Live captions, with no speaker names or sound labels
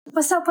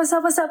What's up,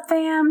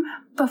 fam?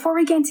 Before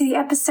we get into the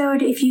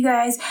episode, if you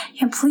guys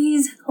can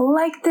please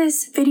like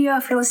this video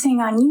if you're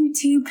listening on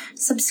YouTube,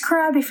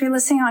 subscribe if you're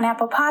listening on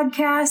Apple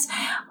Podcasts,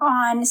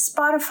 on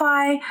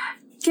Spotify,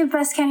 give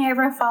Best Candy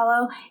Ever a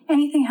follow.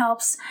 Anything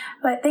helps.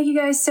 But thank you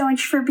guys so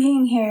much for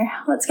being here.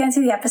 Let's get into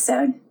the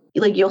episode.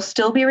 Like, you'll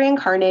still be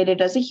reincarnated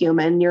as a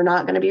human. You're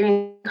not going to be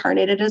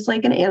reincarnated as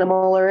like an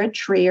animal or a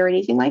tree or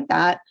anything like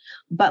that.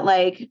 But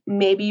like,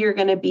 maybe you're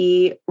going to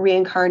be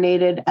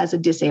reincarnated as a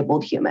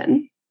disabled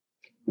human.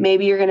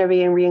 Maybe you're going to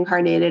be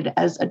reincarnated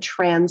as a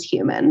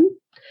transhuman.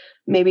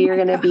 Maybe you're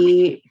going to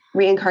be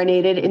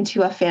reincarnated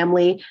into a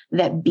family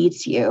that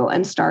beats you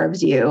and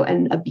starves you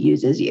and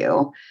abuses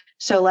you.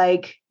 So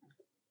like,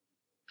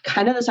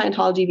 kind of the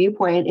Scientology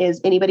viewpoint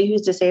is anybody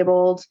who's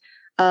disabled,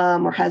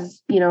 or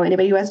has,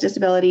 anybody who has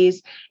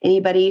disabilities,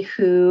 anybody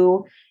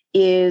who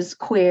is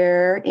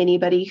queer,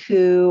 anybody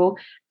who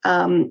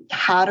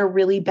had a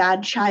really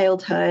bad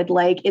childhood,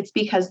 like it's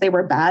because they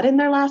were bad in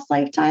their last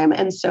lifetime.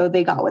 And so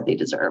they got what they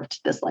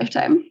deserved this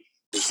lifetime.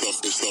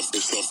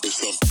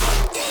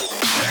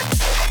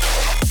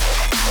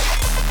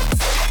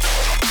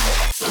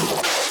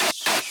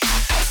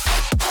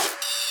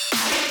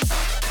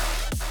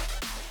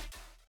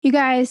 You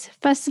guys,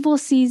 festival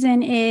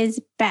season is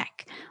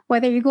back.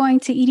 Whether you're going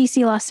to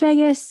EDC Las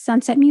Vegas,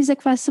 Sunset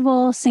Music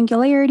Festival,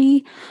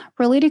 Singularity,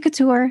 Related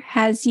Couture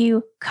has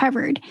you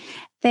covered.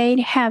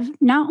 They have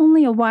not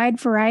only a wide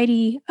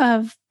variety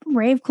of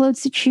rave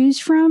clothes to choose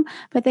from,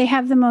 but they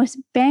have the most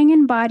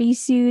banging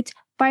bodysuits,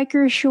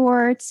 biker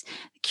shorts,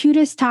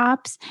 cutest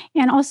tops,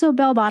 and also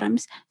bell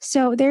bottoms.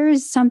 So there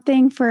is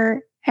something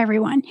for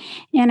everyone.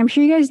 And I'm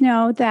sure you guys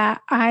know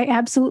that I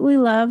absolutely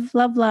love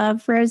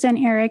Rosa and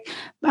Eric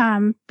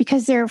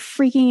because they're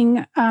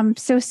freaking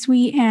so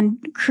sweet and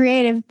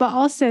creative, but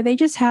also they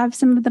just have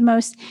some of the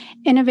most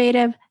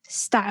innovative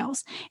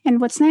styles. And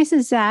what's nice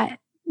is that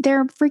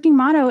their freaking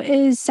motto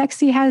is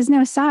sexy has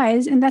no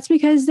size. And that's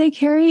because they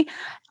carry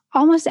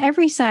almost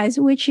every size,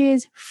 which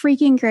is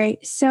freaking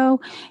great.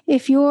 So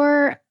if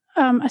you're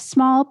a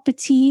small,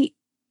 petite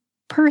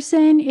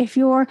person, if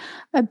you're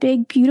a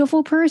big,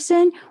 beautiful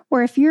person,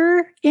 or if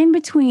you're in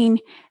between,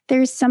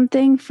 there's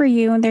something for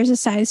you and there's a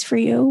size for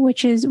you,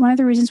 which is one of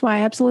the reasons why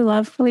I absolutely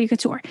love Related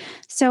Couture.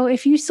 So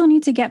if you still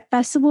need to get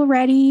festival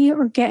ready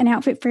or get an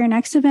outfit for your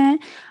next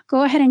event,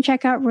 go ahead and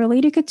check out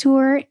Related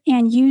Couture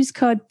and use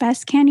code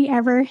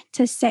BestCandyEver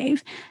to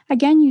save.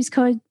 Again, use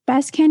code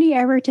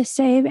BestCandyEver to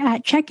save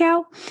at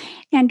checkout.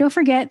 And don't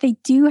forget, they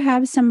do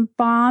have some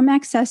bomb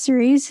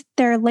accessories.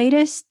 Their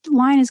latest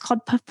line is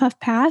called Puff Puff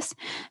Pass.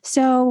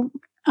 So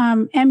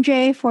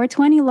MJ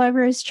 420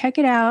 lovers, check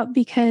it out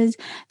because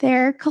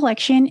their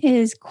collection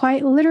is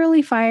quite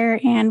literally fire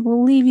and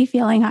will leave you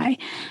feeling high.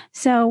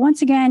 So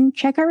once again,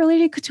 check out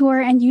Related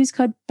Couture and use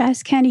code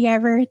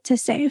BestCandyEver to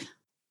save.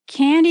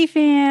 Candy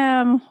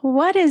fam,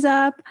 what is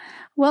up?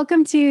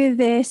 Welcome to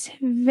this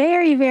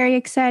very, very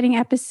exciting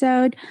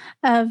episode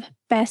of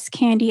Best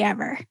Candy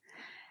Ever.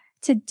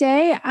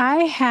 Today,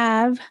 I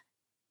have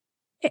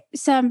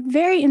some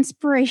very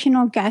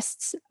inspirational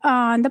guests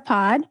on the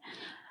pod.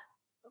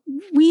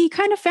 We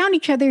kind of found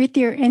each other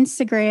through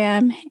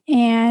Instagram,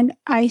 and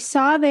I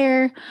saw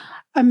their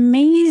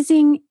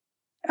amazing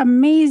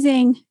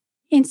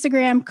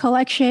Instagram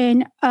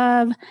collection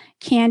of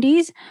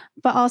candies,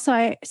 but also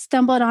I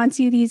stumbled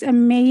onto these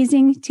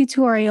amazing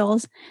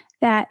tutorials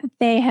that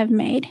they have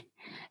made.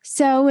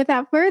 So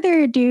without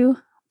further ado,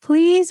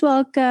 please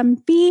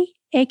welcome B,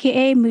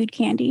 aka Mood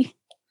Candy.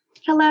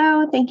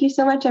 Hello. Thank you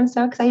so much. I'm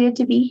so excited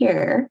to be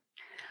here.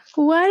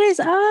 What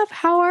is up?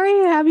 How are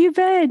you? How have you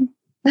been?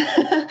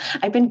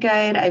 I've been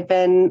good. I've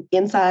been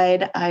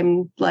inside.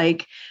 I'm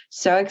like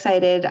so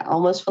excited,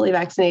 almost fully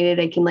vaccinated.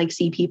 I can like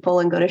see people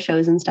and go to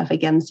shows and stuff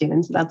again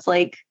soon. So that's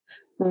like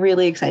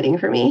really exciting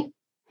for me.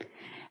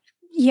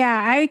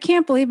 Yeah, I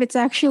can't believe it's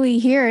actually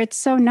here. It's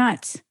so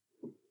nuts.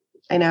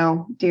 I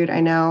know, dude. I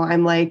know.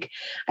 I'm like,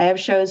 I have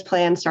shows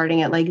planned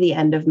starting at like the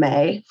end of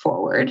May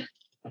forward.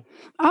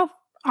 Oh,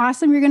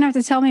 awesome. You're going to have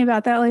to tell me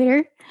about that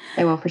later.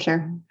 I will for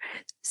sure.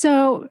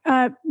 So,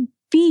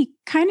 B,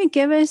 kind of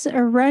give us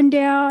a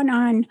rundown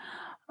on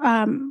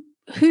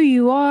who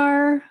you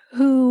are,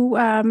 who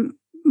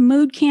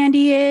Mood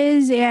Candy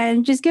is,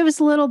 and just give us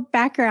a little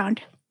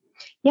background.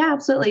 Yeah,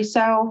 absolutely.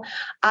 So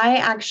I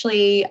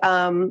actually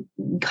kind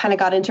of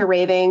got into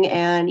raving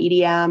and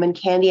EDM and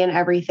candy and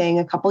everything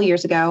a couple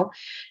years ago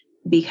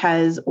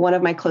because one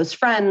of my close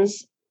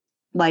friends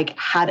like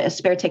had a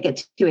spare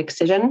ticket to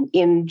Excision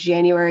in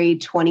January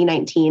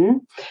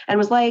 2019 and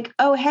was like,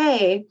 oh,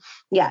 hey,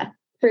 yeah,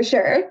 for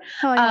sure.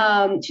 Oh,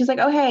 yeah. She's like,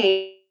 oh,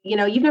 hey,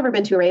 you've never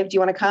been to a rave. Do you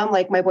want to come?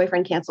 Like my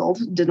boyfriend canceled,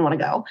 didn't want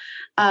to go.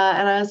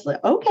 And I was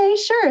like, okay,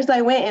 sure. So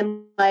I went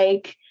and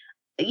like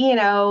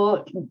jeggings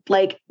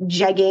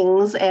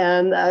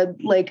and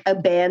like a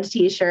band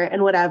t-shirt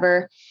and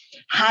whatever.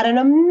 had an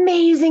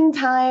amazing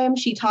time.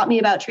 She taught me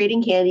about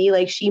trading candy.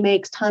 Like she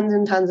makes tons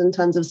and tons and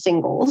tons of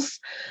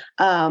singles.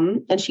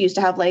 And she used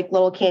to have like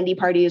little candy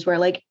parties where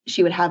like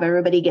she would have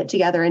everybody get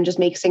together and just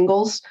make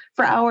singles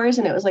for hours.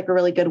 And it was like a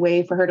really good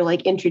way for her to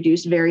like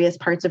introduce various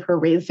parts of her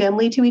rave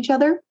family to each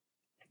other.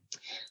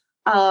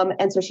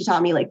 And so she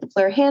taught me like the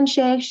Flair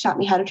handshake. She taught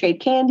me how to trade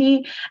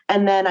candy.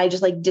 And then I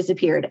just like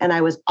disappeared and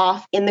I was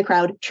off in the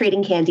crowd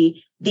trading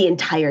candy the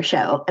entire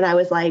show. And I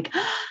was like,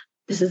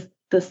 this is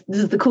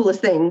the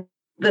coolest thing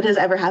that has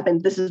ever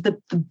happened. This is the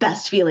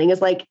best feeling,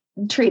 is like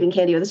trading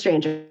candy with a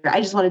stranger.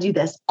 I just want to do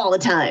this all the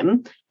time.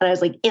 And I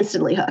was like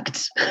instantly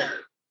hooked.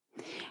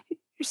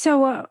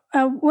 So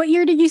what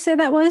year did you say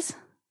that was?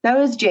 That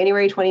was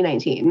January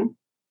 2019.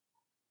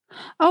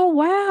 Oh,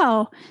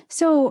 wow.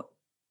 So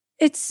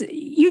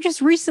you just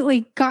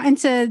recently got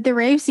into the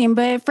rave scene,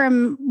 but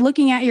from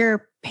looking at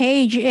your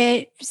page,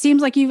 it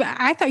seems like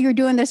I thought you were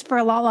doing this for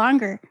a lot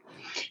longer.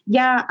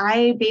 Yeah,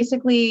 I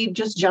basically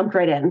just jumped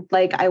right in.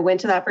 Like I went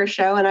to that first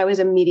show and I was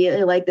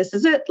immediately like, this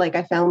is it. Like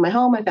I found my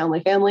home. I found my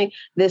family.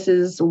 This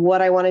is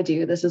what I want to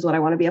do. This is what I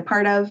want to be a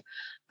part of.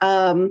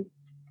 And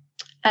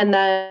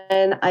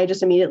then I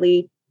just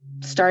immediately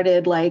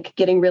started like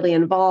getting really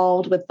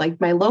involved with like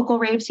my local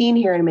rave scene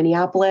here in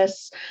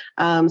Minneapolis.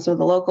 So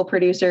the local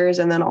producers,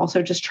 and then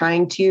also just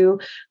trying to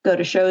go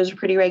to shows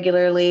pretty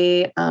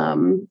regularly,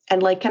 and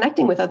like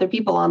connecting with other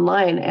people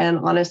online. And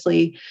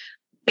honestly,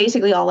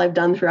 basically all I've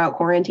done throughout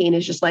quarantine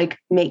is just like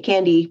make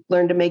candy,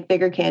 learn to make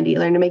bigger candy,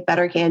 learn to make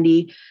better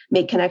candy,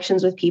 make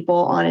connections with people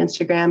on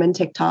Instagram and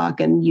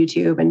TikTok and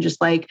YouTube, and just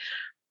like,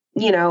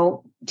 you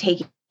know,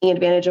 taking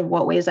advantage of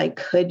what ways I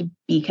could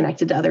be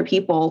connected to other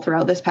people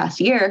throughout this past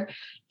year.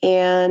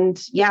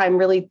 And yeah, I'm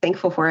really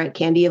thankful for it.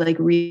 Candy like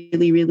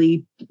really,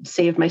 really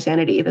saved my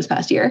sanity this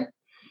past year.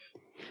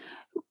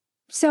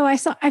 So I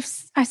saw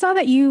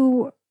that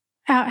you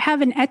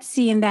have an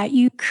Etsy and that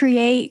you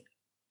create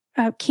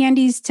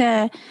candies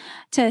to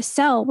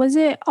sell. Was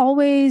it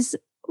always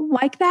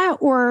like that,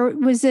 or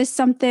was this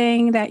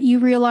something that you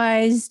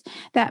realized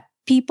that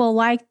people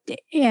liked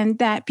and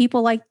that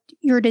people liked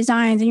your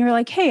designs, and you're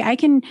like, hey, I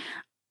can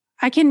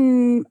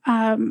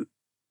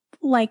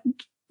like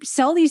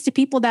sell these to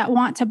people that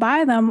want to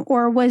buy them?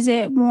 Or was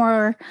it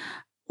more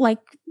like,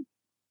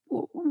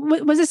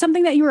 was it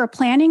something that you were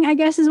planning, I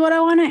guess is what I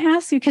want to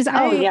ask you? Because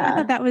I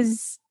thought that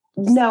was...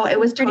 No, it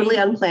was totally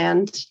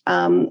unplanned.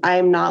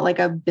 I'm not like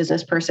a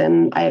business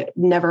person. I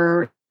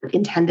never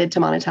intended to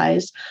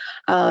monetize.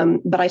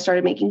 But I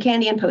started making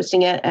candy and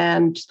posting it,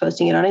 and just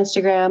posting it on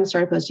Instagram,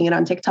 started posting it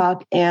on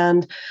TikTok.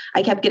 And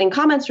I kept getting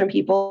comments from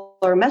people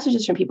or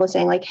messages from people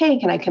saying like, hey,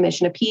 can I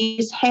commission a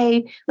piece?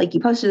 Hey, like you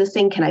posted this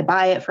thing, can I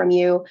buy it from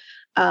you?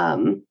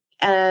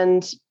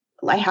 And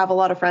I have a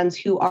lot of friends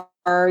who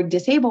are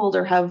disabled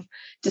or have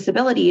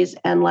disabilities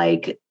and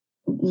like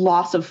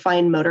loss of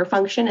fine motor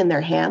function in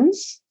their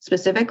hands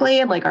specifically,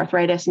 and like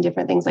arthritis and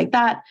different things like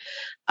that.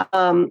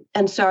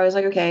 And so I was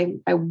like, okay,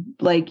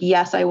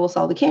 yes, I will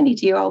sell the candy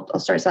to you. I'll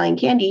start selling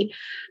candy,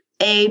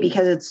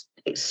 because it's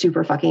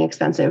super fucking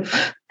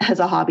expensive as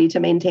a hobby to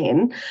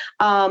maintain.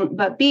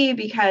 But B,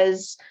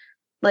 because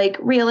like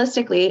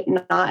realistically,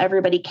 not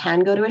everybody can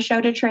go to a show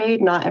to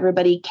trade. Not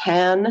everybody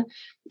can,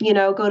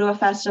 go to a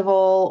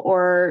festival,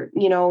 or,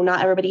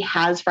 not everybody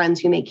has friends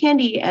who make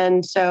candy.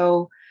 And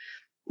so,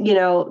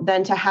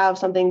 then to have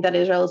something that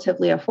is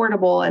relatively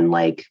affordable and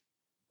like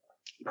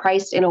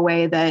priced in a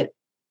way that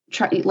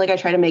I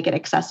try to make it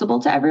accessible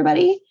to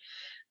everybody.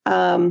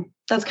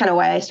 That's kind of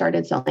why I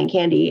started selling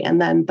candy. And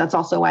then that's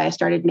also why I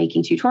started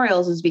making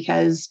tutorials, is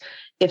because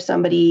if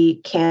somebody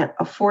can't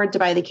afford to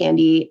buy the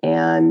candy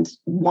and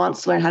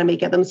wants to learn how to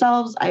make it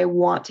themselves, I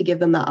want to give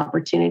them the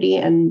opportunity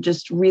and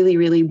just really,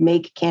 really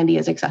make candy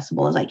as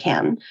accessible as I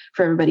can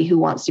for everybody who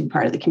wants to be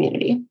part of the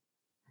community.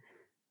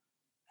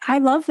 I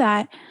love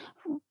that.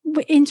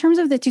 In terms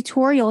of the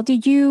tutorial,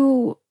 did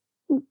you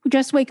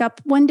just wake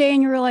up one day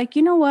and you were like,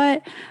 you know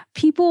what,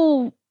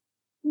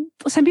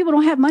 some people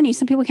don't have money,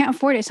 some people can't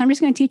afford it, so I'm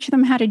just going to teach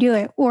them how to do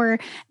it? Or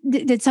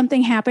did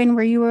something happen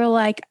where you were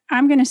like,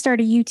 I'm going to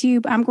start a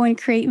YouTube, I'm going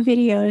to create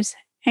videos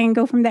and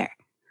go from there?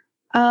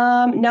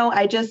 No,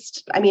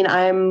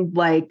 I'm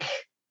like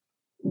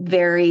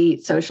very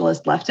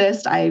socialist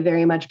leftist. I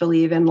very much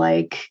believe in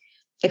like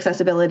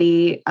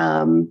accessibility,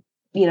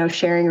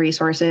 sharing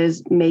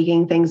resources,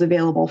 making things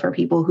available for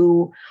people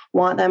who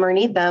want them or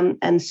need them.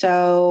 And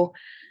so,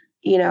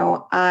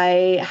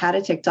 I had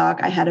a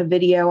TikTok, I had a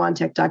video on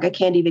TikTok, a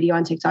candy video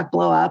on TikTok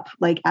blow up.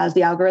 Like as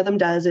the algorithm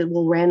does, it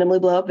will randomly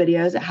blow up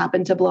videos. It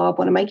happened to blow up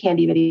one of my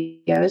candy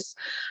videos.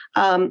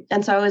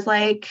 And so I was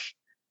like,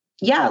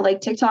 yeah, like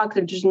TikTok,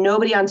 there's just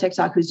nobody on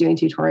TikTok who's doing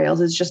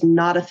tutorials. It's just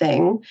not a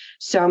thing.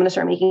 So I'm going to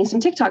start making some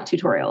TikTok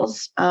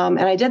tutorials.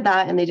 And I did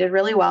that and they did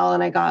really well.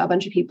 And I got a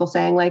bunch of people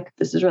saying like,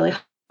 this is really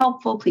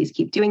helpful, please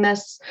keep doing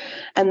this.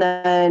 And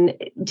then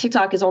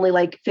TikTok is only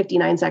like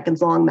 59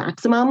 seconds long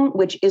maximum,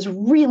 which is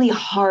really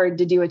hard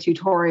to do a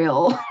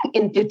tutorial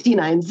in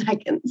 59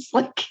 seconds.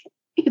 Like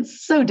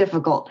It's so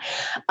difficult.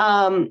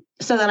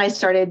 So then I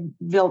started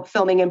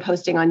filming and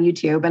posting on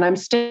YouTube, and I'm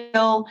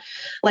still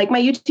like,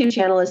 my YouTube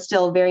channel is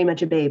still very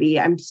much a baby.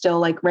 I'm still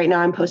like, right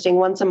now I'm posting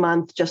once a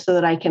month just so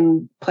that I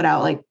can put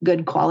out like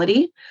good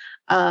quality.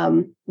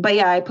 But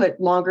yeah, I put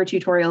longer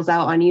tutorials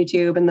out on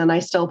YouTube, and then I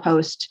still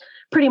post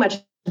pretty much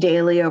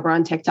daily over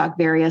on TikTok,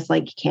 various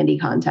like candy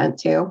content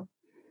too.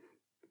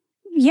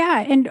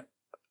 Yeah. And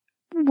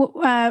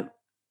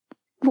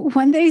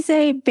when they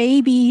say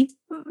baby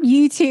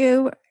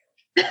YouTube,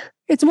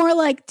 it's more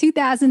like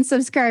 2,000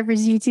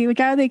 subscribers YouTube, which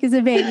I don't think is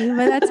a baby,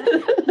 but that's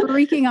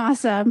freaking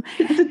awesome.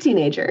 It's a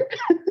teenager.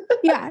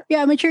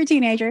 Yeah, mature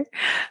teenager.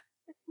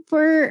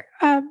 For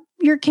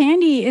your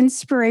candy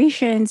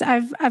inspirations,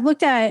 I've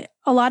looked at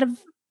a lot of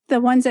the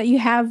ones that you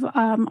have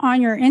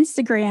on your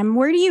Instagram.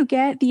 Where do you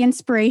get the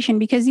inspiration?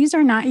 Because these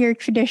are not your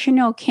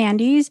traditional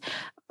candies.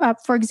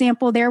 For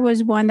example, there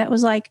was one that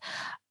was like,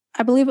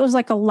 I believe it was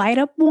like a light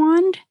up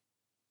wand.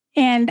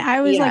 And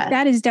I was like,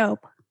 that is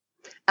dope.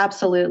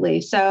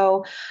 Absolutely.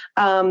 So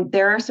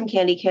there are some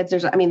candy kids.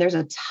 There's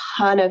a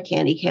ton of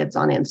candy kids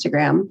on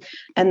Instagram.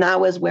 And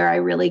that was where I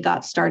really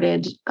got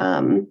started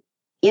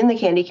in the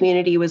candy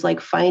community, was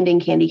like finding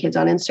candy kids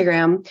on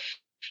Instagram.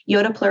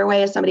 Yoda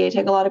Plurway is somebody I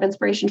take a lot of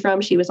inspiration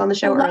from. She was on the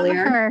show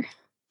earlier.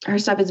 Her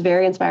stuff is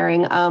very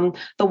inspiring.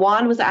 The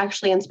wand was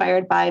actually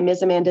inspired by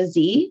Ms. Amanda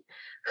Z,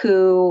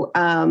 who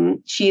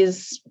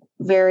she's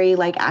very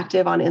like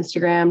active on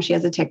Instagram. She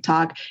has a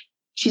TikTok.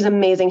 She's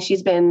amazing.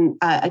 She's been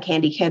a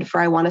candy kid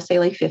for, I want to say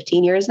like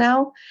 15 years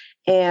now.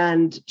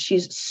 And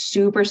she's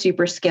super,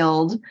 super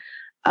skilled.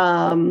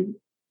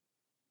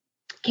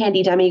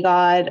 Candy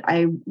Demigod,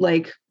 I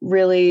like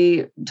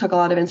really took a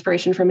lot of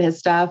inspiration from his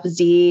stuff.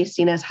 Z,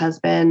 Cena's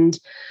husband,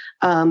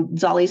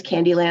 Zolly's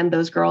Candyland,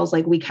 those girls,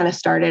 like we kind of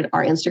started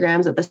our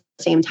Instagrams at the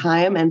same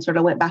time and sort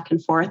of went back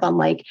and forth on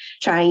like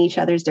trying each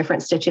other's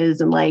different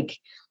stitches and like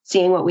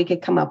seeing what we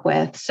could come up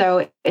with.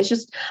 So it's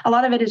just, a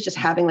lot of it is just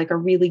having like a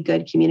really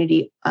good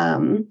community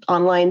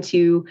online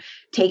to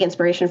take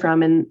inspiration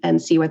from and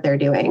see what they're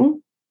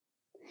doing.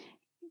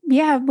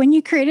 Yeah. When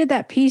you created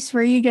that piece,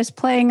 were you just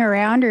playing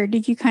around, or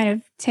did you kind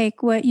of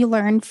take what you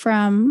learned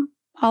from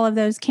all of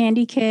those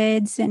candy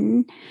kids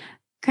and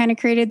kind of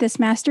created this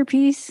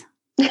masterpiece?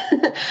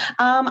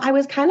 I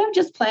was kind of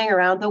just playing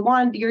around. The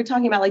wand you're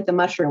talking about, like the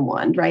mushroom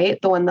wand,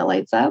 right? The one that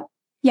lights up?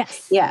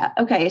 Yes. Yeah.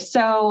 Okay.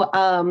 So,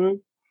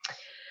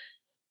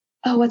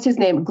 what's his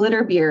name?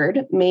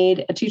 Glitterbeard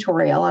made a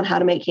tutorial on how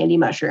to make candy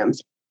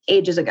mushrooms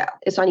ages ago.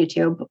 It's on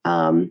YouTube.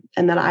 And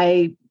then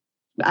I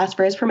asked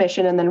for his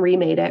permission and then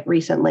remade it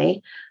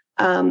recently.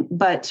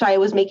 But so I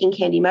was making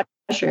candy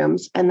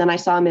mushrooms, and then I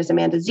saw Ms.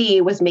 Amanda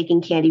Z was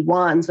making candy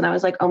wands, and I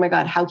was like, oh my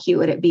God, how cute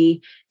would it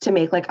be to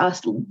make like a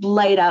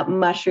light up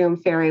mushroom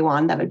fairy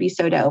wand? That would be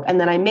so dope. And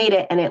then I made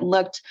it, and it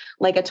looked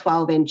like a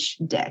 12-inch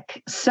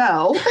dick.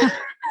 So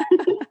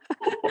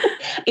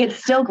it's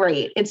still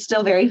great. It's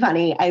still very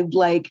funny.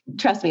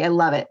 Trust me, I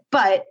love it,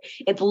 but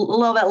it's a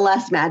little bit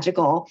less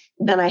magical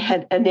than I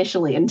had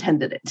initially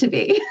intended it to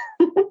be.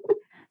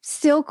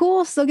 Still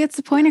cool. Still gets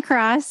the point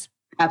across.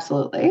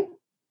 Absolutely.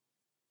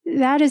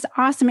 That is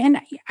awesome.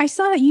 And I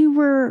saw that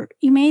you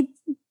made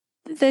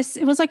this,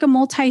 it was like a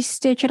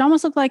multi-stitch. It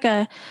almost looked like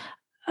a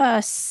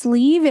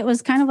sleeve. It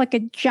was kind of like a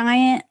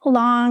giant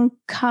long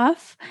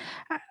cuff.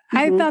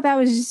 I thought that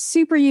was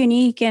super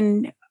unique.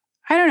 And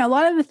I don't know, a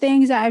lot of the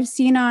things that I've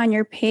seen on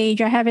your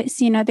page, I haven't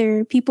seen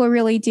other people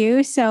really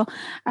do. So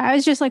I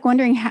was just like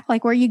wondering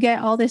like where you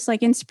get all this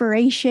like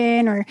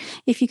inspiration, or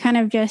if you kind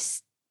of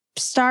just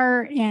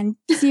start and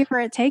see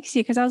where it takes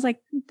you. Cause I was like,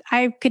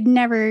 I could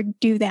never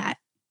do that.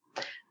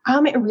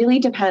 It really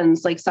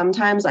depends. Like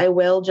sometimes I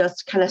will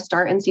just kind of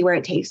start and see where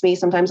it takes me.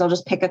 Sometimes I'll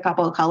just pick a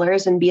couple of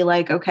colors and be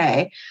like,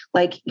 okay,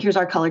 like here's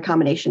our color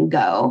combination,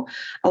 go.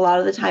 A lot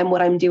of the time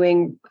what I'm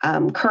doing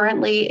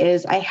currently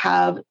is I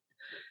have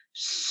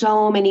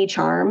so many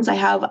charms. I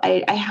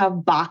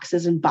have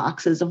boxes and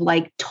boxes of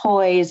like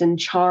toys and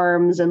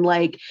charms and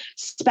like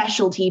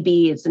specialty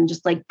beads and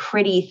just like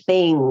pretty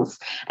things.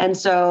 And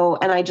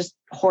I just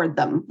hoard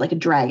them like a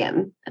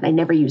dragon, and I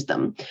never use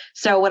them.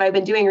 So what I've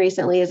been doing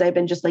recently is I've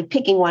been just like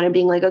picking one and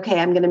being like, okay,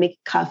 I'm going to make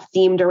a cuff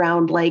themed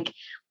around like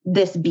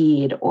this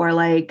bead, or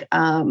like,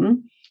 right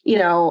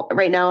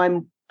now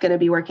I'm going to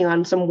be working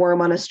on some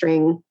worm on a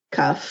string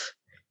cuff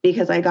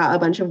because I got a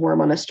bunch of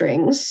worm on a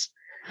strings.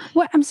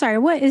 What? I'm sorry.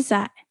 What is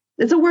that?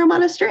 It's a worm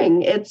on a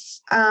string.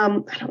 It's,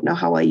 I don't know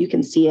how well you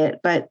can see it,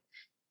 but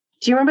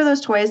do you remember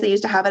those toys they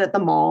used to have it at the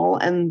mall,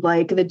 and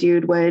like the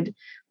dude would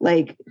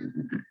like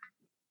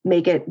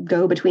make it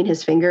go between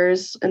his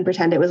fingers and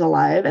pretend it was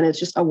alive, and it's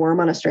just a worm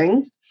on a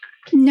string?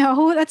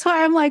 No, that's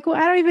why I'm like, well,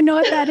 I don't even know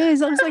what that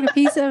is. It looks like a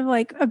piece of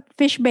like a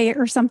fish bait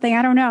or something.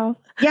 I don't know.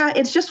 Yeah,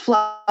 it's just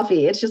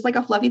fluffy. It's just like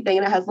a fluffy thing,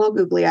 and it has little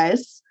googly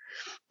eyes.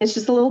 It's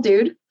just a little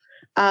dude.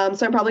 So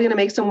I'm probably going to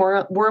make some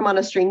more worm on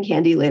a string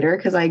candy later,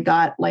 because I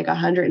got like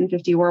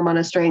 150 worm on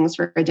a strings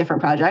for a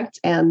different project.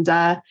 And,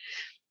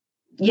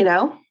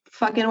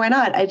 fucking why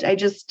not? I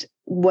just,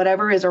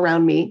 whatever is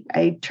around me,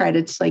 I try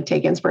to like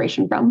take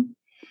inspiration from.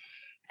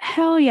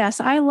 Hell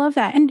yes. I love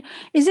that. And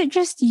is it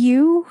just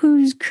you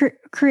who's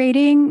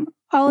creating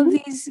all of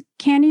these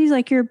candies,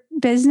 like your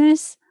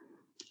business?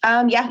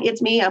 Yeah,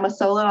 it's me. I'm a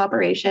solo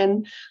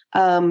operation.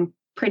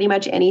 Pretty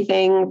much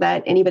anything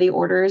that anybody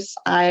orders,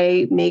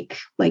 I make,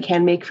 like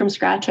hand make from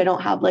scratch. I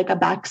don't have like a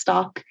back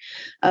stock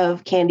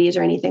of candies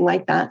or anything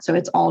like that. So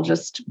it's all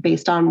just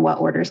based on what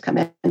orders come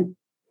in.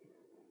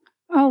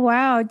 Oh,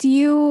 wow. Do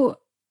you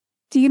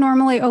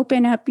normally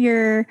open up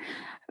your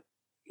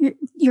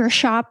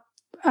shop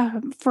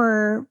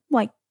for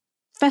like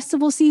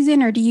festival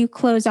season, or do you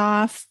close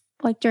off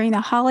like during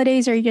the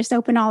holidays, or you just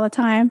open all the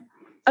time?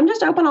 I'm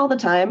just open all the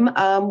time.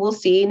 We'll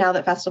see now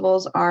that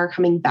festivals are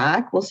coming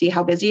back. We'll see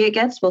how busy it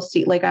gets. We'll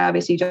see. Like, I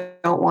obviously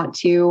don't want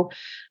to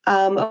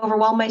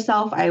overwhelm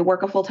myself. I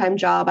work a full-time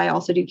job. I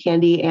also do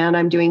candy, and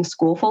I'm doing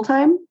school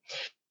full-time.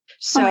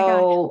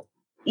 So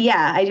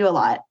yeah, I do a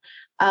lot.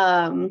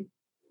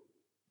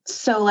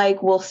 So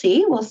like, we'll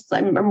see.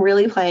 I'm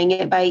really playing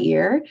it by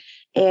ear.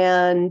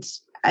 And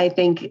I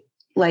think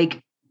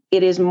like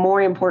it is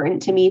more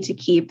important to me to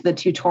keep the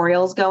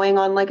tutorials going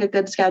on like a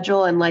good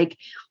schedule and like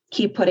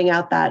keep putting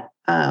out that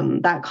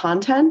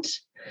content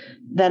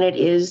than it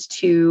is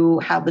to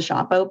have the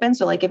shop open.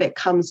 So like if it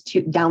comes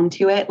down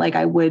to it, like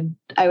I would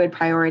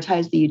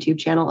prioritize the YouTube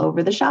channel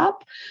over the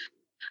shop.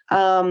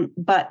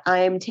 But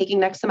I'm taking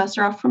next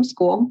semester off from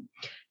school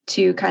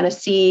to kind of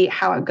see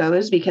how it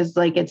goes, because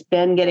like it's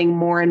been getting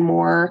more and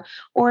more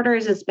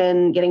orders. It's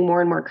been getting more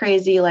and more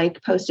crazy,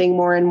 like posting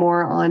more and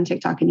more on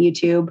TikTok and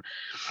YouTube.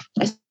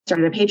 I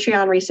started a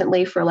Patreon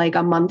recently for like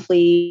a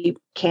monthly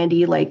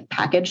candy like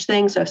package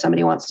thing. So if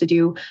somebody wants to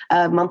do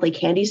a monthly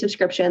candy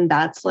subscription,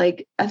 that's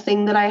like a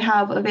thing that I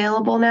have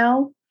available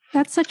now.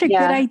 That's such a good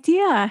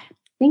idea.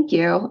 Thank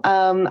you.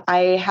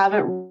 I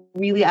haven't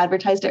really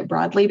advertised it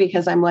broadly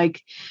because I'm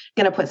like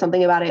going to put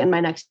something about it in my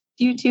next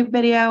YouTube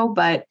video,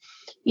 but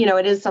you know,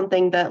 it is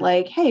something that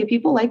like, hey,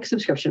 people like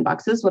subscription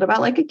boxes. What about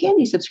like a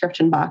candy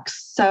subscription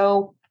box?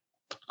 So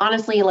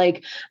honestly,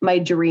 like my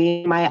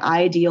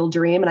ideal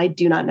dream, and I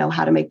do not know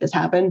how to make this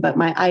happen, but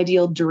my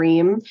ideal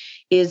dream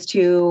is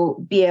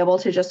to be able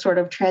to just sort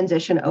of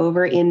transition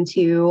over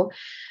into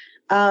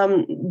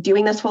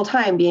doing this full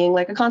time, being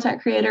like a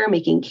content creator,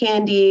 making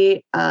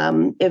candy,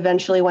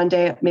 eventually one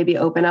day maybe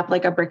open up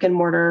like a brick and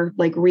mortar,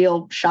 like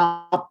real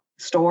shop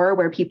store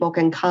where people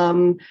can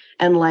come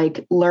and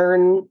like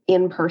learn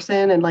in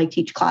person and like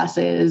teach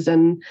classes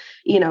and,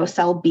 you know,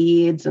 sell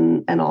beads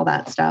and all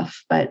that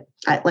stuff. But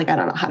I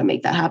don't know how to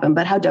make that happen,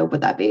 but how dope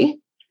would that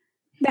be?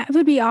 That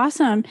would be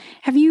awesome.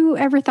 Have you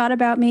ever thought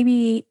about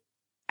maybe,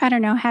 I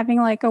don't know, having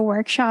like a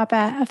workshop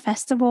at a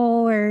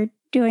festival or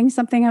doing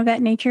something of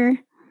that nature?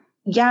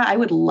 Yeah, I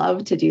would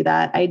love to do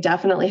that. I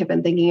definitely have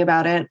been thinking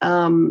about it.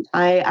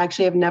 I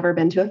actually have never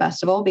been to a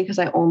festival because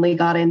I only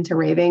got into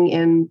raving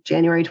in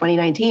January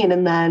 2019,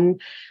 and then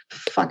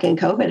fucking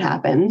COVID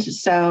happened.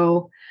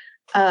 So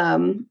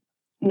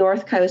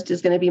North Coast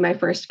is going to be my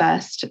first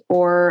fest,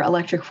 or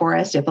Electric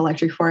Forest if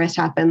Electric Forest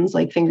happens,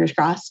 like fingers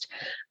crossed.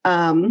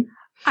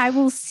 I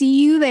will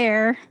see you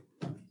there.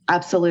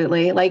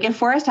 Absolutely. Like if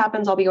Forest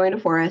happens, I'll be going to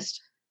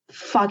Forest.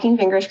 Fucking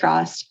fingers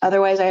crossed.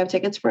 Otherwise, I have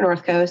tickets for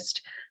North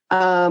Coast.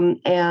 And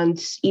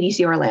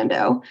EDC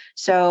Orlando.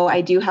 So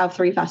I do have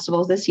 3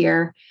 festivals this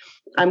year.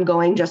 I'm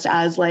going just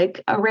as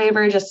like a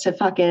raver, just to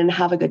fucking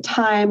have a good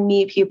time,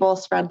 meet people,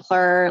 spread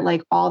plur,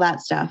 like all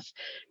that stuff.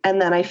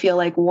 And then I feel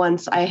like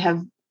once I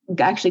have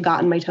actually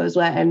gotten my toes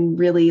wet and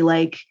really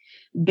like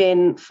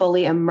been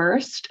fully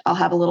immersed, I'll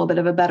have a little bit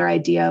of a better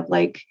idea of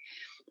like,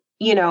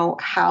 you know,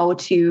 how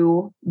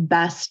to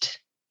best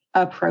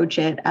approach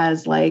it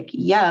as like,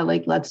 yeah,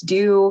 like let's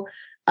do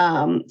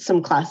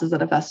some classes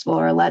at a festival,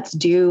 or let's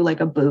do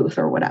like a booth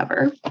or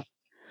whatever.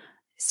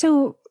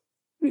 So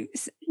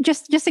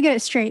just to get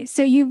it straight.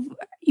 So you've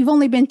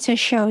only been to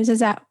shows. Is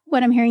that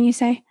what I'm hearing you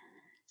say?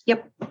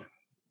 Yep.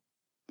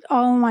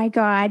 Oh my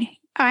God.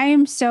 I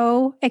am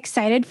so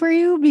excited for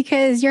you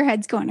because your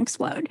head's going to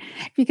explode.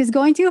 Because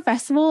going to a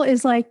festival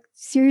is like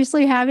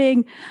seriously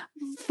having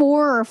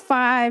 4 or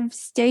 5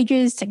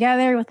 stages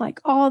together with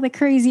like all the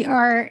crazy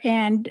art.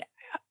 And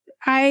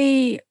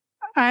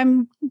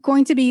I'm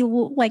going to be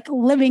like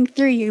living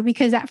through you,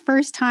 because that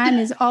first time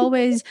is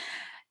always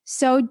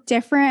so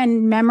different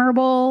and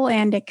memorable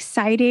and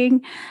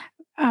exciting.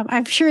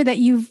 I'm sure that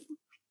you've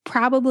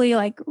probably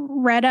like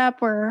read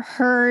up or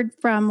heard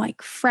from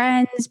like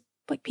friends,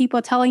 like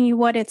people telling you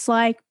what it's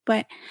like,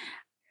 but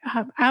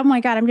oh my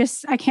God,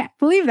 I can't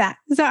believe that.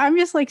 So I'm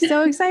just like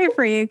so excited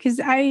for you,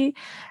 because I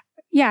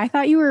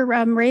thought you were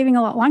raving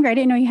a lot longer. I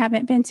didn't know you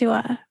haven't been to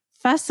a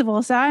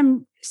festival. So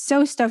I'm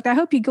so stoked. I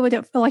hope you go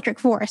to Electric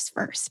Forest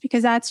first,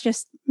 because that's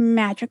just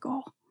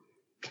magical.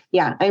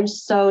 Yeah, I'm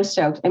so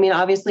stoked. I mean,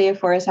 obviously if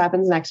Forest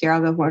happens next year,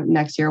 I'll go for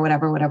next year,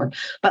 whatever.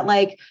 But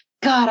like,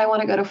 God, I want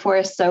to go to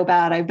Forest so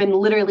bad. I've been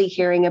literally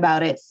hearing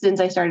about it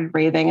since I started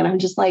raving. And I'm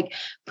just like,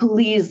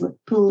 please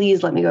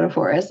let me go to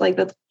Forest. Like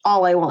that's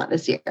all I want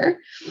this year.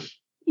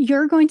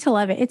 You're going to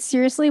love it. It's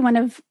seriously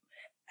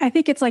I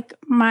think it's like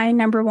my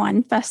number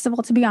 1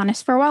 festival, to be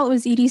honest. For a while, it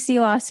was EDC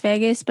Las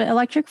Vegas, but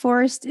Electric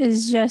Forest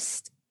is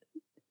just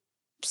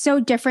so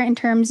different in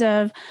terms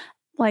of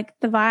like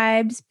the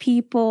vibes,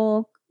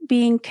 people,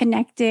 being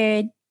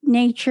connected,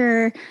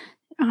 nature.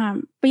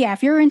 But yeah,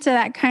 if you're into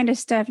that kind of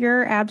stuff,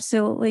 you're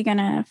absolutely going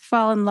to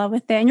fall in love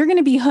with it and you're going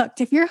to be hooked.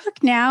 If you're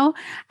hooked now,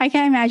 I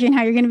can't imagine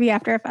how you're going to be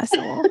after a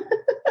festival.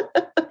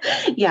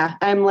 Yeah,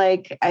 I'm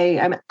like,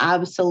 I'm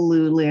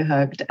absolutely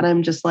hooked. And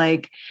I'm just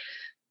like,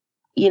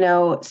 you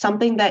know,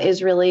 something that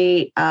is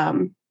really,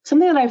 something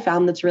that I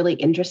found that's really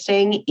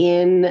interesting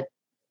in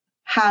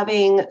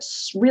having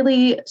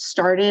really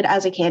started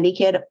as a candy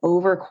kid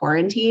over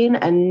quarantine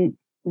and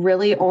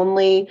really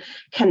only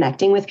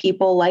connecting with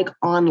people like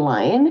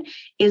online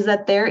is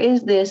that there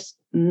is this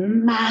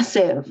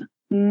massive,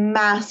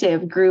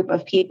 massive group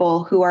of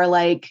people who are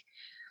like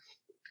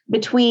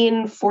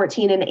between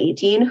 14 and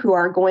 18 who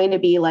are going to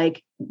be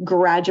like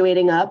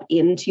graduating up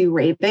into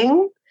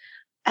raving.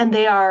 And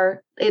they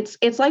are,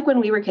 it's like when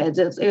we were kids,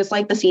 it was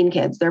like the scene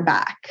kids, they're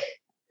back.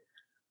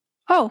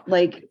 Oh,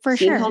 like for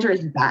scene sure. culture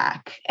is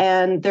back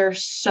and they're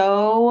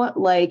so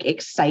like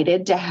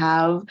excited to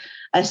have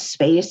a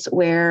space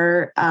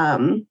where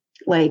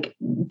like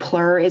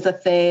plur is a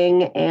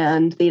thing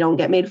and they don't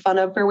get made fun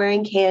of for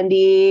wearing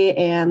candy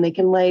and they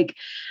can like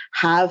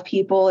have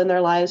people in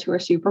their lives who are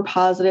super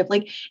positive.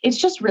 Like it's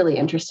just really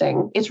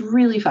interesting. It's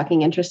really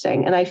fucking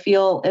interesting. And I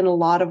feel in a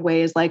lot of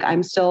ways like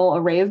I'm still a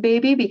rave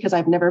baby because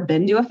I've never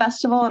been to a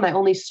festival and I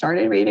only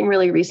started raving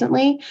really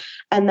recently.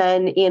 And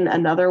then in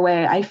another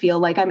way, I feel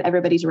like I'm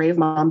everybody's rave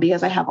mom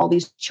because I have all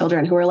these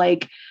children who are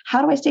like,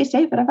 how do I stay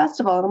safe at a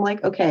festival? And I'm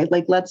like, okay,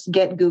 like let's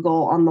get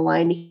Google on the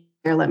line here.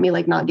 Let me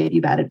like not give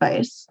you bad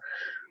advice.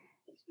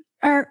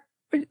 Are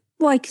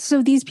like,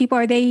 so these people,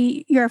 are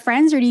they your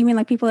friends or do you mean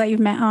like people that you've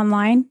met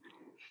online?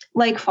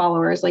 Like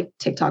followers, like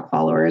TikTok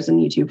followers and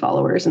YouTube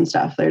followers and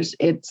stuff.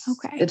 It's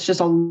just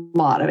a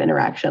lot of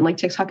interaction. Like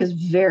TikTok is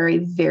very,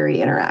 very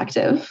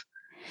interactive.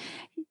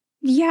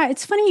 Yeah,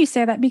 it's funny you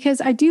say that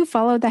because I do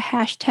follow the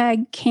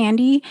hashtag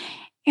candy.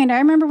 And I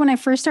remember when I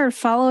first started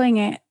following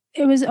it,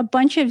 it was a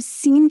bunch of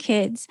scene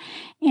kids.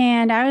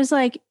 And I was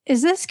like,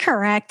 is this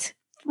correct?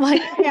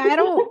 Like, I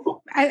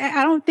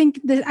don't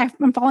think that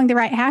I'm following the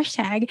right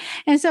hashtag.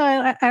 And so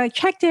I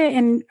checked it.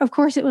 And of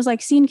course it was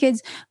like scene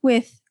kids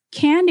with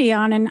candy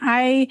on.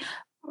 And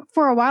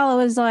for a while, I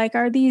was like,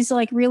 are these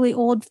like really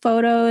old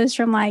photos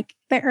from like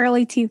the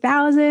early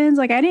 2000s?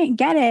 Like I didn't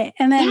get it.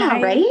 And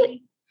then right?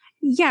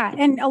 Yeah.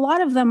 And a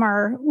lot of them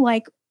are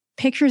like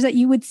pictures that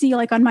you would see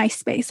like on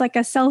MySpace, like a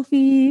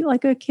selfie,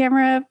 like a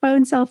camera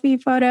phone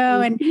selfie photo.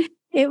 And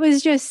it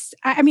was just,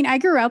 I mean, I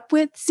grew up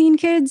with scene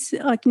kids,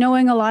 like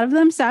knowing a lot of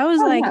them. So I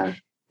was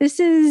this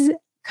is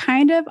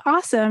kind of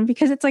awesome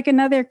because it's like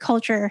another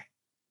culture.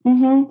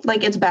 Mm-hmm.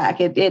 Like it's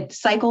back. It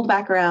cycled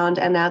back around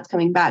and now it's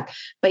coming back.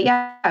 But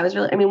yeah,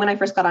 when I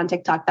first got on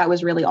TikTok, that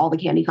was really all the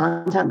candy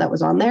content that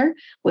was on there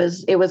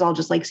it was all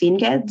just like scene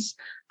kids.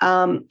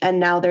 And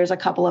now there's a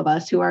couple of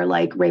us who are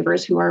like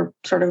ravers who are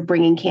sort of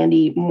bringing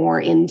candy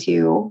more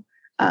into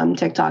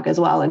TikTok as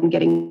well and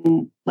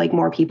getting like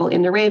more people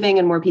into raving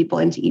and more people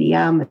into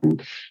EDM.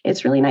 And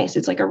it's really nice.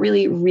 It's like a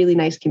really, really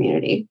nice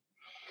community.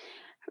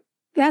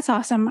 That's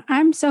awesome.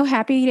 I'm so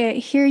happy to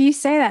hear you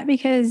say that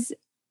because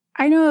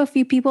I know a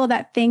few people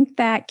that think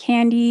that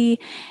candy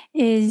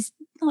is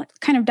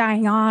kind of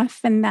dying off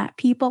and that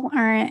people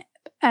aren't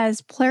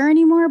as plur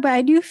anymore. But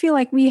I do feel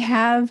like we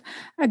have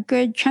a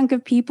good chunk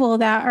of people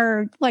that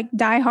are like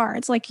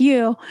diehards like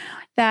you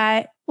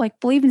that like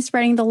believe in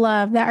spreading the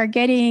love, that are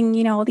getting,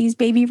 you know, these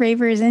baby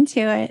ravers into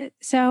it.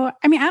 So,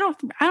 I mean, I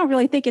don't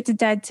really think it's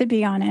dead, to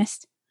be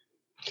honest.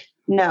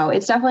 No,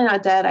 it's definitely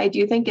not dead. I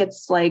do think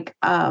it's like,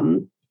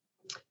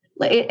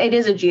 it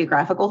is a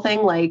geographical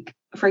thing. Like,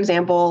 for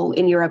example,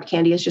 in Europe,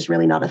 candy is just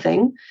really not a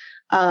thing.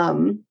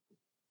 I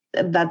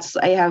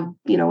have,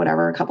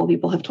 whatever, a couple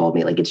people have told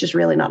me, like, it's just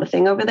really not a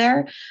thing over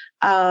there.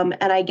 And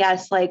I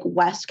guess like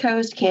West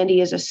Coast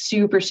candy is a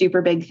super,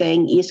 super big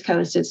thing. East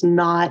Coast, it's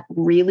not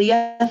really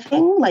a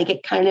thing. Like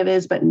it kind of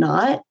is, but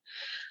not.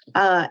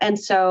 And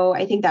so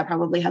I think that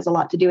probably has a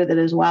lot to do with it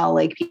as well.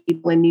 Like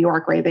people in New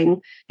York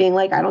raving, being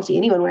like, I don't see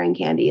anyone wearing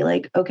candy.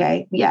 Like,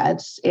 okay, yeah,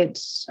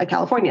 it's a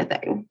California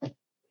thing.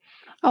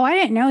 Oh, I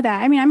didn't know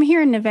that. I mean, I'm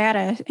here in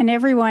Nevada and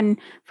everyone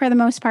for the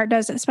most part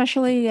does,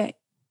 especially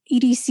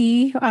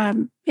EDC.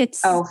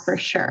 For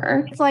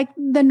sure. It's like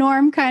the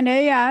norm kind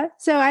of. Yeah.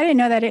 So I didn't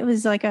know that it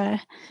was like a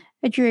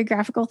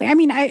geographical thing. I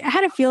mean, I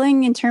had a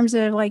feeling in terms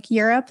of like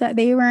Europe that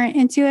they weren't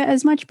into it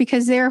as much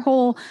because their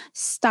whole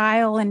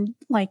style and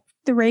like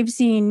the rave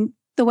scene,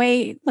 the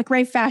way like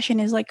rave fashion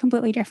is like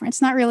completely different.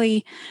 It's not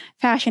really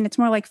fashion. It's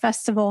more like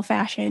festival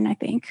fashion, I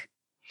think.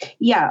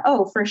 Yeah.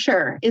 Oh, for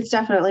sure. It's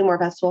definitely more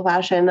festival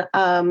fashion.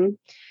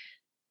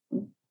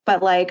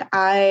 But like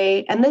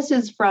and this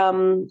is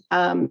from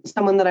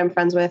someone that I'm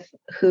friends with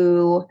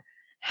who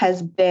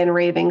has been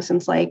raving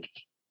since like,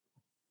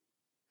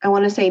 I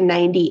want to say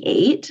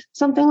 98,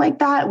 something like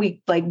that.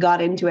 We like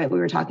got into it. We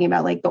were talking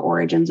about like the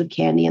origins of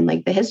candy and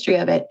like the history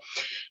of it.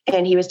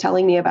 And he was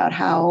telling me about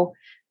how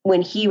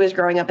when he was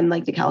growing up in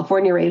like the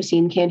California rave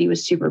scene, candy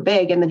was super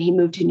big. And then he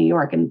moved to New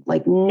York and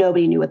like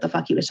nobody knew what the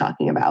fuck he was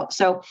talking about.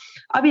 So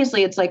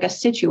obviously it's like a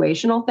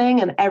situational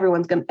thing, and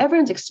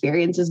everyone's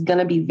experience is going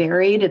to be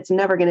varied. It's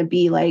never going to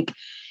be like,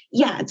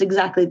 yeah, it's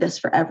exactly this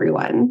for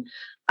everyone.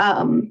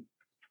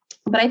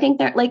 But I think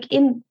that like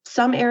in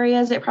some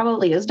areas, it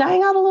probably is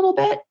dying out a little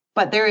bit,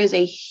 but there is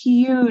a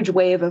huge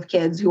wave of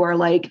kids who are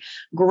like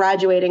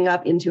graduating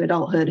up into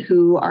adulthood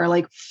who are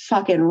like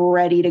fucking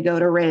ready to go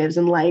to raves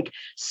and like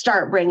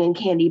start bringing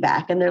candy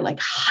back. And they're like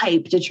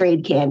hyped to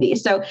trade candy.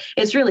 So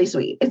it's really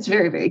sweet. It's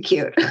very, very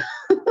cute.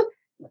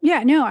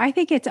 Yeah, no, I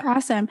think it's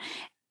awesome.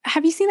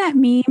 Have you seen that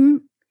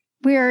meme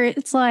where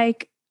it's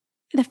like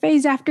the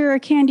phase after a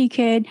candy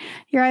kid,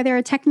 you're either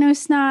a techno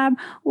snob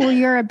or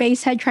you're a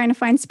bass head trying to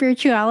find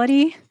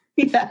spirituality?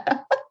 Yeah.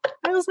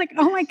 I was like,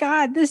 oh my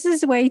God, this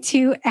is way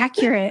too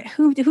accurate.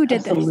 Who did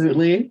this?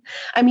 Absolutely.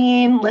 I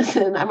mean,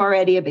 listen, I'm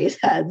already a bass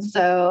head.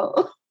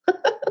 So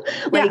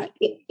like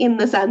in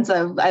the sense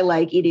of I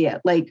like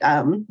EDM, like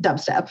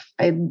dubstep,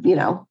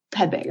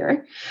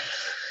 headbanger.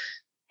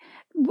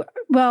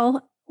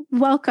 Well,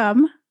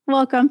 welcome,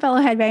 fellow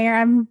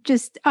headbanger. I'm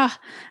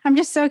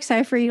just so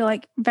excited for you to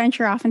like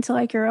venture off into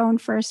like your own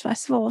first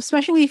festival,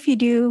 especially if you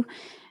do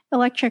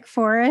Electric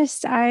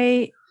Forest.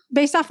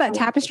 Based off that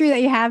tapestry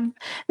that you have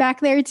back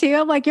there too,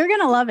 I'm like, you're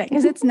going to love it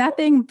because it's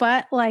nothing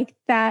but like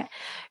that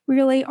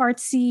really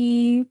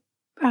artsy,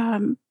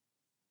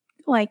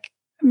 like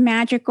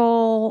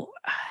magical,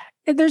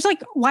 there's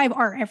like live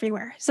art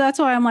everywhere. So that's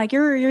why I'm like,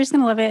 you're just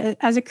going to love it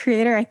as a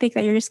creator. I think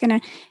that you're just going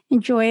to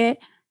enjoy it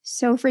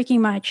so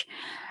freaking much.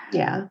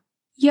 Yeah.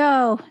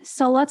 Yo,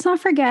 so let's not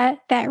forget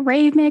that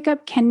rave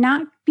makeup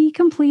cannot be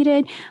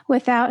completed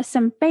without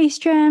some bass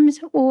gems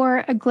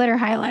or a glitter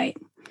highlight.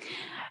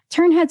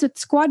 Turn heads with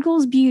Squad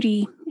Goals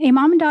Beauty, a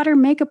mom and daughter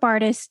makeup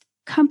artist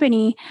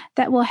company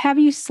that will have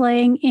you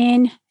slaying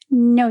in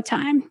no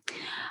time.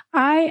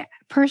 I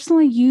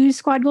personally use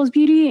Squad Goals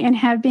Beauty and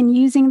have been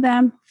using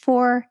them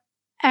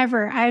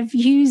forever. I've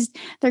used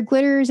their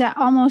glitters at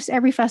almost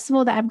every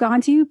festival that I've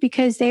gone to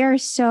because they are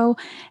so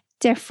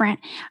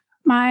different.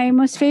 My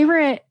most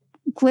favorite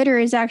glitter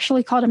is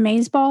actually called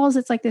Amaze Balls.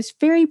 It's like this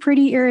very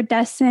pretty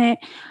iridescent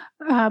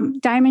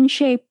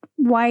diamond-shaped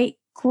white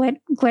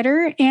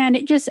glitter, and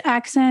it just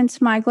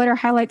accents my glitter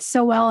highlights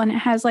so well, and it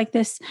has like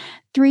this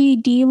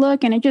 3D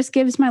look, and it just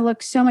gives my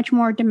look so much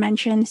more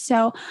dimension.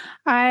 So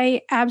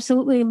I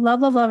absolutely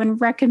love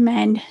and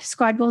recommend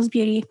Squad Goals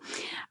Beauty.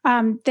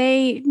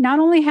 They not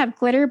only have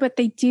glitter, but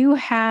they do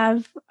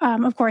have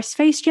of course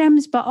face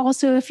gems, but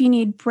also if you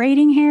need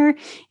braiding hair,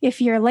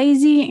 if you're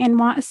lazy and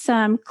want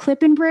some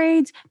clip-in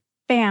braids,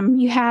 bam,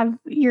 you have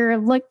your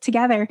look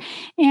together.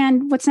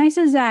 And what's nice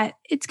is that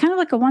it's kind of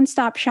like a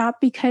one-stop shop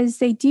because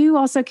they do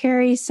also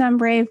carry some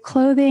rave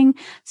clothing,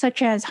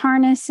 such as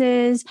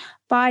harnesses,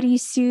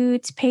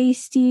 bodysuits,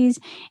 pasties,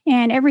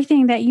 and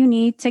everything that you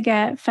need to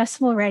get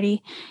festival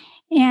ready.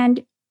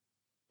 And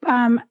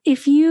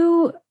if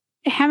you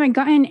haven't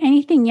gotten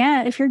anything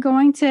yet, if you're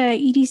going to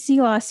EDC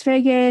Las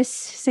Vegas,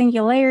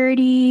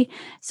 Singularity,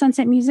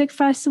 Sunset Music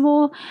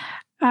Festival,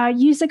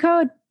 use the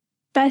code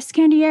Best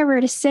Candy Ever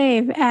to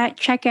save at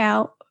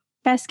checkout.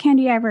 Best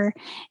Candy Ever.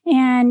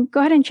 And go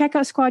ahead and check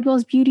out Squad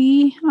Goals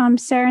Beauty.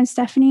 Sarah and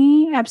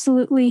Stephanie,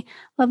 absolutely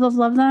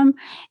love them.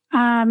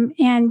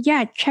 And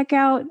yeah, check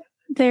out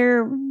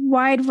their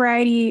wide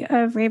variety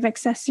of rave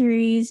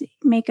accessories,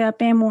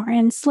 makeup, and more.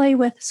 And slay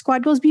with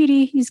Squad Goals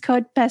Beauty. Use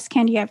code Best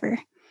Candy Ever.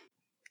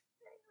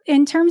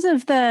 In terms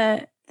of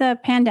the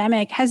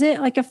pandemic, has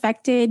it like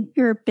affected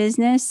your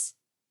business?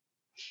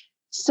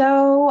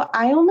 So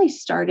I only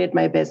started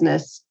my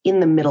business in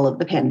the middle of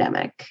the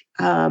pandemic.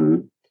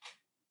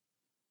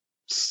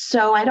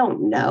 So I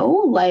don't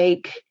know,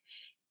 like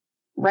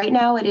right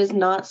now it is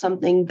not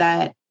something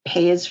that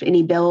pays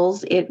any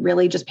bills. It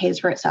really just pays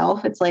for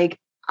itself. It's like,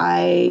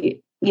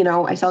 I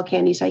sell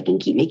candy so I can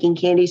keep making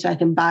candy so I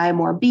can buy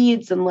more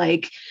beads and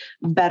like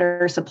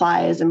better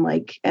supplies and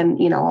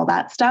all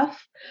that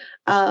stuff.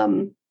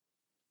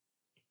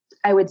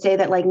 I would say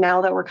that like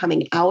now that we're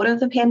coming out of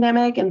the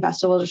pandemic and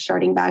festivals are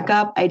starting back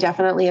up, I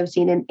definitely have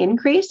seen an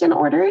increase in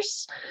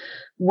orders,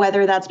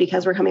 whether that's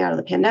because we're coming out of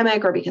the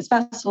pandemic or because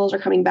festivals are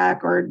coming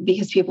back or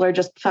because people are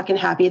just fucking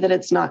happy that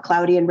it's not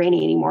cloudy and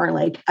rainy anymore.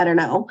 Like, I don't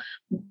know,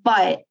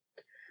 but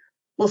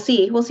we'll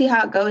see. We'll see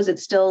how it goes.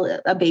 It's still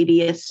a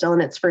baby. It's still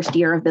in its first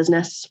year of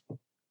business.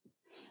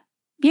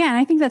 Yeah, and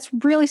I think that's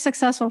really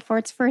successful for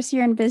its first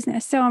year in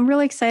business. So I'm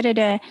really excited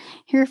to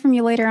hear from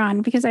you later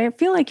on because I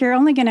feel like you're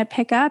only going to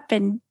pick up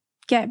and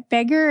get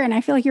bigger. And I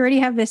feel like you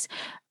already have this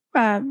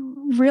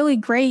really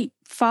great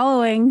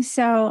following.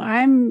 So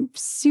I'm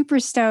super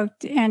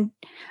stoked. And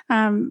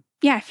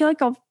I feel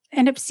like I'll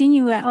end up seeing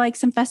you at like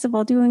some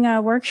festival, doing a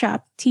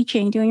workshop,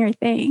 teaching, doing your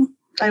thing.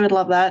 I would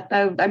love that.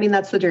 I mean,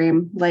 that's the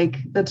dream. Like,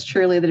 that's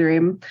truly the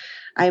dream.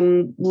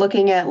 I'm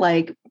looking at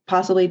like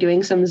possibly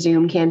doing some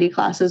Zoom candy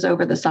classes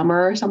over the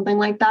summer or something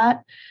like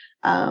that.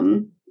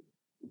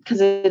 Because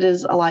it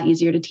is a lot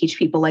easier to teach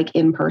people like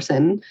in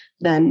person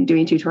than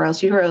doing tutorials.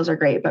 Tutorials are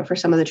great, but for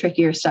some of the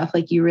trickier stuff,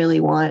 like you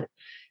really want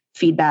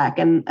feedback.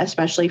 And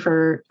especially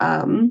for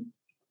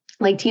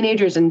like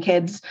teenagers and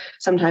kids,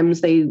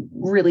 sometimes they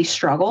really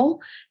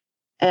struggle.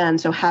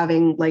 And so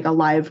having like a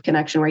live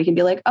connection where you can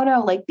be like, oh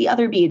no, like the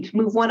other bead,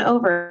 move one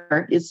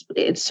over,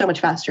 it's so much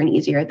faster and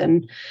easier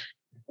than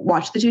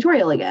watch the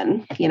tutorial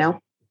again, you know?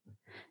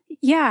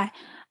 Yeah,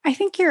 I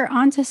think you're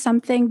onto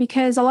something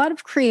because a lot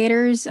of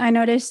creators I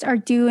noticed are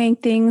doing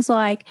things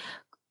like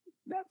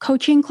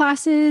coaching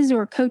classes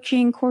or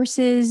coaching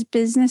courses,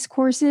 business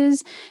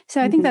courses.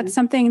 So I think that's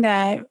something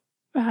that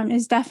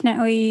is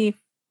definitely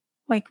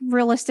like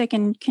realistic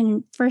and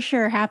can for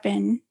sure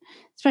happen,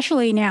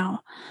 especially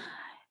now.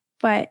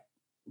 But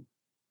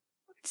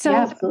so,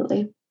 yeah,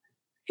 absolutely.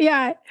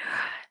 yeah.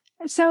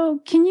 So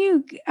can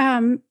you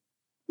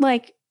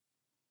like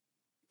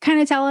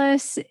kind of tell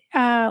us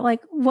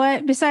like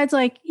what besides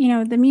like, you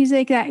know, the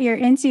music that you're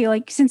into,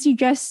 like since you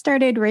just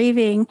started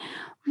raving,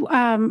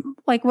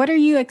 like what are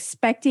you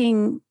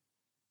expecting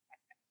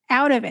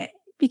out of it?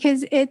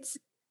 Because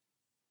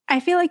I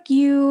feel like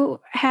you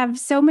have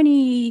so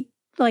many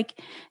like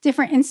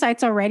different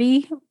insights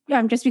already,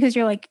 just because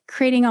you're like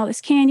creating all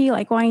this candy,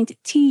 like wanting to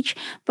teach,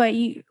 but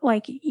you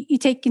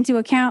take into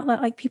account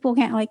that like people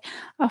can't like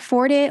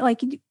afford it.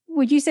 Like,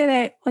 would you say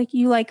that like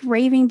you like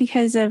raving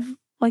because of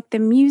like the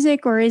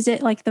music, or is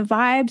it like the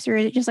vibes, or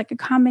is it just like a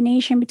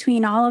combination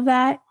between all of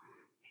that?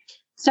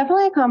 It's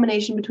definitely a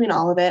combination between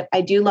all of it.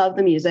 I do love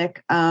the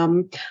music.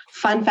 Fun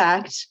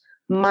fact,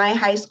 my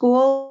high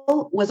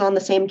school was on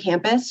the same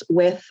campus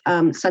with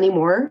Sonny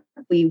Moore.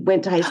 We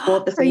went to high school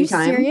at the same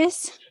time. Are you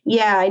serious?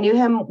 Yeah, I knew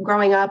him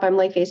growing up. I'm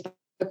like Facebook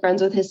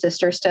friends with his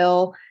sister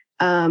still.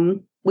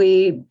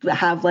 We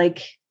have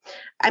like,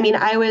 I mean,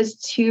 I was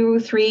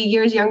 2-3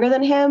 years younger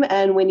than him.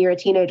 And when you're a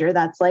teenager,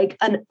 that's like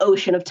an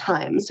ocean of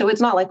time. So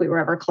it's not like we were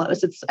ever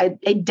close. I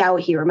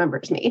doubt he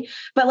remembers me,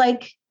 but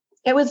like,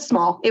 it was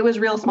small. It was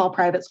real small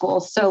private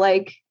schools. So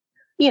like,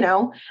 you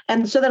know,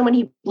 and so then when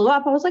he blew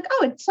up, I was like,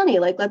 oh, it's Sonny.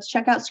 Like, let's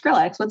check out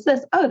Skrillex. What's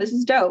this? Oh, this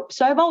is dope.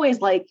 So I've always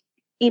like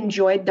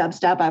enjoyed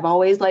dubstep. I've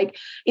always like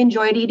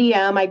enjoyed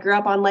EDM. I grew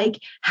up on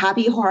like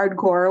happy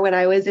hardcore when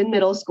I was in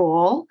middle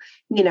school,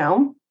 you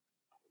know.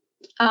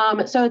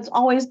 So it's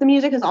always, the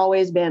music has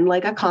always been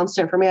like a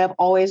constant for me. I've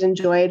always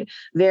enjoyed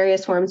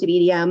various forms of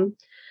EDM.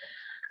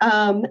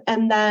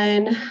 And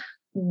then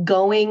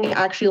going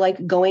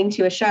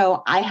to a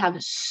show, I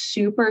have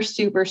super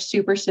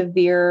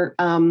severe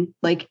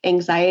like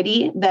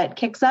anxiety that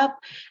kicks up,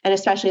 and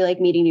especially like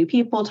meeting new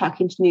people,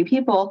 talking to new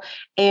people,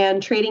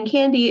 and trading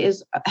candy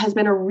has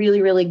been a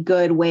really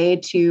good way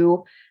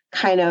to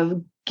kind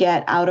of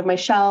get out of my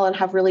shell and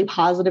have really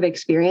positive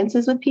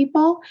experiences with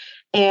people.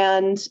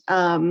 And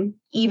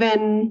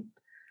even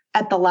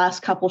at the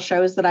last couple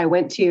shows that I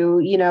went to,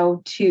 you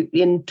know, the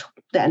end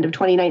of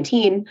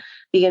 2019,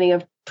 beginning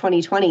of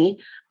 2020,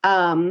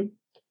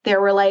 there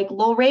were like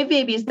little rave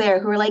babies there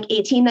who were like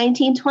 18,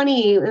 19,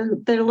 20.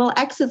 Their little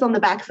X's on the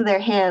backs of their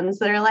hands.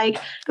 They're like,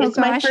 it's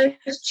my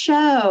first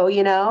show,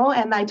 you know?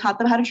 And I taught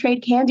them how to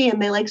trade candy, and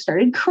they like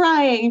started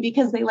crying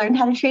because they learned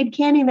how to trade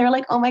candy. And they're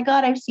like, oh my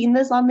God, I've seen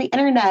this on the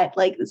internet.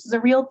 Like, this is a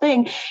real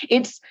thing.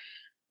 It's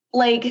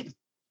like,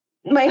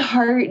 my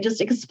heart just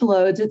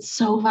explodes. It's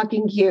so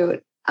fucking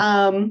cute.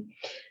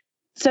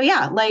 So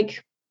yeah,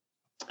 like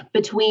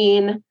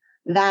between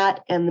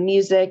that and the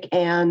music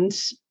and,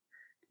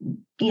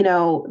 you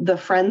know, the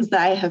friends that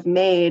I have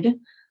made,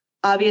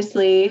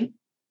 obviously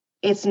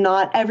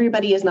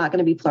everybody is not going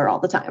to be Plur all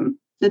the time.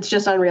 It's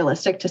just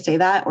unrealistic to say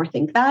that or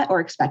think that or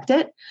expect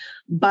it.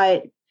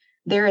 But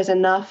there is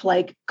enough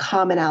like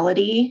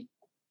commonality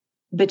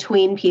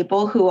between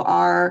people who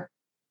are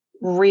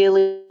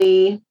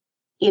really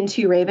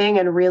into raving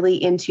and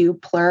really into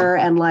Plur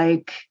and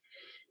like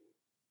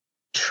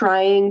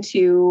trying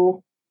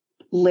to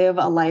live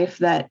a life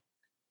that,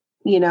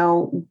 you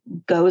know,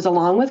 goes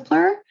along with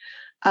Plur,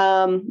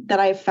 that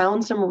I've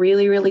found some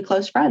really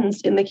close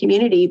friends in the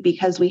community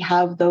because we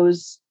have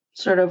those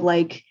sort of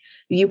like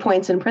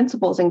viewpoints and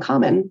principles in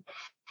common.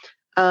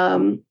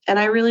 And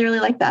I really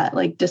like that.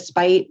 Like,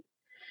 despite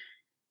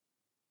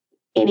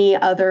any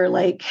other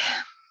like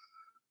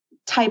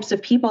types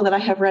of people that I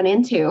have run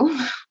into,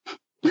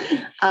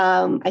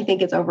 I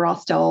think it's overall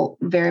still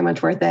very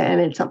much worth it.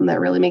 And it's something that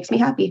really makes me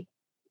happy.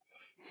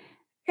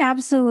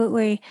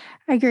 Absolutely.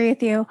 I agree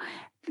with you.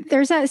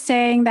 There's that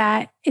saying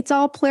that it's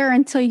all Plur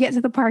until you get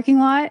to the parking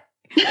lot.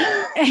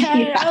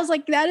 And I was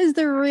like, that is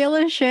the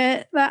realest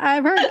shit that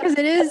I've heard, because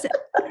it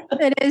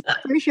is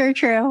for sure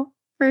true.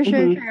 For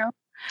sure true.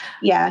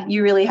 Yeah,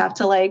 you really have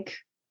to like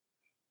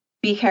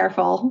be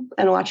careful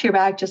and watch your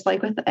back, just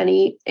like with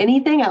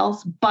anything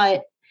else.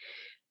 But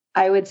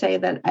I would say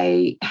that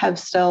I have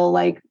still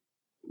like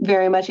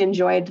very much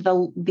enjoyed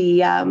the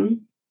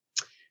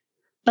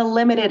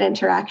limited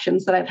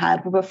interactions that I've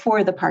had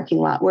before the parking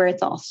lot, where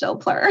it's all still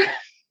Plur.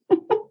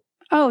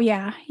 Oh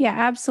yeah,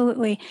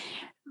 absolutely.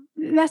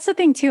 That's the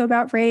thing too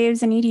about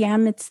raves and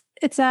EDM.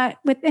 It's that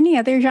with any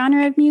other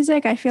genre of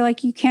music, I feel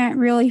like you can't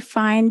really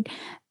find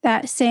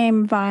that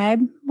same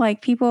vibe.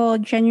 Like, people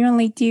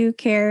genuinely do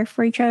care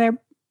for each other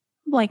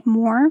like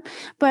more,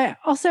 but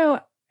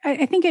also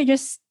I think it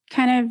just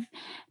kind of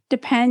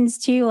depends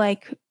too,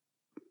 like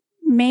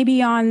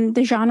maybe on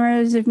the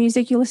genres of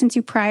music you listen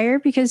to prior.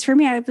 Because for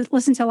me, I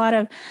listened to a lot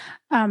of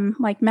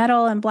like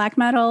metal and black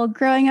metal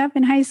growing up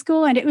in high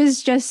school. And it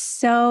was just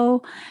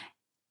so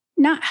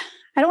not,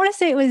 I don't want to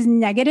say it was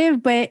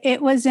negative, but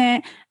it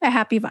wasn't a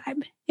happy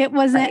vibe. It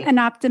wasn't an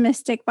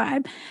optimistic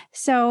vibe.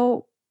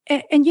 So,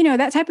 and you know,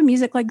 that type of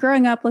music, like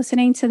growing up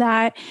listening to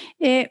that,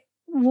 it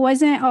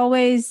wasn't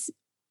always,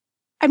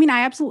 I mean,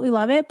 I absolutely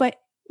love it, but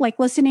like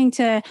listening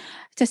to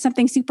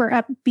something super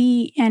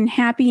upbeat and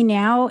happy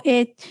now,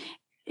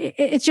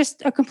 it's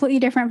just a completely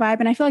different vibe.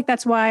 And I feel like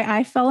that's why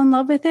I fell in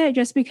love with it,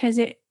 just because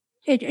it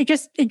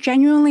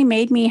genuinely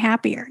made me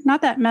happier.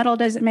 Not that metal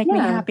doesn't make me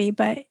happy,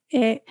 but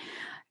it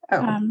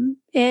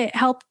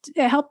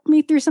helped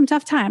me through some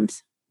tough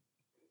times.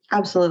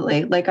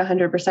 Absolutely. Like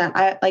 100%.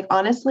 I like,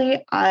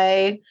 honestly,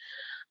 I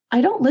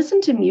don't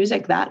listen to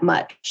music that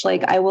much.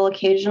 Like I will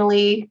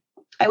occasionally,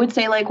 I would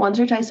say like once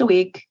or twice a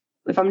week,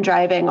 if I'm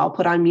driving, I'll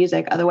put on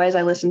music. Otherwise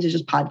I listen to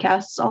just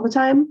podcasts all the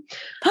time.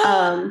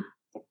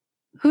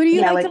 Who do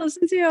you like to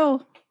listen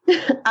to?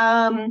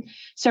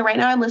 So right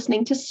now I'm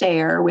listening to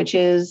Sayer, which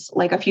is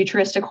like a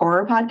futuristic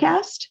horror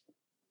podcast.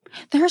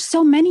 There are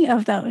so many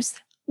of those.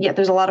 Yeah,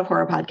 there's a lot of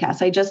horror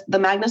podcasts. The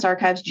Magnus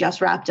Archives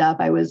just wrapped up.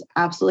 I was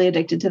absolutely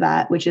addicted to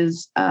that, which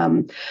is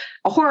a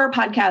horror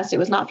podcast. It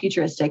was not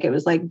futuristic. It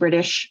was like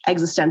British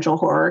existential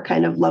horror,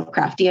 kind of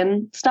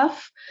Lovecraftian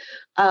stuff.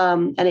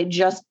 And it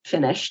just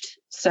finished.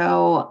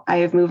 So I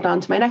have moved on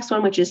to my next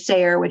one, which is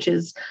Sayer, which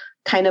is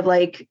kind of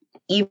like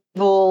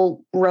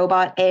evil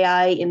robot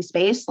AI in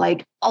space,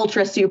 like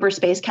ultra super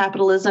space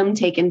capitalism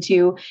taken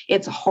to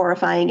its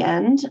horrifying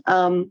end.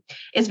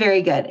 It's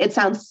very good. It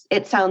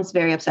sounds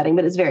very upsetting,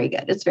 but it's very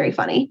good. It's very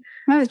funny.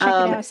 I'm gonna check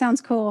it out. Sounds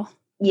cool.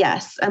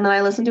 Yes. And then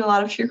I listen to a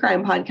lot of true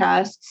crime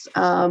podcasts.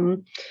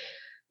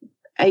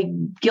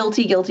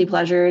 Guilty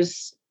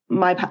pleasures.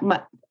 My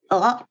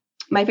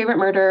Favorite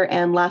Murder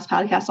and Last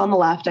Podcast on the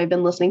Left. I've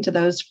been listening to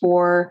those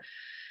for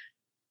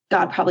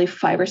probably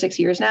 5 or 6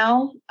 years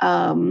now.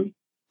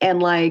 And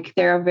like,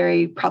 they're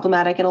very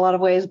problematic in a lot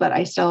of ways, but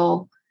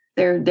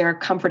they're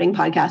comforting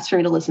podcasts for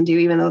me to listen to,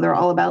 even though they're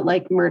all about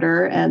like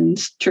murder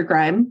and true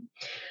crime.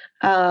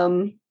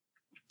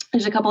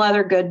 There's a couple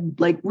other good,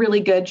 like really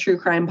good true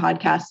crime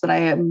podcasts that I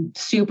am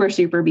super,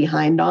 super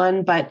behind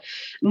on, but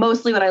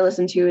mostly what I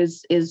listen to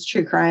is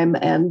true crime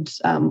and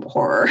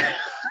horror.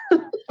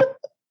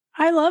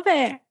 I love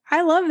it.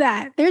 I love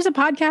that. There's a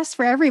podcast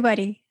for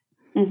everybody.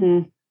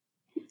 Mm-hmm.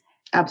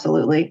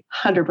 Absolutely.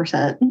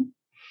 100%.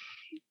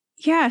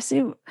 Yeah.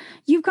 So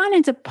you've gone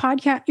into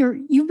podcast,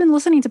 you've been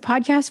listening to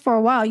podcasts for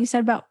a while. You said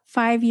about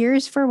 5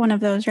 years for one of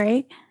those,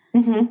 right?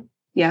 Mm-hmm.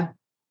 Yeah.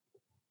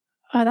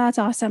 Oh, that's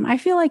awesome. I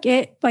feel like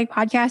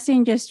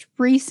podcasting just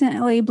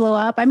recently blew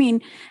up. I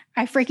mean,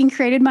 I freaking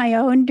created my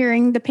own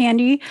during the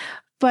pandy,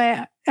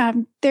 but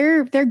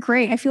they're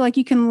great. I feel like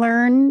you can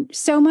learn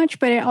so much,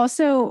 but it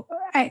also,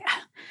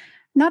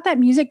 not that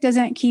music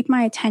doesn't keep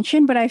my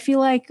attention, but I feel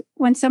like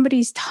when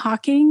somebody's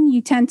talking,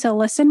 you tend to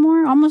listen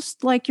more,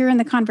 almost like you're in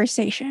the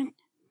conversation.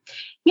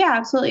 Yeah,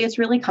 absolutely. It's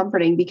really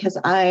comforting because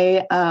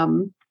I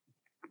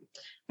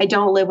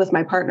don't live with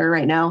my partner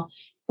right now.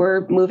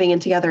 We're moving in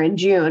together in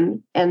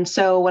June. And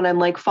so when I'm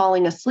like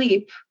falling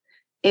asleep,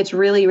 it's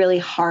really, really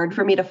hard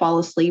for me to fall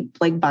asleep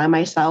like by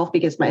myself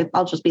because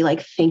I'll just be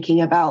like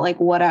thinking about like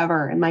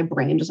whatever and my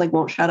brain just like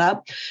won't shut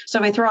up. So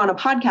if I throw on a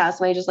podcast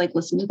and I just like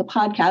listen to the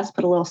podcast,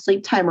 put a little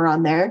sleep timer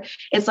on there,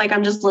 it's like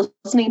I'm just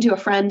listening to a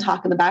friend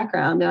talk in the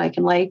background and I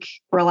can like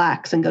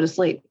relax and go to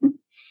sleep.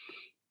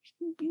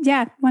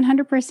 Yeah,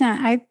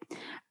 100%.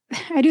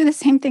 I do the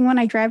same thing when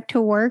I drive to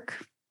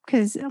work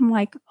because I'm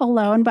like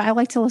alone, but I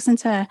like to listen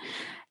to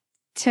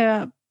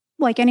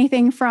like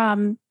anything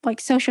from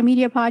like social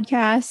media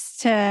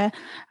podcasts to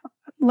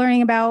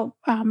learning about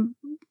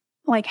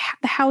like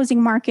the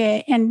housing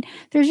market. And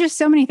there's just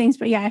so many things.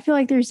 But yeah, I feel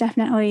like there's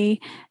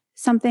definitely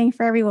something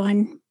for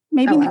everyone.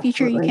 Maybe in the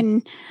future you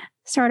can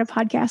start a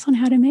podcast on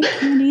how to make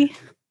candy.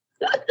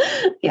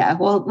 Yeah,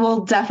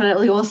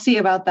 we'll see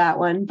about that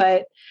one.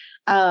 But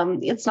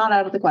it's not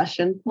out of the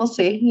question. We'll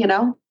see,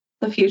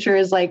 the future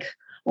is like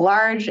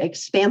large,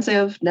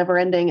 expansive, never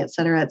ending, et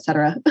cetera, et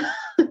cetera.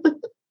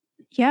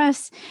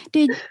 Yes.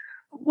 But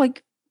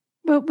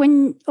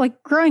when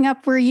like growing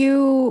up,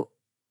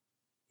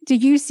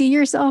 did you see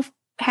yourself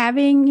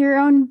having your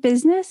own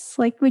business?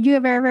 Like, would you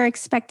have ever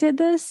expected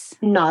this?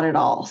 Not at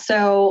all.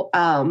 So,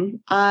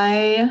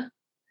 I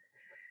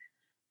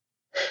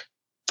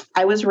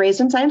was raised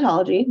in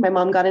Scientology. My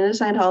mom got into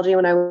Scientology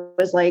when I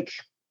was like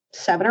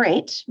 7 or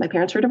 8. My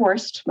parents were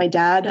divorced. My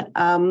dad,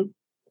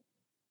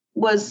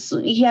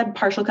 he had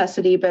partial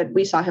custody, but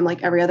we saw him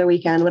like every other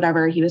weekend,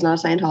 whatever. He was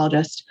not a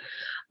Scientologist.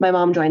 My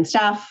mom joined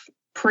staff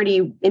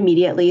pretty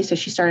immediately. So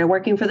she started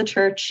working for the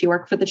church. She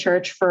worked for the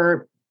church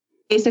for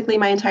basically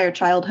my entire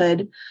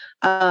childhood.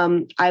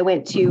 I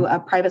went to a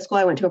private school.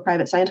 I went to a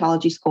private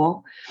Scientology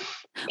school.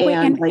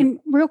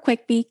 And real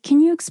quick, B, can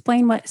you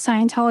explain what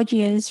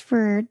Scientology is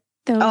for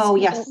those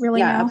who don't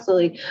really know?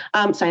 Absolutely.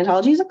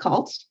 Scientology is a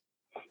cult.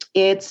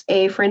 It's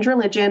a fringe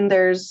religion.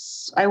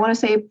 There's, I want to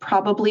say,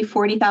 probably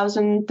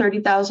 40,000,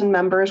 30,000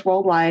 members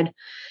worldwide.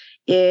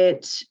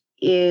 It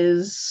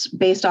is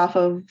based off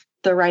of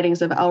the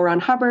writings of L. Ron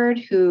Hubbard,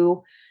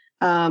 who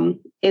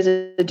is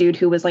a dude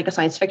who was like a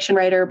science fiction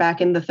writer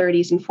back in the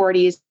 30s and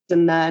 40s,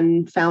 and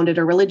then founded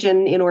a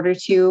religion in order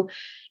to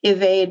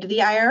evade the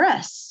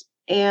IRS.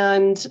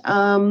 And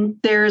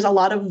there's a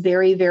lot of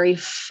very, very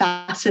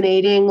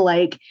fascinating,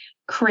 like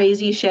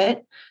crazy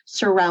shit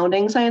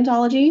surrounding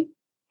Scientology.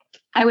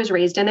 I was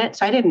raised in it,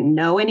 so I didn't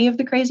know any of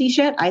the crazy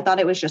shit. I thought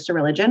it was just a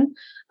religion.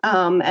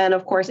 And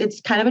of course,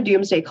 it's kind of a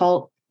doomsday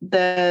cult.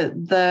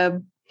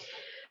 The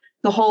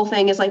whole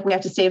thing is like, we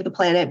have to save the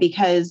planet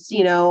because,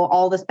 you know,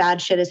 all this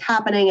bad shit is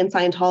happening and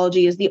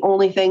Scientology is the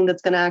only thing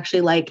that's going to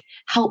actually like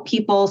help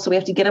people. So we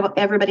have to get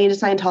everybody into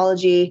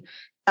Scientology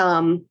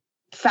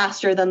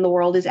faster than the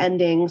world is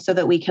ending so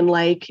that we can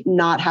like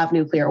not have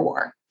nuclear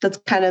war. That's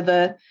kind of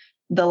the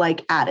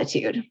like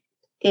attitude.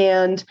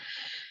 And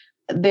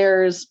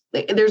there's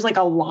like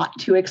a lot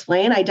to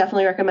explain. I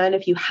definitely recommend,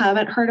 if you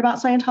haven't heard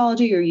about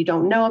Scientology or you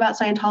don't know about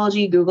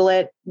Scientology, Google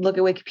it, look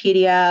at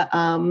Wikipedia.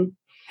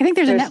 I think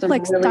there's a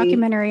Netflix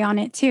documentary on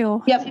it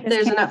too. Yep.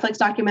 There's a Netflix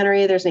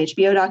documentary. There's an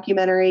HBO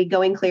documentary.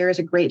 Going Clear is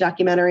a great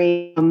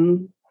documentary.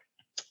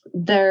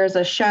 There's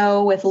a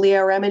show with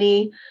Leah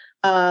Remini.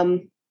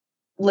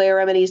 Leah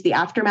Remini's The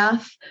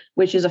Aftermath,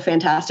 which is a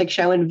fantastic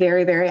show and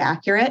very, very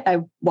accurate.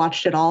 I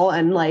watched it all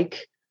and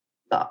like,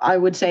 I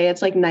would say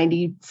it's like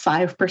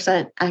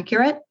 95%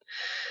 accurate.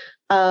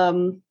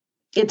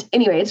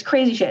 It's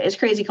crazy shit. It's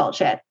crazy cult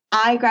shit.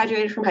 I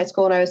graduated from high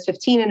school when I was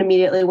 15 and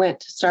immediately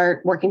went to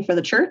start working for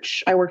the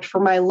church. I worked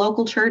for my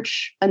local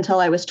church until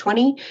I was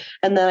 20.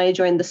 And then I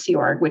joined the Sea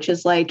Org, which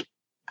is like,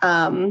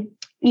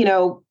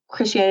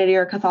 Christianity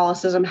or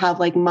Catholicism have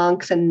like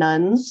monks and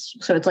nuns.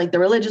 So it's like the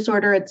religious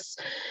order. It's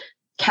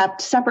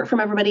kept separate from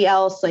everybody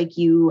else. Like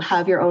you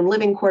have your own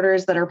living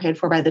quarters that are paid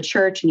for by the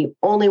church and you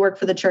only work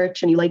for the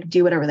church and you like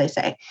do whatever they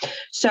say.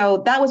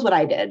 So that was what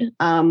I did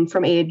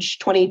from age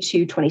 20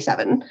 to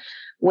 27.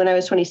 When I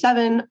was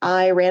 27,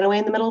 I ran away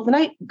in the middle of the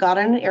night, got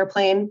on an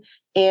airplane,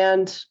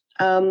 and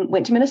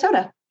went to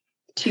Minnesota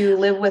to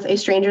live with a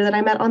stranger that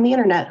I met on the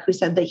internet who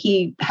said that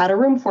he had a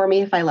room for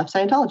me if I left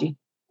Scientology.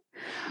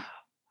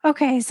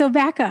 Okay, so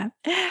back up.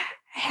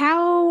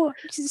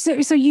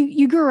 So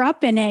you grew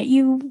up in it.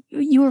 You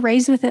were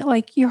raised with it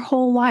like your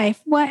whole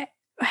life. What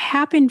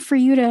happened for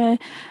you to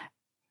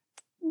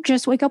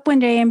just wake up one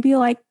day and be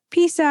like,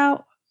 peace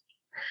out?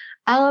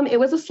 It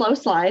was a slow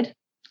slide.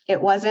 It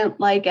wasn't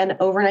like an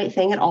overnight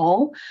thing at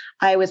all.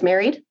 I was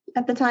married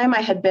at the time. I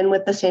had been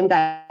with the same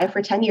guy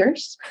for 10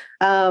 years.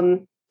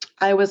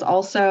 I was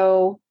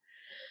also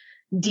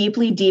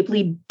deeply,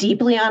 deeply,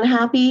 deeply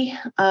unhappy.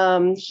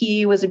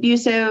 He was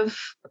abusive,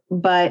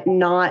 but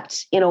not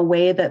in a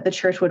way that the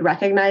church would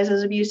recognize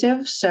as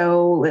abusive.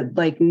 So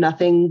like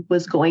nothing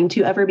was going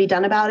to ever be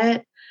done about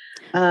it.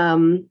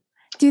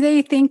 Do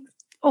they think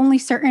only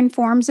certain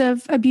forms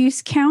of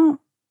abuse count?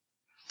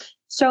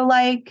 So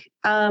like,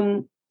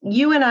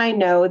 you and I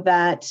know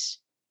that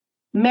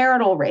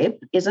marital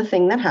rape is a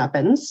thing that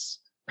happens.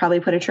 Probably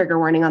put a trigger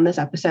warning on this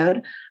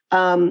episode.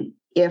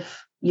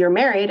 If you're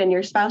married and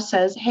your spouse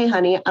says, hey,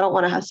 honey, I don't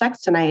want to have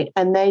sex tonight,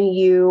 and then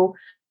you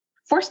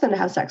force them to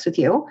have sex with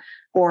you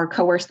or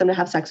coerce them to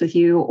have sex with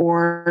you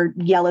or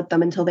yell at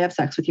them until they have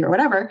sex with you or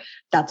whatever,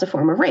 that's a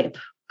form of rape.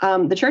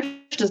 The church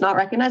does not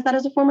recognize that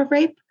as a form of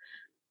rape.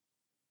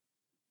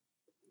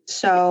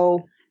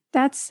 So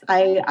that's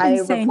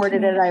I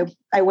reported it.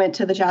 I went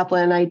to the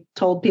chaplain. I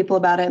told people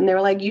about it and they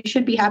were like, you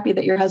should be happy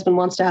that your husband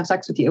wants to have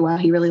sex with you. Wow,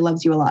 he really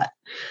loves you a lot.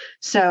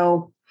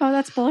 So, oh,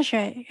 that's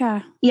bullshit.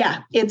 Yeah. Yeah,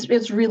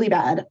 it's really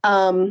bad.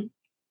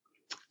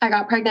 I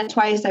got pregnant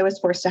twice. I was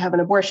forced to have an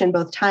abortion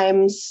both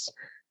times.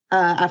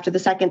 After the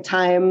second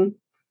time,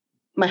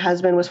 my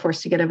husband was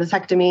forced to get a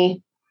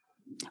vasectomy.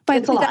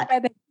 It's a lot.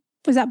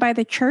 Was that by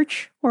the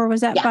church or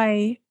was that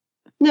by?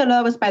 No,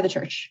 that was by the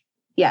church.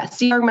 Yeah,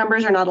 Sea Org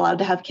members are not allowed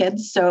to have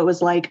kids. So it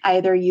was like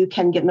either you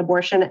can get an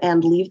abortion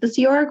and leave the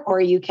Sea Org or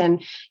you can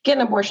get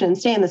an abortion and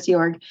stay in the Sea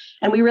Org.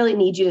 And we really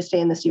need you to stay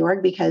in the Sea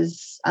Org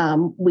because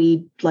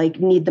we like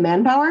need the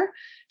manpower.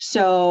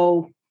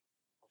 So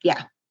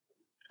yeah,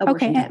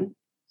 abortion time.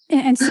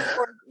 And Sea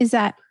Org is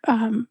that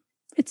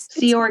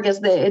Sea Org is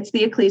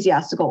the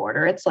ecclesiastical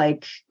order.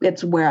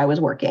 It's where I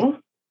was working.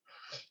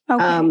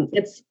 Okay.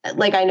 It's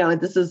like, I know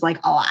this is like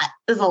a lot.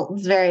 It's a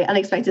very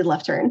unexpected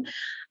left turn.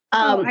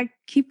 I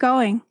keep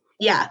going.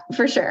 Yeah,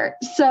 for sure.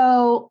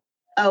 So,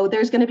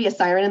 there's going to be a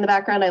siren in the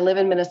background. I live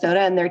in Minnesota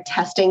and they're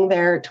testing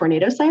their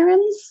tornado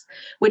sirens,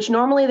 which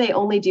normally they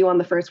only do on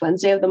the first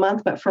Wednesday of the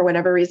month. But for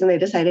whatever reason, they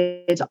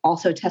decided to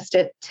also test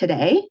it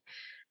today.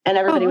 And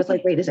everybody was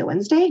like, wait, is it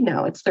Wednesday?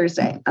 No, it's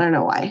Thursday. I don't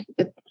know why.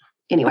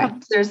 Anyway,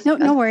 there's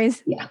no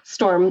worries. Yeah,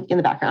 storm in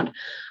the background.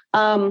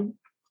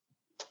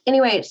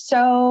 Anyway,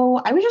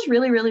 so I was just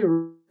really, really,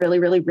 really,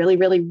 really, really,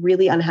 really,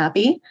 really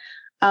unhappy.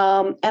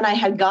 And I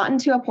had gotten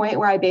to a point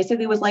where I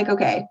basically was like,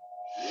 okay,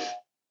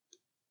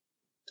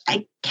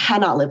 I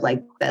cannot live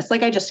like this.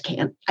 Like, I just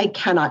can't. I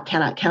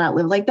cannot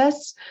live like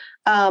this.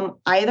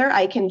 Either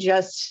I can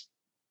just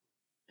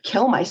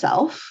kill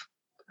myself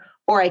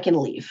or I can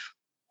leave.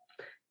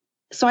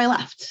 So I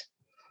left.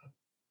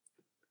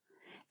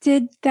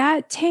 Did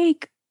that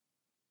take,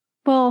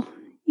 well,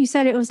 you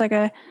said it was like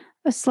a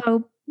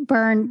slow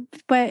burn,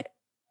 but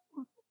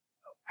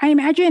I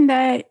imagine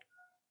that,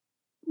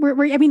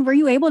 were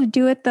you able to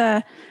do it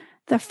the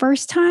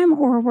first time,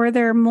 or were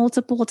there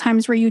multiple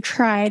times where you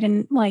tried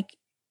and like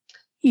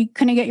you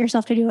couldn't get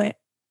yourself to do it?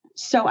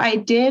 So I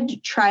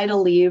did try to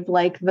leave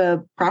like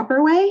the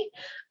proper way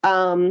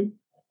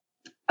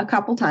a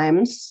couple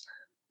times.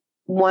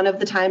 One of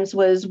the times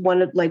was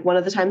one of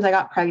the times I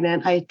got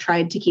pregnant. I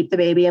tried to keep the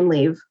baby and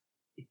leave,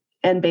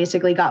 and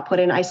basically got put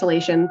in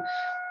isolation,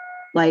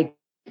 like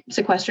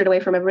sequestered away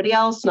from everybody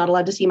else, not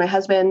allowed to see my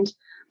husband,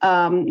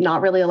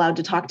 not really allowed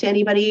to talk to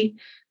anybody.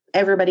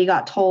 Everybody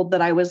got told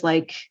that I was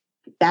like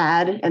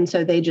bad. And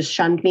so they just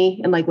shunned me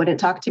and like wouldn't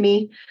talk to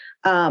me.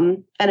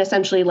 And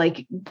essentially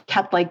like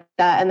kept like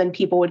that. And then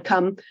people would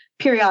come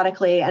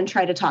periodically and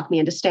try to talk me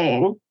into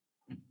staying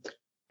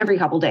every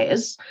couple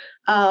days.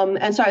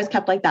 And so I was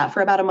kept like that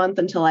for about a month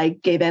until I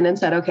gave in and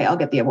said, okay, I'll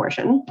get the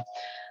abortion.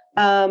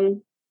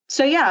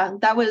 So yeah,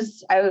 that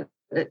was,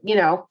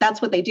 that's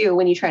what they do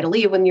when you try to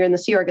leave, when you're in the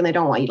Sea Org and they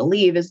don't want you to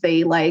leave, is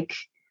they like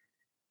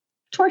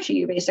torture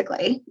you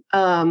basically.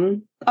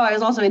 I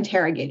was also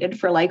interrogated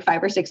for like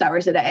 5 or 6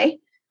 hours a day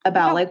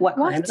about like what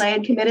crimes I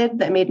had committed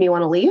that made me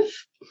want to leave.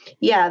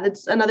 Yeah,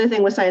 that's another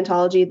thing with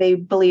Scientology. They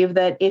believe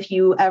that if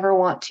you ever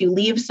want to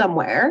leave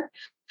somewhere,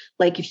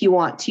 like if you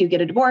want to get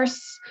a divorce,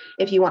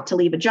 if you want to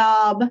leave a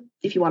job,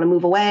 if you want to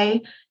move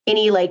away,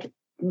 any like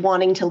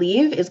wanting to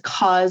leave is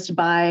caused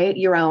by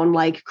your own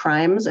like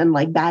crimes and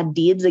like bad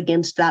deeds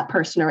against that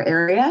person or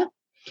area.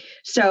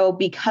 So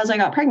because I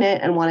got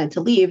pregnant and wanted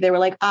to leave, they were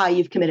like,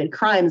 you've committed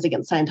crimes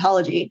against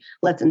Scientology.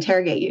 Let's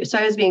interrogate you. So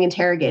I was being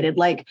interrogated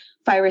like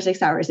 5 or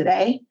 6 hours a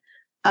day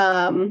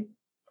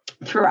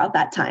throughout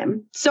that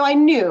time. So I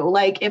knew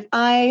like if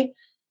I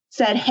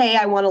said, hey,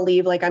 I want to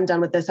leave, like I'm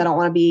done with this, I don't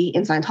want to be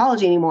in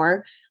Scientology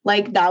anymore,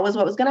 like that was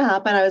what was going to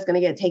happen. I was going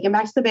to get taken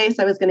back to the base.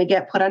 I was going to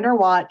get put under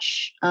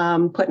watch,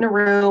 put in a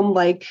room,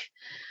 like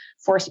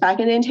forced back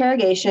into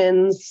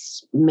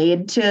interrogations,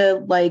 made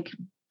to like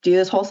do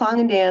this whole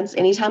song and dance.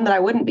 Anytime that I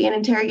wouldn't be in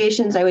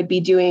interrogations, I would be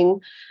doing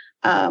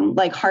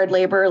like hard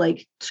labor,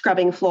 like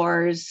scrubbing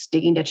floors,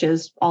 digging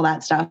ditches, all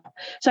that stuff.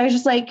 So I was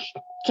just like,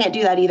 can't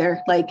do that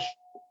either. Like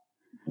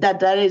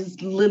that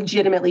is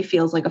legitimately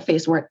feels like a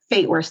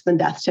fate worse than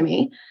death to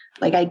me.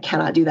 Like I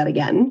cannot do that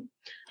again.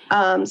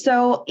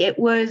 So it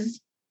was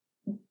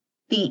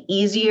the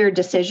easier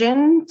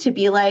decision to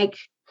be like,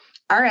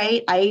 all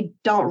right, I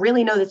don't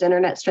really know this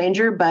internet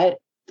stranger, but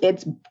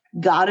it's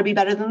got to be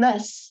better than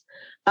this.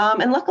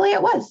 And luckily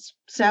it was.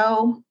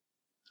 So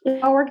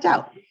it all worked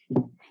out.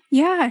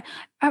 Yeah.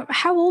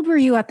 How old were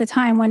you at the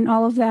time when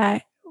all of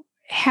that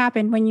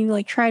happened, when you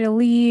like try to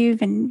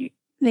leave and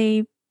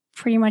they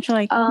pretty much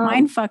like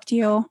mind fucked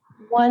you?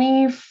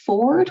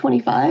 24,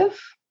 25.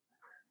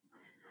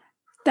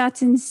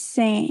 That's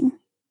insane.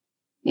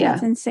 Yeah.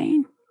 That's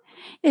insane.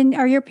 And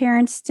are your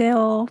parents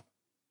still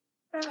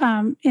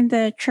in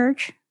the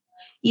church?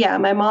 Yeah,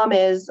 my mom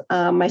is,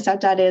 my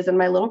stepdad is, and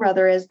my little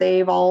brother is.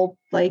 They've all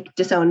like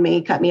disowned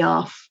me, cut me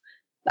off.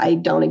 I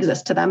don't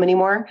exist to them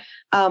anymore.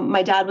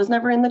 My dad was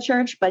never in the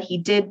church, but he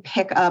did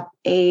pick up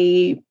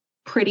a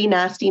pretty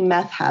nasty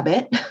meth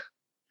habit a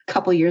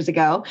couple years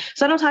ago.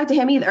 So I don't talk to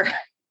him either.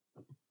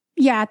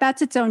 Yeah,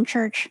 that's its own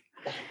church.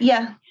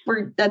 Yeah,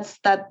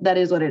 that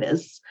is what it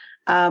is.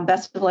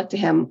 Best of luck to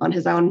him on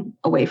his own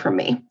away from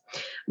me.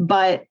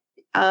 But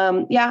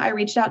I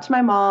reached out to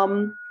my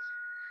mom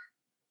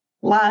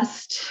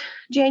last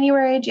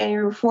January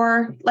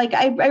before. Like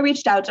I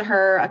reached out to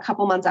her a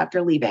couple months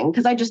after leaving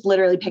because I just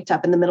literally picked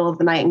up in the middle of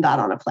the night and got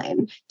on a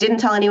plane. Didn't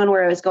tell anyone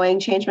where I was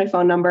going, changed my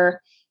phone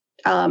number,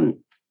 set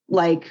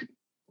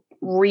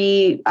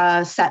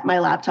my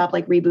laptop,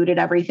 like rebooted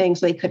everything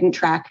so they couldn't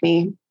track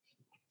me.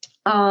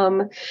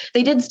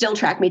 They did still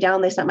track me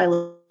down. They sent my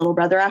little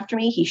brother after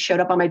me. He showed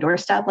up on my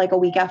doorstep like a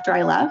week after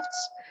I left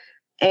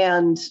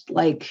and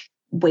like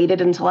waited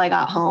until I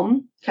got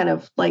home, kind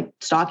of like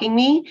stalking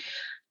me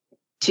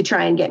to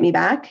try and get me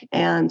back.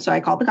 And so I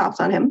called the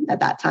cops on him at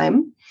that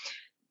time.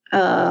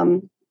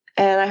 And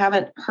I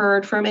haven't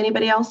heard from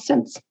anybody else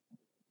since.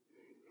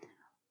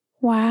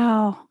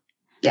 Wow.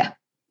 Yeah,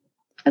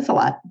 that's a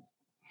lot.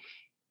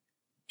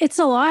 It's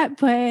a lot,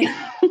 but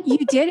you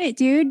did it,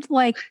 dude.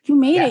 Like you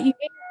made it. You made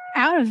it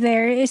out of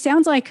there. It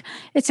sounds like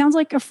a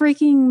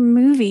freaking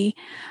movie.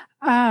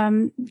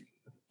 And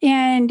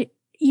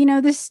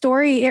this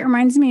story, it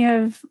reminds me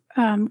of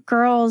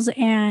girls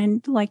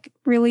and like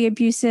really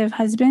abusive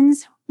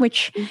husbands,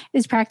 which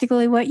is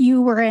practically what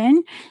you were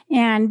in.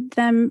 And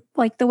them,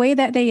 like the way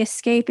that they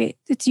escape it,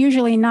 it's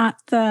usually not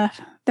the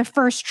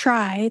first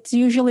try. It's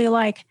usually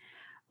like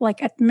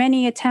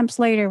many attempts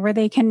later where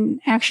they can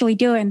actually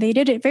do it. And they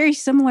did it very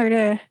similar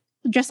to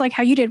just like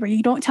how you did, where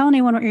you don't tell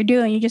anyone what you're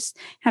doing. You just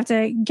have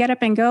to get up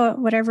and go at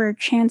whatever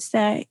chance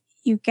that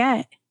you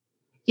get.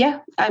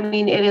 Yeah. I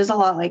mean, it is a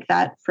lot like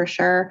that for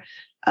sure.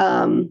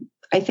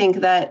 I think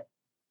that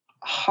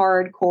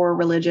hardcore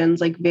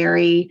religions, like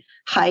very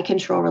high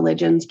control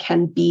religions,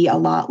 can be a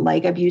lot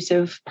like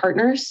abusive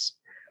partners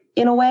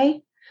in a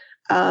way.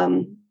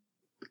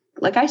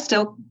 Like I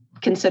still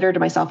considered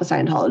myself a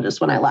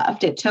Scientologist when I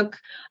left. It took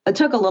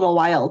a little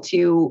while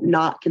to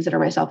not consider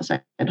myself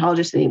a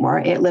Scientologist anymore.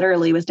 It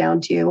literally was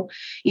down to,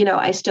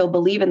 I still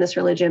believe in this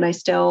religion. I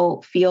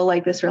still feel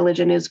like this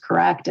religion is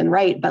correct and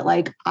right. But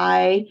like,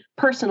 I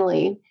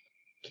personally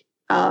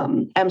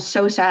am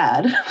so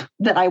sad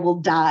that I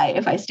will die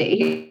if I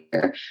stay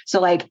here.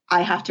 So like,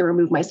 I have to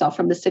remove myself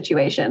from this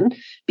situation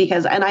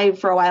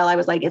for a while I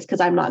was like, it's because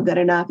I'm not good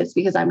enough. It's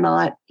because I'm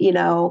not,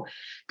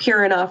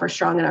 pure enough or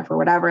strong enough or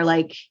whatever.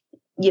 Like,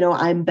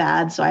 I'm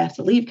bad, so I have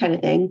to leave kind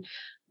of thing,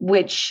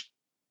 which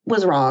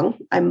was wrong.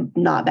 I'm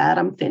not bad.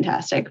 I'm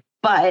fantastic.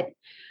 But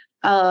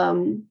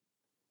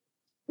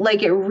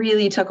like it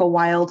really took a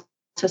while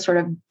to sort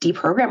of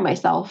deprogram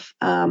myself.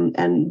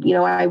 And,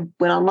 I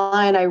went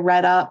online, I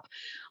read up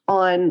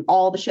on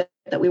all the shit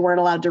that we weren't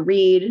allowed to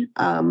read.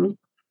 What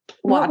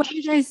are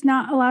you guys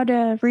not allowed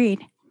to read?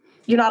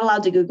 You're not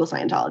allowed to Google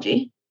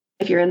Scientology.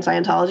 If you're in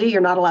Scientology, you're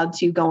not allowed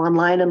to go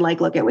online and like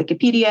look at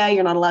Wikipedia.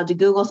 You're not allowed to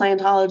Google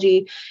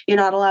Scientology. You're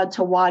not allowed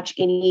to watch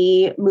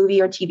any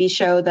movie or TV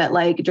show that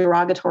like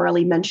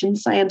derogatorily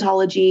mentions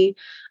Scientology.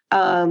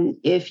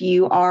 If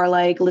you are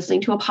like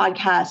listening to a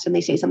podcast and they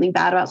say something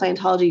bad about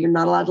Scientology, you're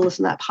not allowed to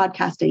listen to that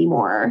podcast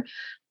anymore.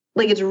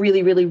 Like it's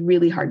really, really,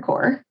 really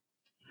hardcore.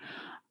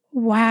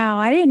 Wow.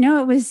 I didn't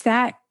know it was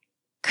that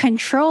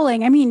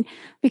controlling. I mean,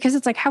 because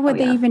it's like, how would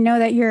they even know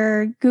that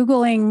you're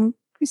Googling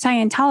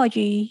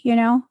Scientology,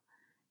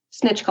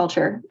 Snitch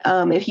culture.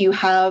 If you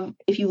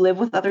live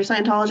with other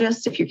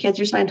Scientologists, if your kids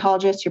are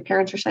Scientologists, your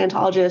parents are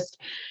Scientologists,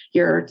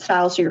 your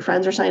spouse or your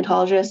friends are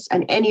Scientologists,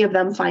 and any of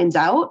them finds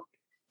out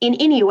in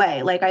any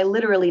way, like I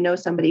literally know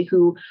somebody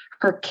who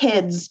her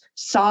kids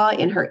saw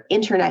in her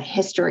internet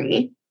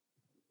history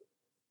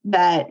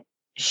that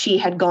she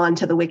had gone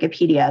to the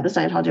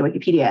Scientology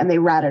Wikipedia, and they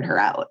ratted her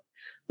out.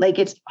 Like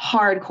it's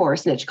hardcore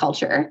snitch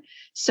culture.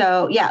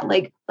 So yeah,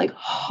 like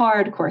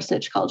hardcore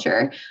snitch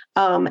culture.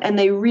 And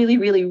they really,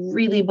 really,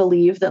 really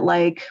believe that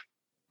like,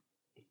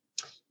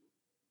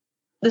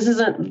 this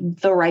isn't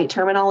the right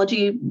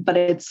terminology, but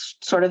it's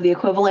sort of the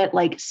equivalent,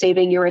 like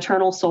saving your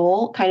eternal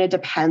soul kind of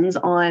depends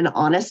on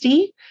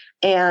honesty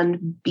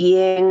and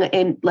being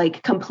in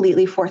like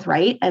completely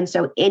forthright. And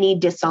so any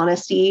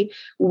dishonesty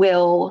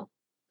will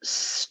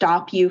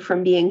stop you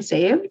from being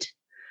saved.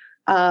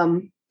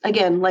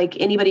 Again, like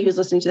anybody who's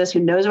listening to this who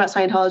knows about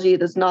Scientology,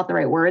 that's not the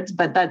right words,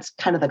 but that's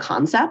kind of the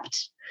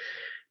concept.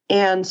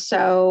 And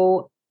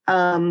so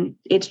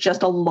it's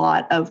just a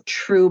lot of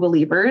true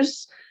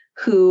believers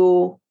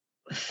who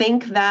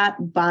think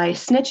that by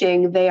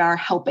snitching, they are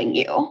helping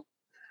you.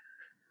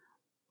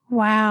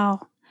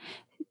 Wow.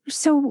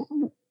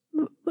 So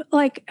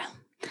like,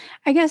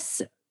 I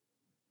guess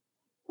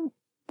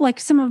like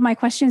some of my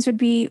questions would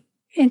be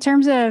in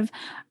terms of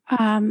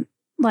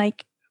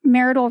like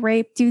marital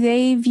rape, do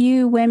they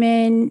view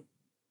women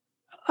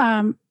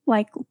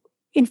like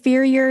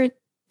inferior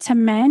to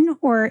men,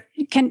 or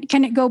can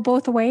it go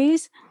both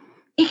ways?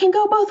 It can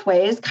go both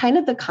ways. Kind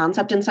of the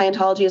concept in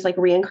Scientology is like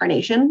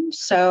reincarnation.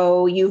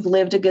 So you've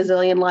lived a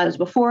gazillion lives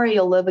before,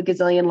 you'll live a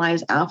gazillion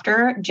lives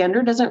after.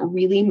 Gender doesn't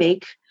really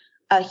make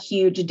a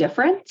huge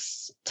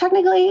difference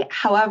technically.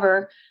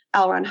 However,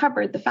 L. Ron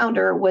Hubbard, the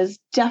founder, was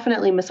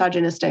definitely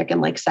misogynistic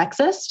and like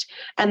sexist.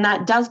 And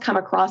that does come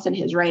across in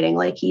his writing.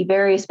 Like he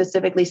very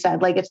specifically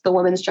said, like, it's the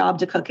woman's job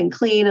to cook and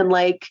clean and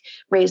like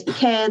raise the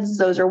kids.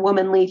 Those are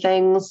womanly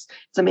things.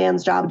 It's a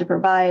man's job to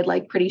provide,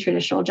 like pretty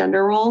traditional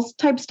gender roles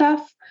type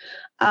stuff.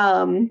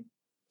 And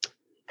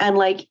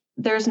like,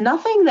 there's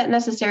nothing that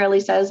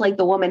necessarily says like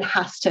the woman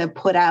has to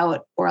put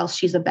out or else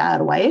she's a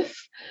bad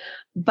wife.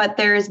 But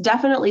there's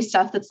definitely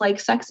stuff that's like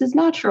sex is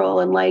natural.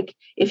 And like,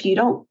 if you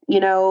don't,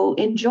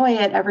 enjoy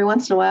it every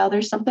once in a while,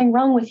 there's something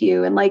wrong with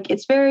you. And like,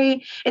 it's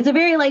a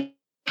very like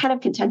kind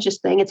of contentious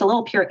thing. It's a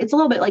little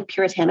bit like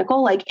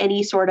puritanical, like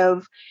any sort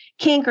of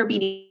kink or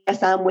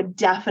BDSM would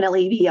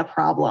definitely be a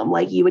problem.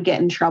 Like you would get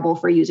in trouble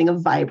for using a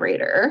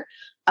vibrator.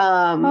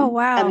 Oh,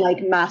 wow. And like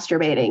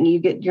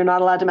masturbating, you're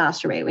not allowed to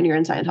masturbate when you're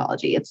in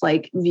Scientology. It's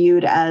like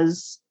viewed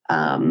as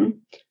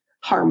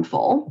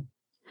harmful.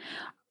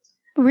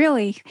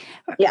 Really?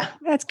 Yeah.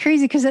 That's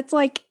crazy because it's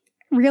like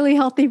really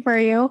healthy for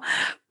you.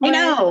 I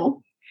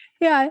know.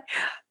 Yeah.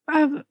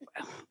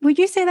 Would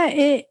you say that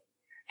it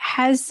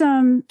has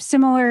some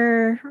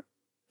similar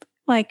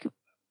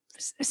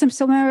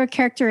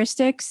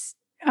characteristics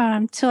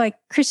to like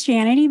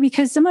Christianity?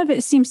 Because some of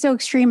it seems so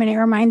extreme and it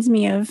reminds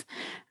me of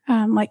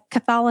like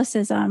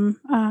Catholicism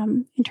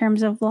in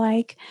terms of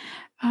like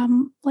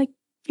you're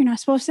not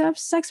supposed to have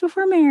sex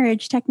before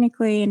marriage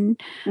technically, and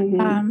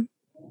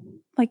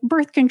like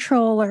birth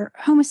control or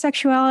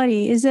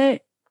homosexuality.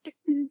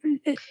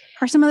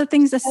 Are some of the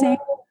things the same?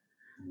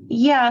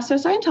 Yeah. So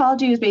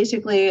Scientology is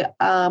basically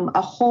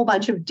a whole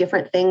bunch of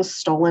different things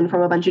stolen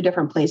from a bunch of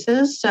different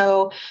places.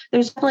 So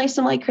there's definitely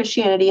some like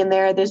Christianity in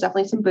there. There's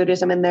definitely some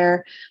Buddhism in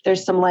there.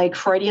 There's some like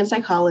Freudian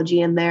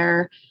psychology in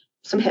there.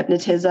 some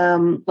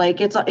hypnotism.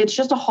 Like it's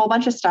just a whole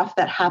bunch of stuff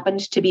that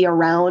happened to be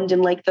around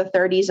in like the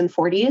 30s and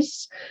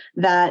 40s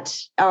that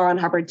L. Ron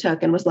Hubbard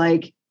took and was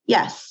like,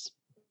 yes,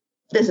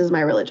 this is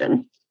my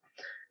religion.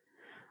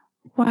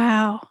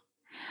 Wow.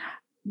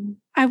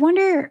 I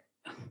wonder,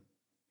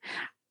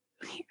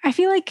 I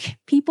feel like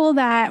people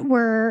that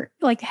were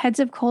like heads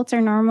of cults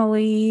are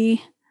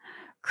normally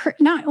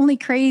not only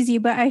crazy,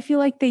 but I feel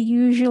like they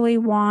usually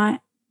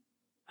want,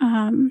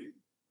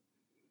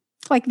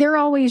 like they're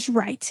always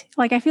right.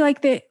 Like I feel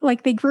like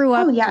they grew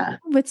up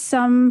with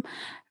some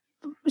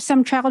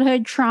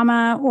childhood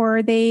trauma,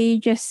 or they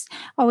just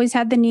always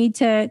had the need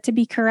to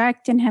be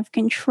correct and have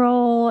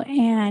control,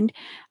 and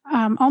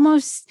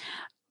almost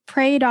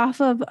preyed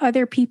off of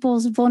other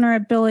people's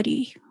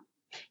vulnerability.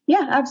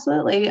 Yeah,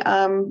 absolutely.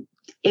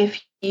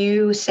 If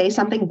you say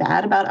something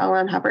bad about L.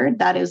 Ron Hubbard,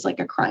 that is like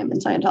a crime in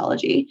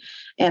Scientology.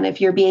 And if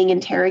you're being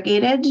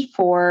interrogated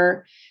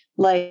for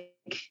like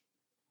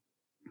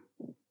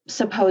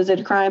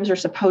supposed crimes or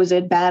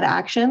supposed bad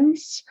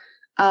actions,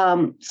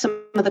 some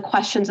of the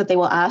questions that they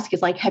will ask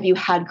is like, have you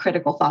had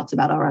critical thoughts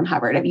about L. Ron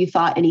Hubbard? Have you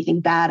thought anything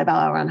bad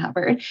about L. Ron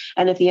Hubbard?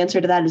 And if the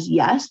answer to that is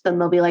yes, then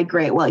they'll be like,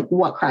 great, well, like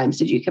what crimes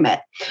did you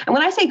commit? And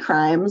when I say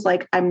crimes,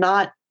 like I'm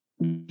not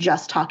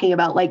just talking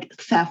about like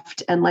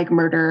theft and like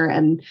murder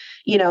and,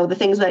 you know, the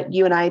things that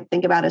you and I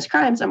think about as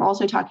crimes. I'm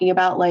also talking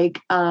about like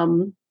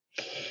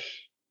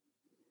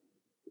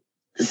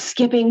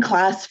skipping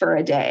class for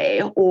a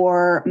day,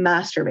 or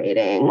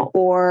masturbating,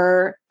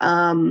 or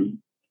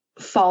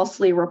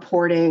falsely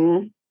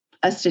reporting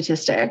a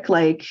statistic.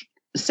 Like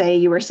say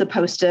you were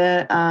supposed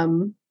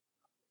to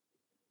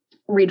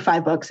read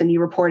 5 books and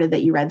you reported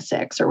that you read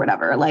 6 or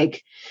whatever.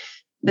 Like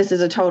this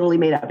is a totally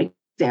made up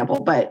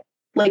example, but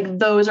like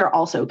those are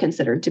also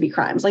considered to be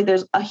crimes. Like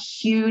there's a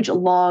huge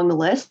long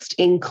list,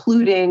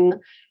 including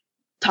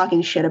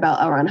talking shit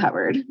about L. Ron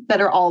Hubbard,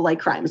 that are all like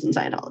crimes in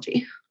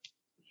Scientology.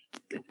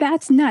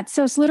 That's nuts.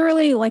 So it's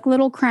literally like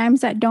little crimes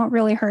that don't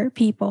really hurt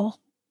people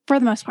for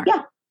the most part.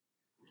 Yeah,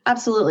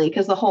 absolutely.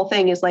 Because the whole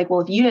thing is like,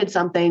 well, if you did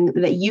something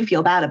that you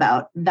feel bad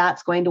about,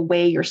 that's going to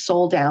weigh your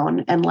soul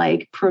down and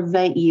like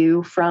prevent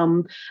you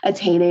from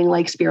attaining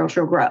like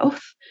spiritual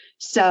growth.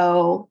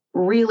 So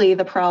really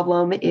the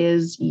problem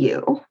is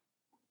you.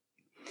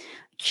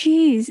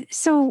 Geez.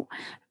 So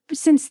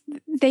since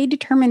they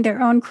determine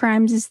their own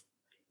crimes,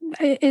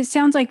 it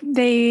sounds like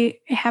they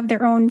have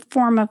their own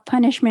form of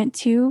punishment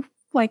too.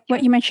 Like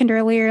what you mentioned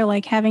earlier,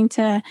 like having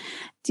to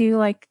do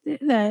like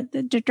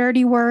the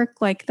dirty work,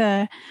 like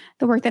the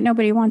work that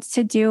nobody wants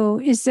to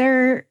do. Is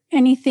there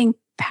anything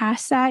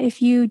past that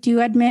if you do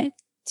admit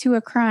to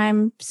a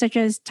crime, such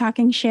as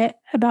talking shit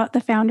about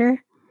the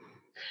founder?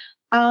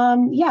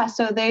 Yeah.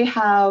 So they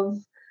have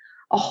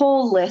a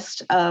whole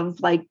list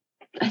of like,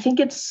 I think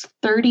it's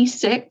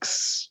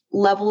 36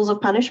 levels of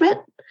punishment,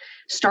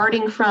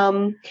 starting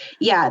from,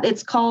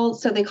 it's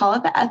called, so they call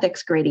it the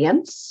ethics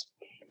gradients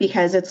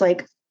because it's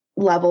like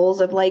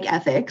levels of like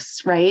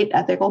ethics, right?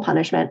 Ethical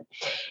punishment.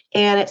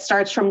 And it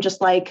starts from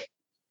just like,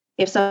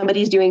 if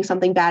somebody's doing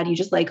something bad, you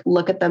just like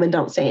look at them and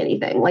don't say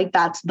anything. Like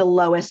that's the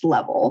lowest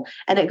level.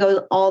 And it goes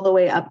all the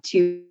way up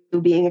to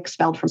being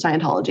expelled from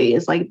Scientology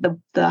is like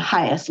the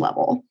highest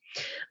level.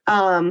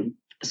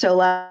 So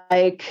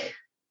like,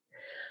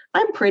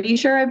 I'm pretty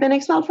sure I've been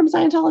expelled from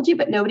Scientology,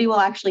 but nobody will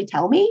actually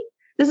tell me.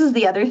 This is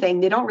the other thing.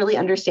 They don't really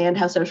understand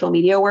how social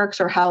media works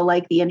or how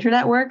like the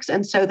internet works.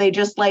 And so they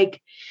just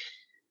like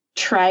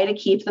try to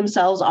keep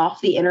themselves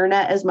off the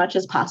internet as much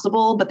as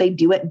possible, but they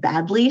do it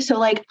badly. So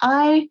like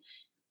I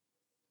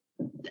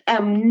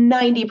am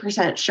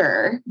 90%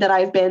 sure that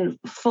I've been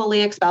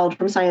fully expelled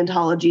from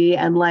Scientology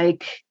and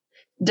like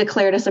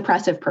declared a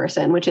suppressive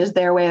person, which is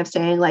their way of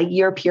saying like,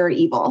 you're pure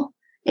evil.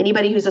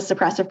 Anybody who's a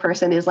suppressive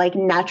person is like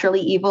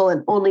naturally evil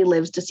and only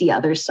lives to see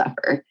others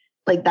suffer.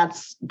 Like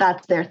that's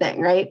their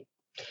thing, right?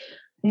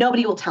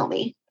 Nobody will tell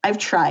me. I've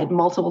tried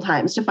multiple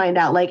times to find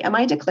out, like, am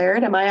I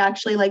declared? Am I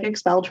actually like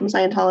expelled from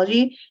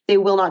Scientology? They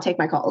will not take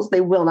my calls.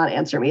 They will not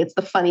answer me. It's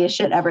the funniest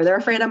shit ever. They're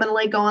afraid I'm going to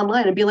like go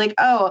online and be like,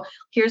 oh,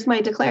 here's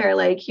my declare.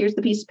 Like, here's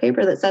the piece of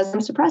paper that says I'm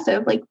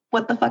suppressive. Like,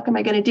 what the fuck am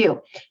I going to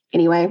do?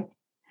 Anyway.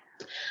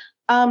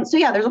 So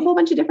yeah, there's a whole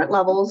bunch of different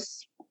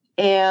levels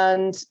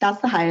and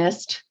that's the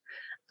highest.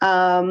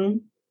 A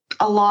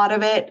lot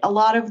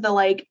of the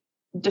like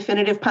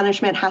definitive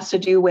punishment has to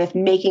do with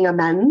making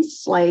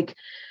amends, like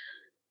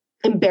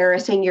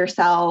embarrassing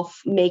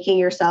yourself, making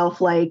yourself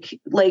like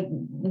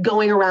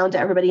going around to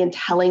everybody and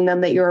telling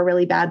them that you're a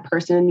really bad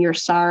person and you're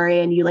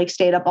sorry and you like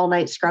stayed up all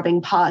night scrubbing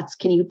pots.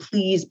 Can you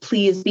please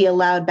be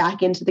allowed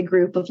back into the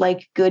group of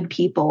like good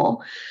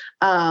people?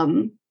 A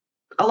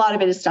lot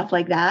of it is stuff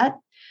like that.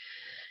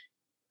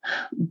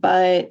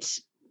 But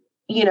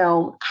you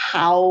know,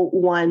 how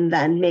one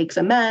then makes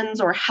amends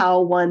or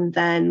how one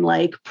then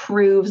like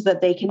proves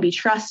that they can be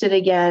trusted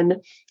again.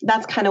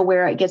 That's kind of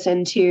where it gets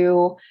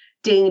into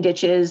digging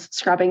ditches,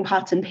 scrubbing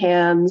pots and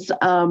pans,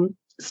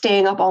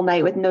 staying up all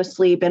night with no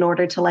sleep in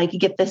order to like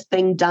get this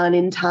thing done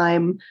in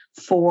time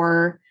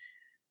for,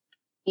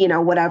 you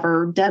know,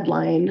 whatever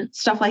deadline,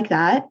 stuff like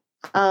that.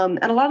 And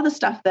a lot of the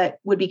stuff that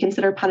would be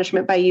considered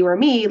punishment by you or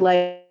me,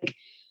 like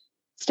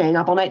staying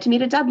up all night to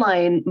meet a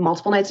deadline,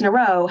 multiple nights in a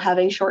row,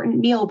 having shortened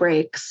meal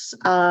breaks,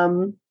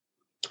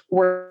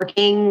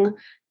 working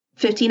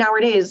 15-hour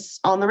days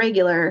on the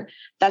regular,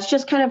 that's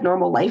just kind of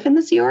normal life in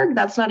the Sea Org.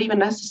 That's not even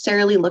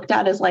necessarily looked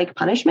at as like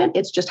punishment.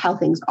 It's just how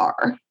things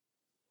are.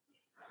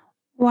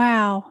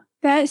 Wow.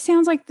 That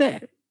sounds like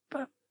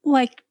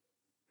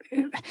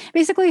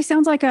basically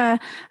sounds like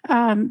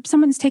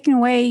someone's taking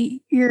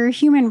away your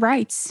human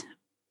rights.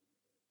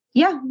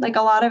 Yeah, like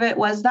a lot of it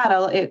was that.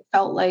 It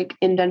felt like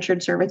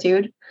indentured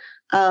servitude.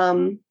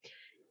 You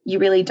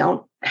really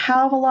don't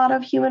have a lot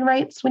of human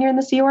rights when you're in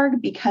the Sea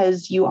Org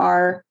because you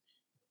are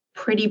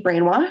pretty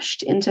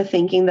brainwashed into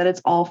thinking that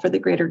it's all for the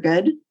greater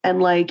good.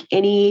 And like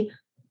any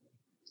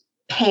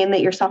pain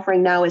that you're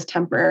suffering now is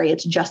temporary.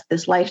 It's just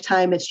this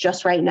lifetime. It's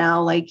just right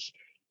now. Like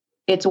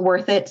it's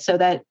worth it so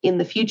that in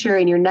the future,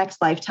 in your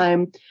next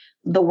lifetime,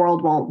 the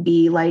world won't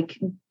be like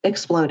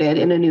exploded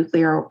in a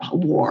nuclear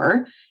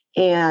war.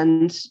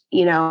 And,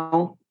 you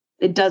know,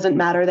 it doesn't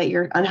matter that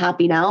you're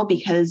unhappy now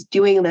because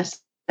doing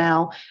this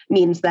now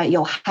means that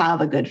you'll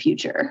have a good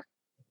future.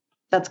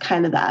 That's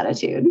kind of the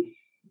attitude.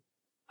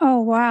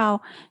 Oh,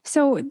 wow.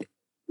 So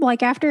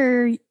like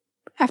after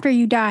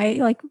you die,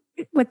 like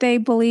what they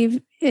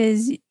believe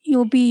is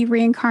you'll be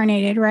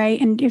reincarnated, right?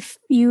 And if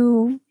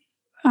you,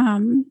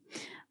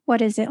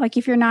 what is it? Like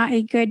if you're not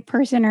a good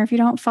person or if you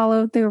don't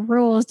follow the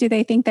rules, do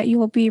they think that you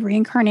will be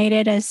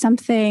reincarnated as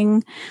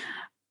something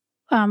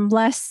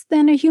less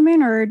than a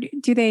human, or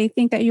do they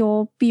think that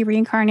you'll be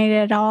reincarnated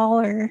at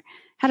all, or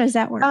how does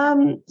that work?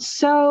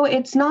 So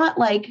it's not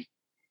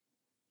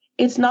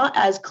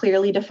as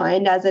clearly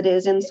defined as it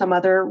is in some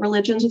other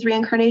religions with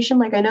reincarnation.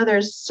 Like I know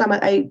there's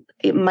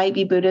it might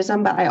be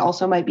Buddhism, but I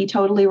also might be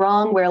totally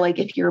wrong where like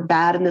if you're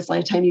bad in this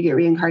lifetime, you get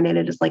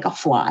reincarnated as like a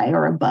fly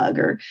or a bug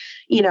or,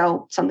 you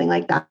know, something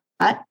like that.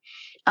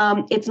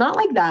 It's not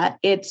like that.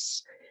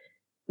 It's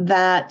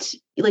that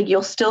like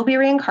you'll still be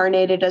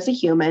reincarnated as a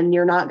human.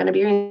 You're not going to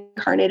be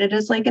reincarnated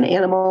as like an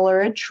animal or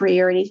a tree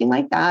or anything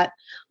like that.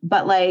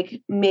 But like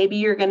maybe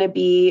you're going to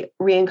be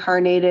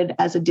reincarnated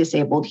as a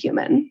disabled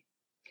human.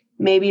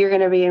 Maybe you're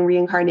going to be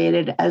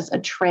reincarnated as a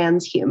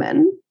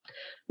transhuman.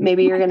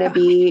 Maybe you're going to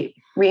be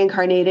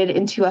reincarnated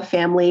into a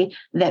family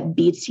that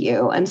beats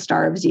you and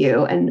starves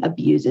you and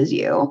abuses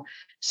you.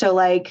 So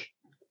like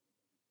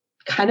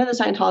kind of the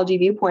Scientology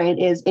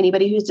viewpoint is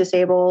anybody who's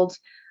disabled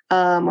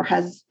or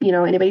has, you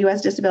know, anybody who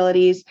has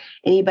disabilities,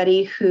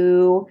 anybody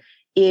who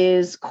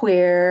is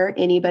queer,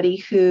 anybody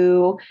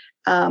who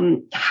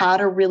had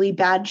a really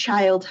bad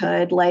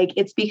childhood, like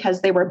it's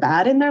because they were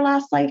bad in their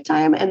last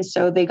lifetime. And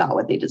so they got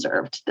what they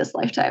deserved this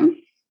lifetime.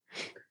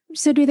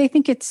 So do they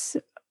think it's,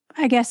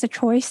 I guess, a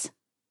choice?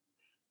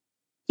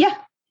 Yeah,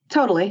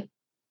 totally.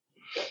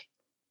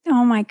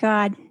 Oh my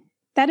God.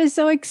 That is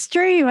so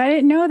extreme. I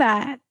didn't know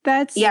that.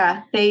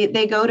 Yeah,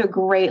 they go to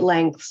great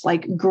lengths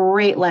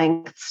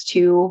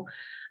to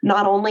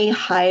not only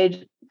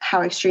hide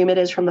how extreme it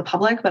is from the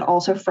public, but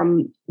also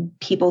from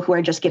people who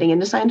are just getting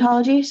into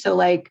Scientology. So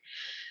like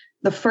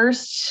the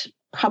first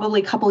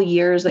probably couple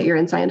years that you're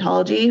in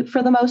Scientology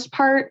for the most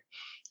part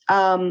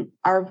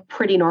are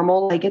pretty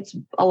normal. Like it's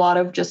a lot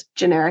of just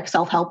generic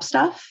self-help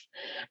stuff.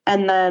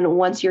 And then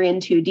once you're in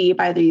too deep,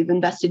 either you've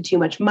invested too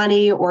much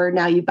money or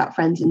now you've got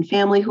friends and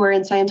family who are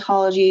in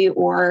Scientology,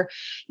 or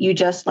you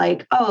just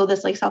like, oh,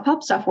 this like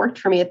self-help stuff worked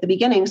for me at the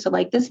beginning. So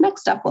like this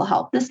next stuff will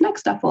help. This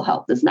next stuff will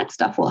help. This next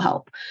stuff will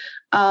help.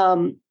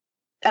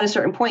 At a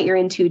certain point, you're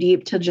in too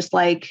deep to just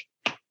like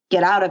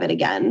get out of it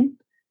again.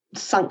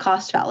 Sunk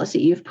cost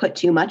fallacy. You've put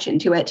too much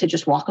into it to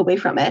just walk away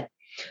from it.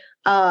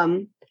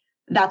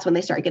 That's when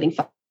they start getting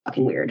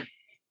fucking weird.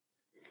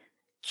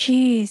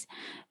 Jeez.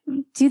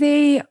 Do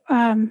they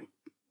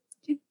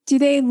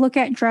look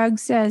at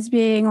drugs as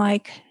being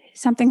like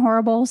something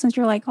horrible since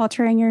you're like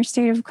altering your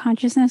state of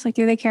consciousness? Like,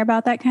 do they care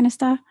about that kind of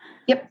stuff?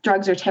 Yep.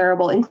 Drugs are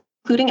terrible,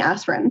 including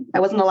aspirin. I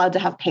wasn't allowed to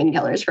have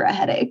painkillers for a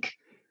headache.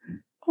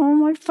 Oh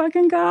my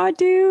fucking God,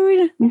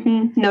 dude.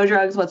 Mm-hmm. No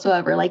drugs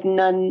whatsoever. Like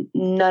none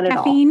at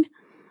all. Caffeine?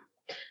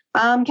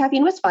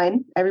 Caffeine was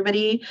fine.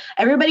 Everybody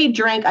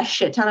drank a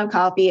shit ton of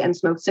coffee and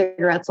smoked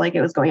cigarettes like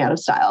it was going out of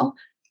style.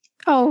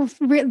 Oh,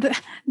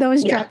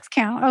 those drugs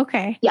count.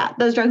 Okay. Yeah,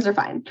 those drugs are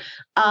fine.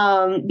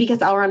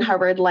 Because L. Ron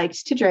Hubbard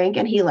liked to drink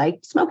and he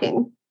liked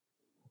smoking.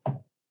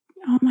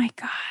 Oh my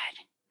God.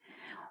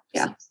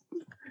 Yeah.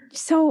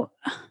 So,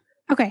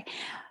 okay.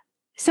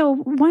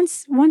 So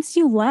once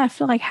you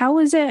left, like, how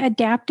was it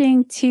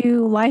adapting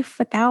to life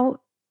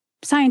without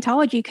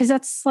Scientology? Because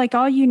that's like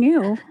all you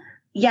knew.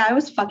 Yeah, it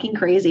was fucking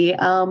crazy.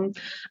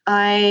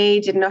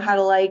 I didn't know how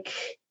to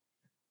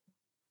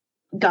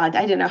I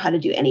didn't know how to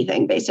do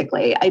anything,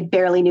 basically. I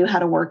barely knew how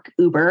to work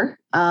Uber.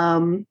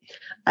 I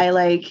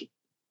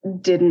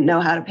didn't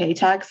know how to pay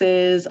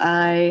taxes.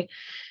 I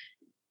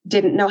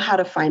didn't know how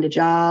to find a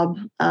job.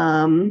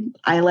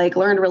 I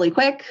learned really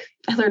quick.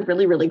 I learned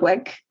really, really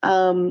quick.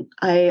 So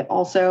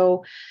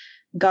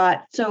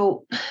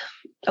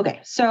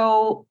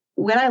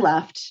when I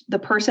left, the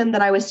person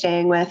that I was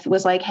staying with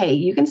was like, hey,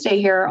 you can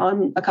stay here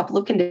on a couple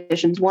of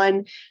conditions.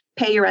 One,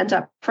 pay your rent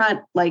up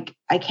front. Like,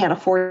 I can't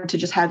afford to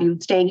just have you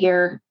staying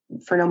here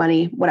for no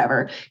money,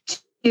 whatever.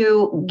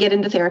 Two, get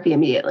into therapy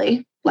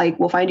immediately. Like,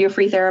 we'll find you a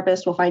free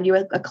therapist. We'll find you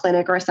a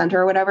clinic or a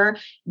center or whatever.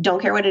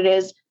 Don't care what it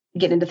is.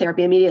 Get into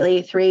therapy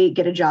immediately. Three,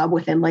 get a job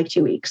within like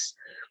 2 weeks.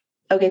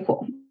 Okay,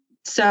 cool.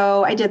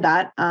 So I did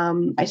that.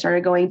 I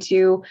started going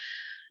to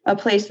a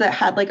place that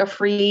had like a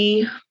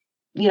free,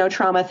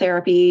 trauma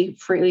therapy,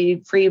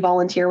 free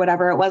volunteer,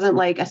 whatever. It wasn't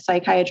like a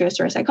psychiatrist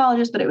or a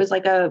psychologist, but it was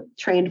like a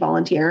trained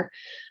volunteer.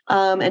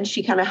 And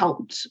she kind of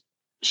helped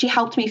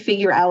me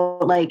figure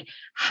out like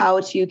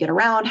how to get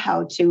around,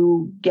 how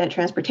to get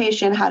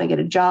transportation, how to get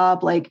a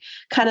job, like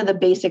kind of the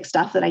basic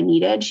stuff that I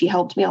needed. She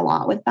helped me a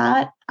lot with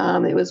that.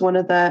 It was one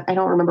of I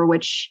don't remember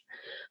which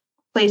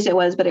place it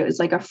was, but it was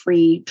like a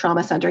free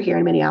trauma center here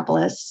in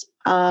Minneapolis.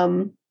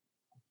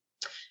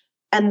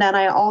 And then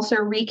I also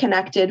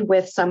reconnected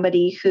with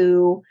somebody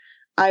who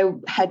I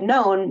had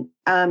known.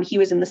 He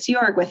was in the Sea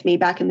Org with me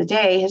back in the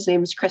day. His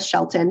name is Chris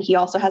Shelton. He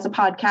also has a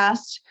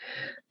podcast.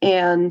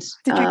 And to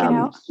check it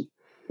out.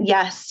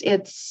 Yes,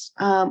 it's,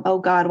 oh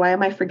God, why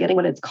am I forgetting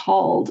what it's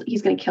called?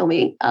 He's going to kill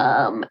me.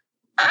 You're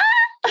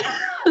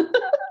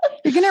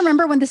going to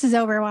remember when this is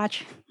over,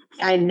 watch.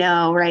 I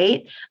know,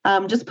 right?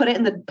 Just put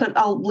it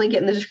I'll link it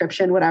in the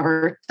description,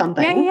 whatever,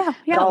 something. Yeah.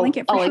 I'll link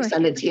it for sure.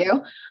 Send it to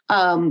you.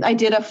 I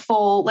did a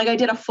full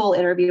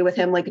interview with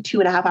him, like a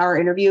 2.5 hour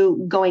interview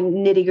going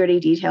nitty gritty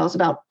details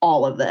about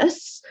all of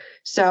this.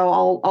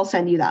 So I'll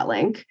send you that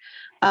link.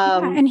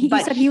 And he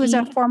said he was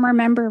a former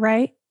member,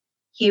 right?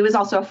 He was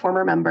also a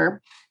former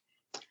member.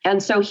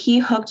 And so he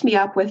hooked me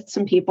up with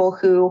some people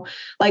who,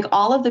 like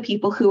all of the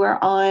people who are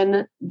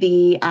on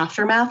the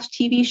Aftermath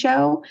TV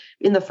show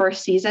in the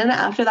first season.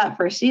 After that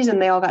first season,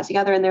 they all got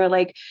together and they were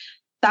like,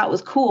 that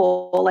was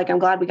cool. Like, I'm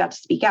glad we got to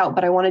speak out,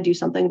 but I want to do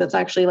something that's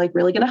actually like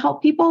really going to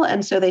help people.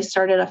 And so they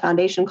started a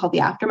foundation called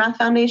the Aftermath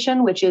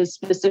Foundation, which is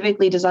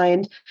specifically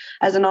designed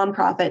as a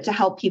nonprofit to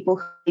help people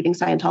who are leaving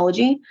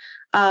Scientology.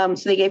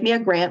 So they gave me a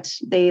grant.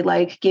 They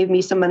like gave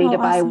me some money to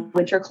buy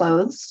winter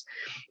clothes.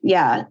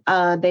 Yeah.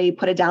 They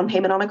put a down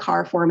payment on a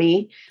car for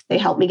me. They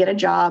helped me get a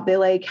job. They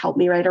like helped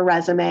me write a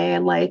resume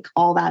and like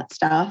all that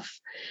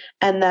stuff.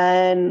 And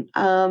then,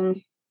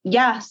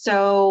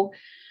 so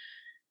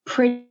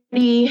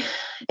pretty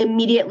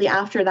immediately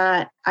after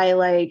that,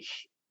 I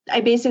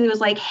basically was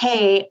like,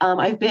 hey,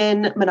 I've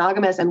been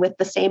monogamous and with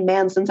the same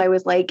man since I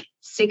was like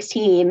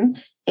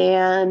 16.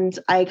 And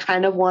I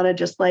kind of want to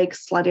just like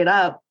slut it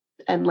up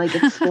and like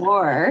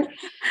explore.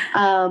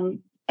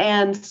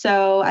 And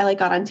so I like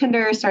got on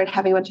Tinder, started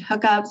having a bunch of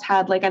hookups,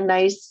 had like a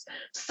nice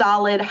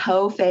solid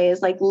hoe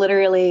phase, like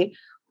literally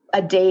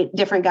a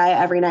different guy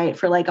every night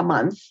for like a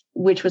month,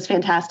 which was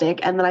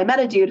fantastic. And then I met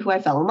a dude who I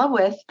fell in love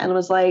with and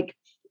was like,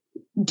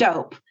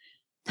 dope.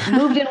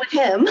 Moved in with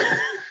him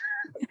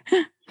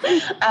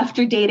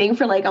after dating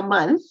for like a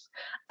month.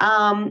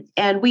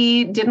 And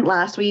we didn't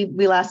last. We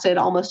lasted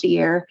almost a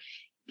year.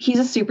 He's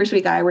a super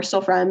sweet guy. We're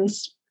still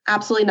friends.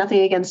 Absolutely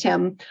nothing against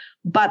him.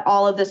 But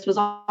all of this was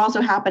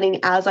also happening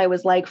as I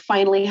was like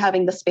finally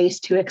having the space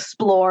to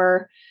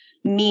explore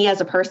me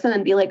as a person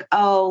and be like,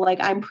 oh,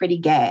 like I'm pretty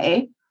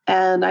gay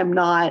and I'm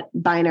not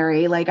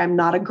binary. Like I'm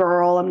not a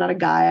girl. I'm not a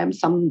guy. I'm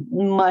some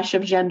mush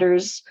of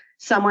genders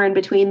somewhere in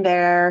between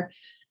there.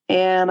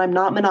 And I'm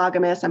not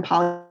monogamous. I'm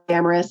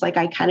polyamorous. Like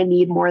I kind of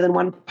need more than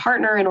one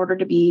partner in order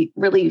to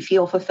really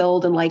feel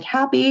fulfilled and like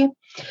happy.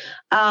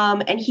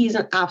 And he's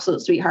an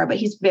absolute sweetheart, but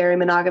he's very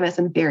monogamous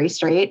and very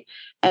straight.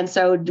 And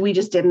so we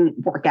just didn't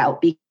work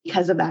out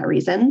because of that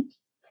reason.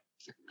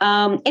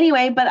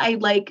 Anyway, but I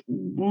like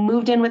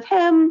moved in with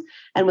him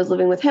and was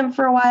living with him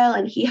for a while.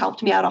 And he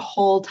helped me out a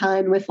whole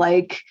ton with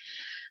like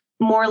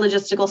more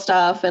logistical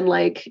stuff. And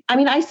like, I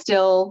mean, I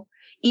still,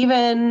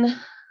 even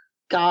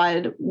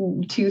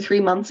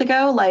 2-3 months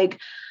ago, like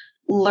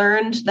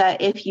learned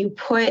that if you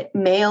put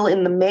mail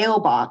in the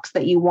mailbox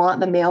that you want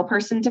the mail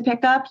person to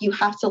pick up, you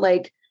have to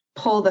like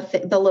pull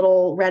the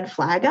little red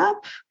flag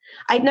up.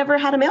 I'd never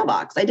had a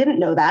mailbox. I didn't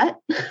know that.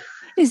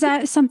 Is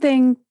that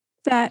something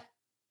that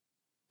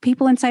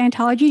people in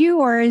Scientology do,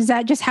 or is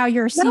that just how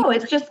you're seeing? No,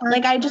 it's just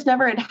like I just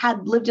never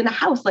had lived in a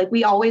house. Like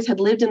we always had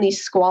lived in these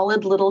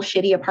squalid little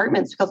shitty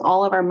apartments because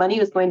all of our money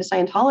was going to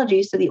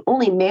Scientology. So the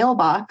only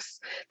mailbox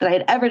that I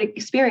had ever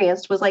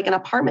experienced was like an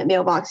apartment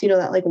mailbox, you know,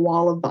 that like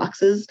wall of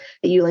boxes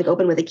that you like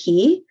open with a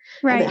key.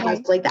 Right. And it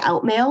has like the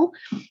out mail.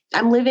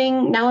 I'm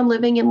living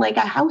in like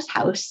a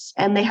house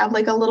and they have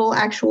like a little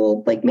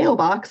actual like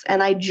mailbox.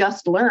 And I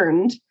just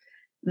learned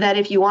that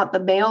if you want the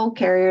mail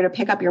carrier to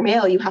pick up your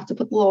mail, you have to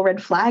put the little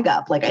red flag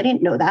up. Like, I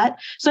didn't know that.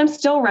 So I'm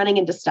still running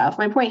into stuff.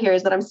 My point here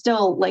is that I'm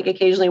still like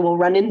occasionally will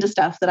run into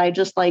stuff that I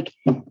just like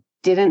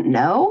didn't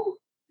know,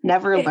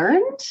 never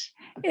learned.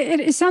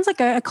 It sounds like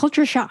a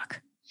culture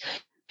shock.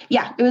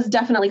 Yeah, it was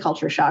definitely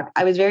culture shock.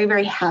 I was very,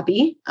 very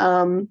happy.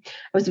 I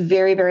was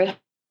very, very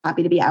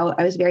happy to be out.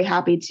 I was very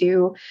happy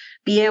to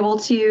be able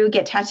to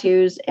get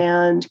tattoos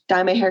and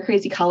dye my hair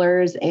crazy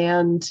colors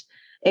and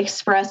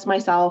express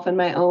myself and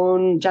my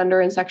own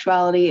gender and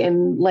sexuality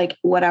in like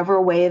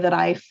whatever way that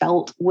I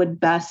felt would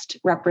best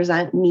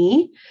represent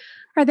me.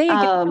 Are they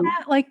against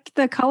that? Like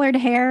the colored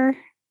hair,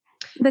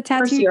 the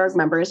tattoos? For Sea Org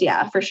members,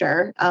 yeah, for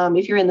sure.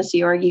 If you're in the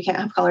Sea Org, you can't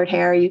have colored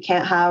hair. You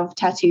can't have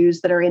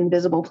tattoos that are in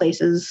visible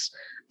places.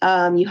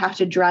 You have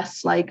to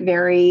dress like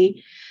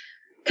very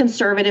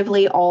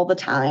conservatively all the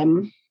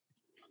time.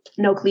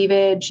 No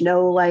cleavage,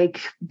 no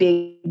like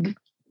big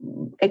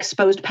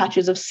exposed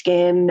patches of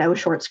skin, no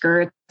short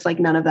skirts, like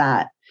none of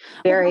that.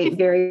 Very,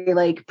 very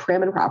like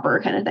prim and proper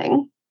kind of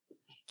thing.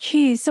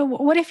 Geez. So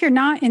what if you're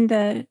not in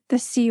the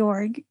Sea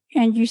Org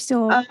and you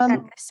still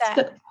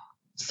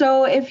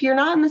So if you're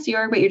not in the Sea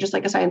Org, but you're just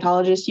like a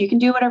Scientologist, you can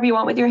do whatever you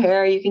want with your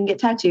hair. You can get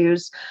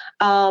tattoos.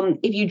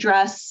 If you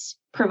dress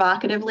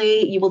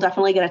provocatively, you will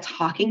definitely get a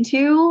talking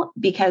to,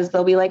 because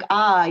they'll be like,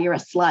 you're a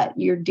slut.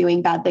 You're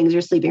doing bad things.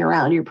 You're sleeping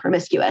around. You're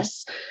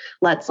promiscuous.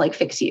 Let's like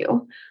fix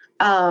you.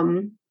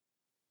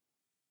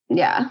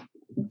 Yeah.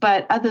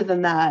 But other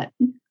than that,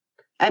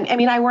 I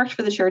mean, I worked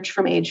for the church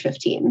from age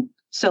 15.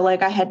 So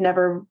like I had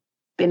never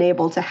been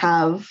able to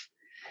have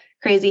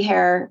crazy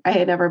hair. I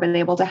had never been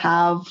able to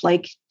have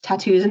like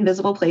tattoos in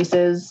visible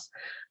places.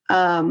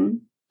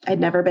 I'd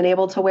never been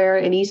able to wear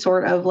any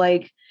sort of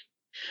like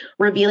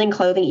revealing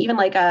clothing, even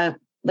like a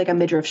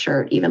midriff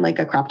shirt, even like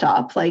a crop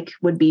top, like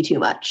would be too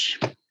much.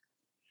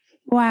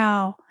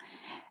 Wow.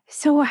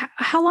 So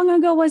how long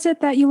ago was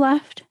it that you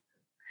left?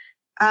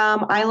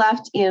 I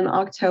left in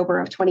October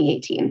of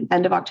 2018,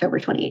 end of October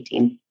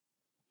 2018.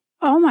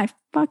 Oh my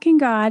fucking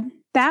God.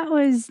 That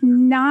was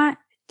not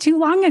too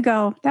long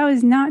ago.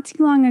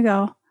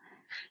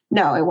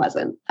 No, it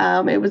wasn't.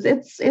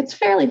 It's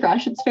fairly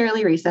fresh. It's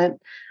fairly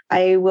recent.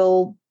 I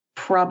will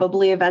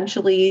probably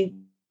eventually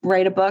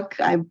write a book.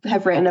 I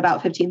have written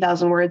about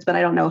 15,000 words, but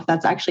I don't know if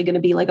that's actually going to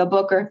be like a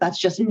book or if that's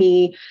just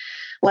me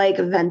like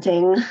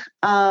venting.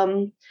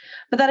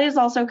 But that is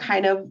also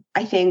kind of,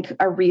 I think,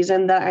 a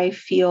reason that I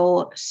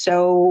feel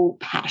so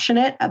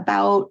passionate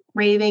about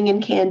raving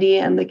and candy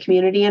and the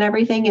community and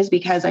everything, is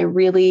because I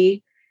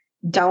really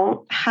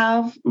don't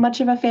have much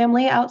of a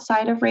family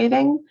outside of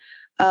raving,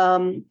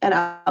 and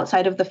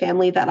outside of the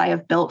family that I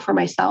have built for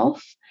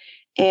myself.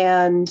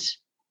 And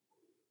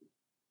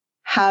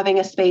having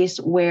a space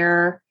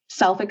where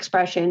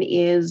self-expression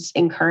is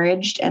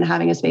encouraged and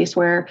having a space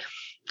where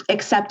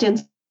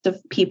acceptance of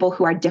people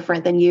who are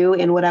different than you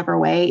in whatever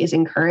way is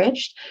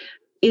encouraged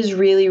is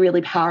really,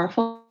 really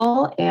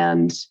powerful.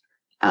 And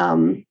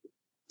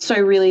so I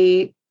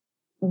really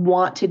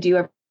want to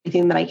do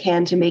everything that I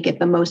can to make it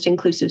the most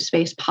inclusive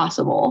space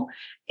possible.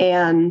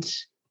 And,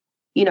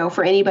 you know,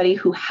 for anybody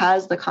who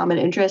has the common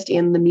interest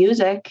in the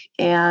music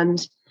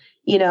and,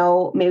 you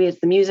know, maybe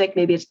it's the music,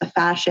 maybe it's the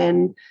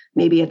fashion,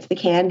 maybe it's the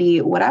candy,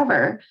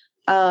 whatever,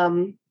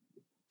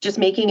 just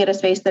making it a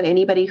space that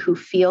anybody who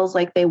feels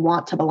like they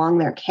want to belong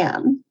there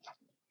can.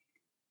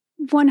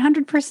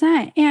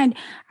 100%. And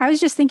I was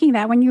just thinking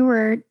that when you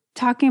were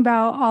talking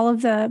about all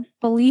of the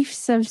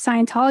beliefs of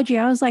Scientology,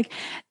 I was like,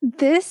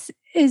 this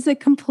is the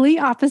complete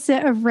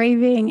opposite of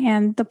raving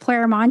and the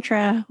Player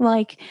mantra.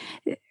 Like,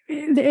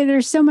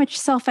 there's so much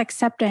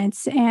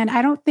self-acceptance. And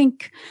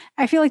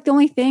I feel like the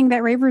only thing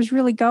that ravers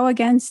really go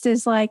against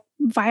is like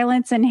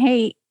violence and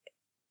hate.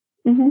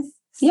 Mm-hmm.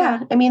 So,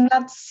 yeah. I mean,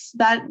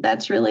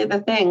 that's really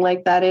the thing.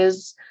 Like, that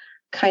is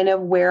kind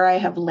of where I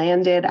have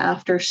landed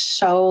after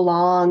so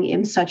long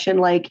in such an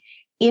like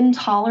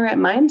intolerant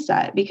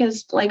mindset,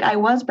 because like I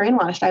was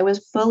brainwashed. I was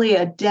fully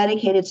a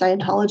dedicated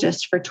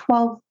Scientologist for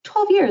 12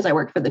 years. I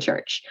worked for the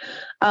church.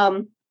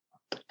 And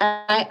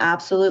I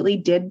absolutely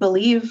did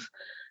believe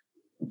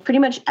pretty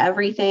much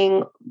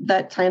everything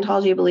that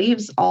Scientology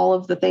believes. All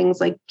of the things,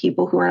 like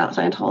people who are not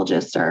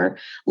Scientologists are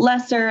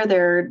lesser.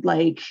 They're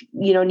like,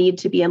 you know, need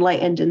to be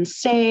enlightened and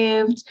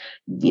saved,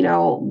 you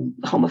know,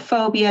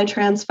 homophobia,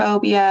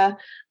 transphobia,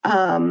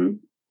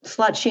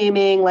 slut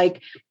shaming,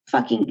 like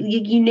fucking,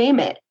 you name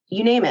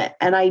it.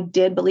 And I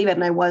did believe it,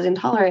 and I was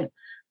intolerant.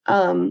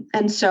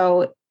 And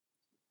so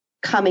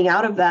coming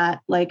out of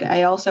that, like,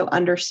 I also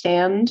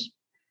understand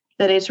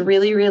that it's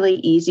really, really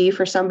easy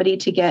for somebody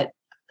to get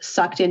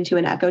sucked into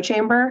an echo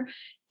chamber,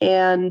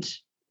 and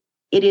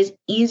it is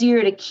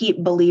easier to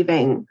keep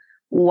believing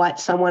what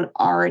someone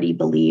already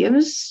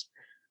believes.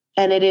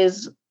 And it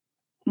is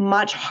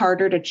much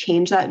harder to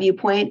change that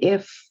viewpoint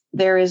if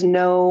there is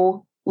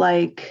no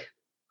like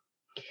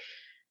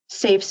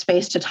safe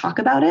space to talk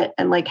about it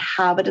and like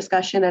have a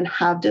discussion and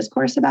have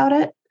discourse about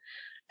it.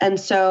 And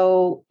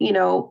so, you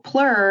know,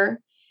 Plur,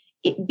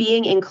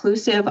 being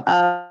inclusive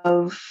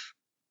of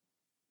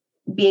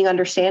being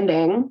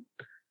understanding,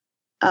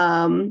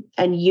 and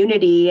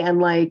unity and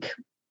like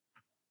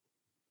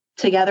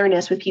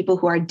togetherness with people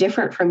who are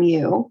different from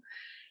you,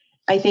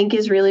 I think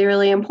is really,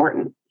 really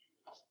important.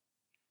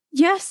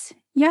 Yes,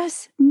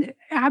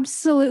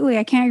 absolutely.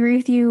 I can't agree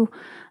with you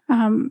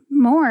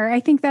more. I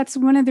think that's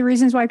one of the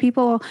reasons why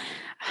people,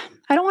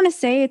 I don't want to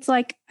say it's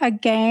like a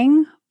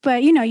gang,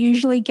 but, you know,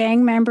 usually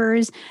gang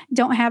members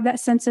don't have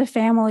that sense of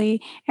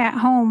family at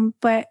home,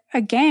 but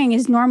a gang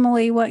is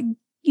normally what,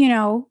 you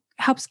know,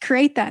 helps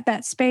create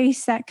that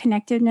space, that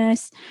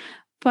connectedness,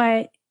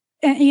 but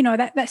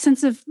that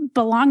sense of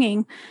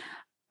belonging.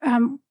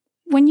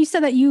 When you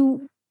said that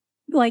you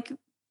like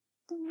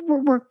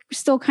were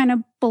still kind of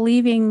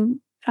believing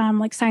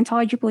like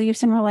Scientology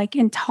beliefs and were like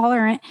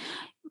intolerant,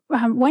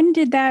 when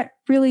did that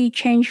really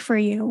change for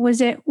you? Was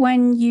it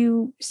when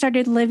you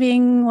started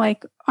living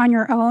like on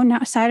your own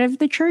outside of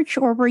the church,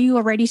 or were you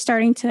already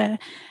starting to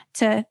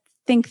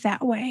think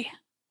that way?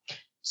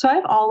 So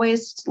I've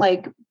always,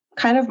 like,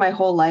 kind of my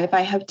whole life,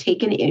 I have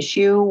taken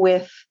issue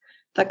with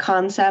the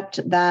concept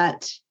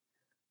that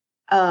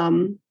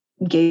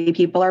gay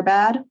people are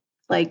bad.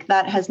 Like,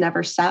 that has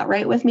never sat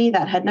right with me.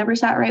 That had never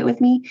sat right with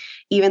me,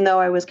 even though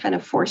I was kind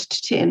of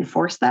forced to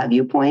enforce that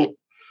viewpoint.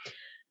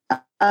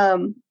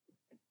 And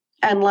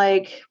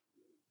like,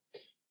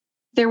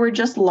 there were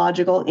just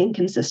logical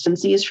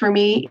inconsistencies for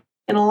me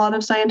in a lot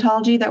of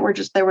Scientology that were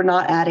they were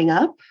not adding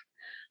up.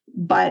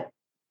 But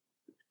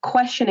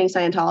questioning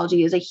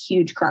Scientology is a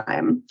huge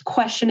crime.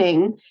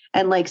 Questioning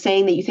and like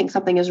saying that you think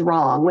something is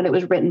wrong when it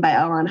was written by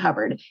L. Ron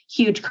Hubbard,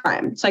 huge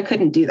crime. So I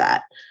couldn't do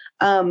that.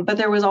 But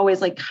there was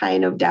always like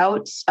kind of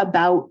doubts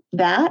about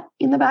that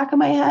in the back of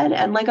my head,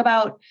 and like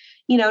about,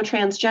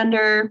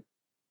 transgender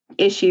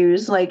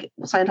issues. Like,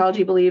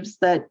 Scientology believes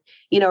that,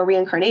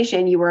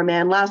 reincarnation, you were a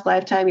man last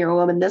lifetime, you're a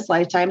woman this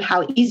lifetime.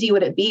 How easy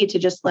would it be to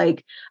just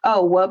like,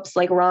 oh, whoops,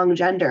 like wrong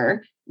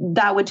gender?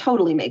 That would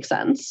totally make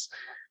sense.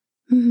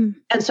 Mm-hmm.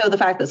 And so the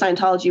fact that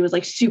Scientology was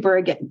like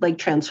super like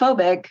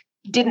transphobic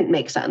didn't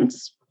make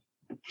sense.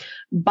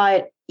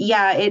 But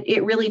yeah,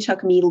 it really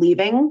took me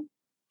leaving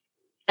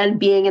and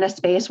being in a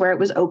space where it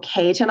was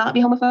okay to not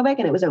be homophobic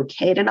and it was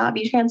okay to not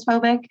be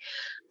transphobic,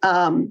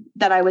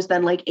 that I was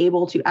then like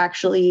able to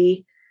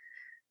actually,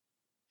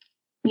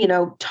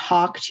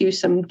 talk to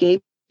some gay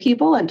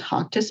people and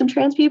talk to some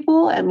trans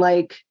people and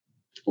like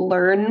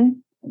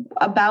learn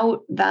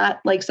about that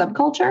like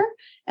subculture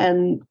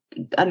and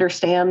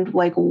understand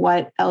like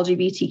what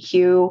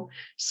LGBTQ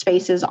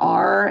spaces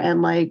are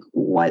and like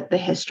what the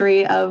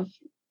history of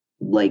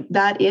like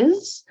that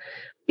is,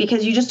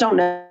 because you just don't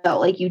know.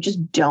 Like, you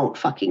just don't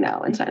fucking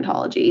know in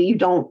Scientology. You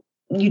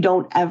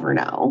don't ever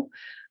know.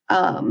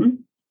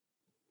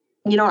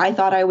 I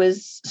thought I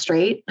was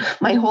straight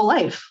my whole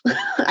life.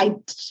 I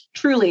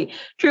truly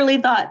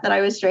thought that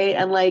I was straight,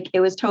 and like, it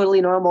was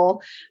totally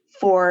normal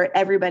for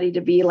everybody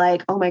to be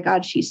like, oh my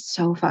God, she's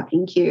so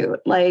fucking cute.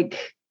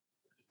 Like,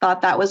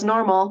 thought that was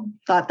normal,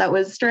 thought that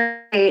was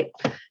straight.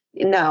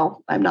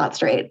 No, I'm not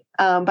straight.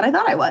 But I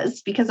thought I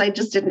was, because I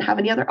just didn't have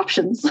any other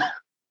options.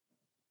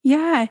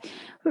 Yeah.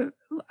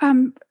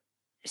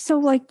 So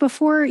like,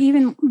 before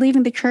even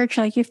leaving the church,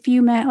 like if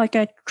you met like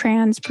a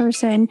trans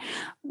person,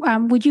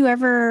 would you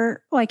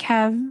ever like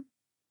have,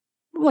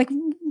 like,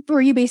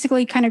 were you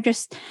basically kind of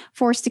just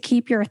forced to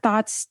keep your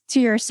thoughts to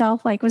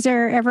yourself? Like, was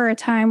there ever a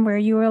time where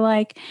you were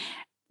like,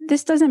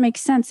 this doesn't make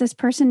sense. This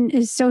person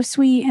is so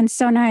sweet and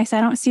so nice.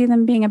 I don't see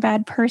them being a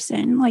bad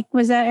person. Like,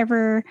 was that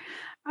ever,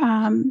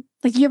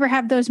 like, you ever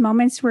have those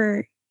moments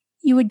where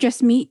you would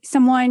just meet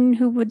someone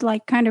who would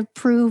like kind of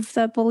prove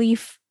the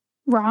belief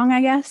wrong,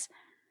 I guess?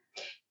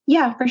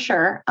 Yeah, for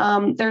sure.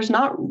 There's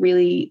not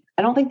really,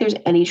 I don't think there's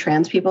any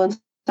trans people in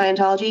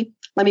Scientology.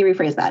 Let me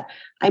rephrase that.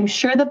 I'm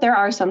sure that there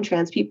are some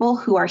trans people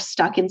who are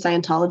stuck in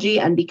Scientology,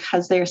 and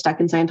because they are stuck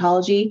in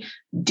Scientology,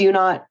 do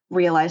not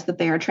realize that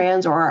they are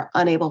trans or are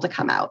unable to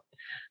come out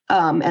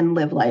and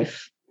live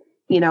life,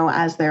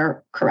 as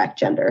their correct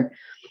gender.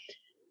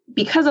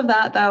 Because of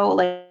that, though,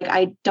 like,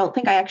 I don't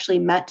think I actually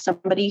met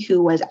somebody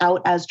who was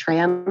out as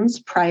trans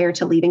prior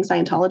to leaving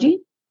Scientology.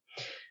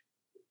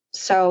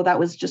 So that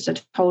was just a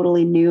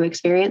totally new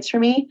experience for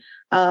me.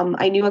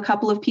 I knew a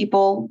couple of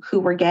people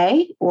who were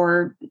gay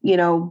or,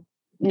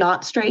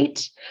 not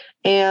straight.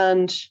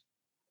 And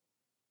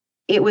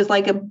it was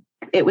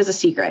a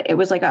secret. It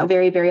was like a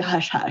very, very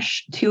hush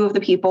hush. Two of the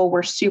people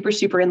were super,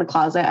 super in the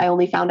closet. I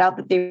only found out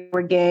that they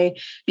were gay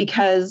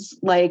because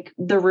like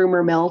the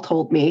rumor mill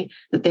told me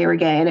that they were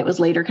gay, and it was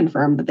later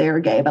confirmed that they were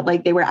gay, but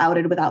like they were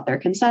outed without their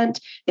consent.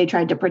 They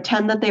tried to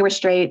pretend that they were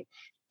straight.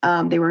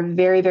 They were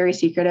very, very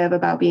secretive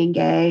about being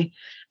gay,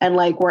 and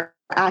like were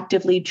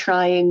actively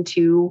trying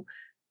to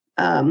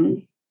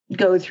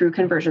go through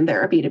conversion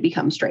therapy to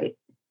become straight.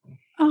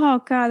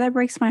 Oh God, that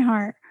breaks my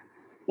heart.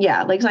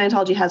 Yeah, like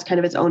Scientology has kind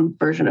of its own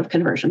version of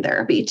conversion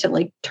therapy to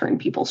like turn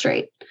people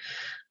straight.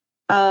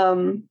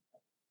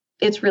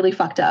 It's really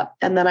fucked up.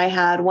 And then I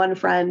had one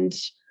friend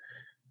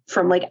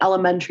from like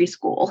elementary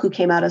school who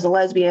came out as a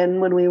lesbian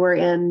when we were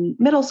in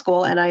middle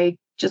school, and I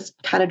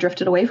just kind of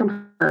drifted away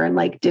from her and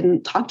like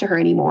didn't talk to her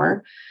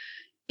anymore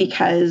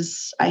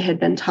because I had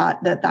been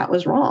taught that that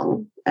was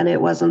wrong and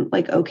it wasn't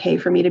like okay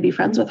for me to be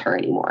friends with her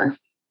anymore.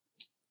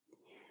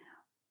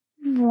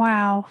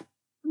 Wow.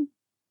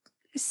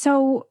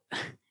 So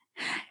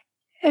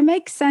it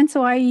makes sense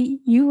why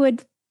you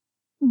would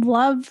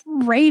love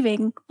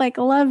raving, like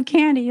love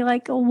candy,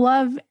 like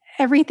love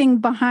everything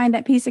behind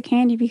that piece of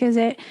candy, because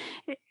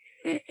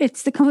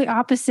it's the complete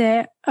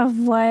opposite of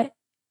what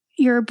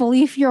your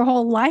belief your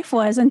whole life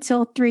was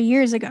until 3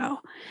 years ago.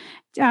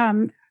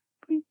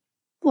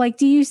 like,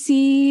 do you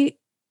see,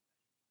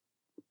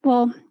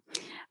 well,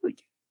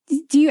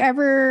 do you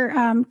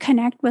ever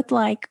connect with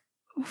like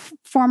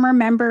former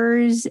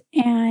members,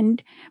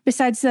 and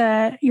besides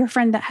your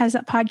friend that has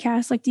that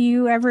podcast, like, do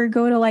you ever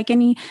go to like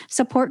any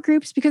support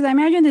groups? Because I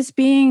imagine this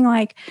being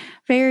like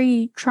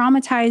very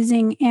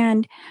traumatizing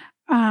and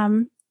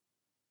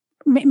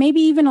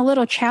maybe even a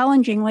little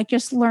challenging, like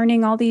just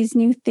learning all these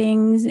new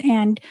things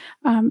and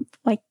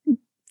like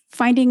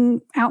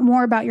finding out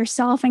more about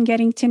yourself and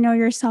getting to know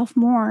yourself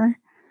more.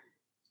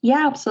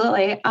 Yeah,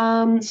 absolutely.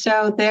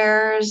 So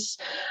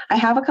I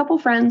have a couple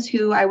friends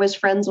who I was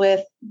friends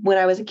with when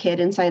I was a kid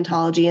in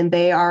Scientology, and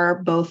they are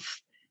both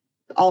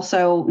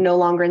also no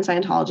longer in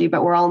Scientology,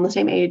 but we're all in the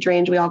same age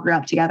range. We all grew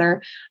up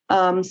together.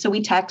 So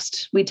we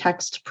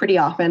text pretty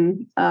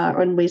often,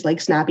 and we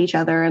like snap each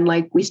other, and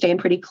like we stay in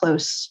pretty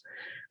close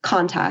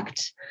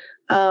contact.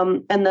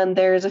 And then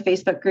there's a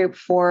Facebook group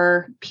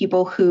for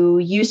people who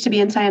used to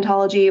be in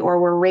Scientology or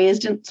were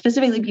raised in,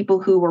 specifically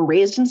people who were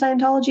raised in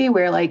Scientology,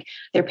 where like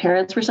their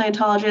parents were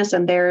Scientologists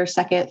and they're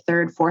second,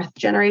 third, fourth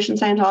generation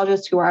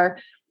Scientologists who are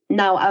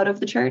now out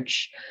of the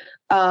church.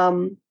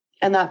 And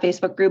that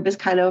Facebook group is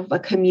kind of a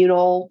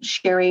communal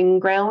sharing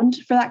ground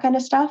for that kind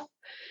of stuff.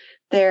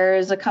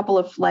 There's a couple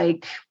of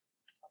like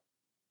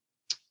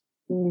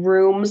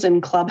rooms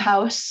in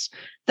Clubhouse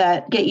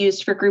that get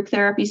used for group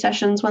therapy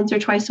sessions once or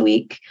twice a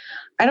week.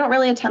 I don't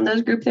really attend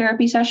those group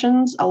therapy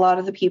sessions. A lot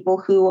of the people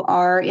who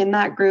are in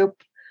that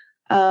group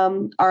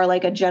are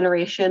like a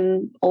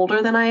generation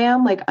older than I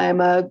am. Like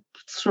I'm a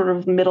sort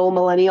of middle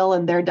millennial,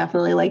 and they're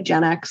definitely like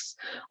Gen X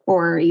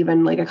or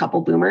even like a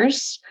couple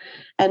boomers.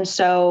 And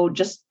so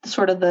just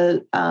sort of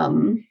the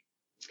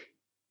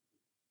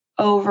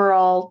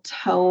overall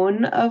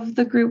tone of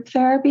the group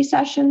therapy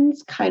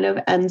sessions kind of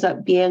ends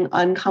up being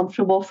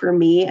uncomfortable for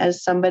me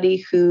as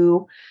somebody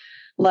who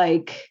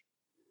like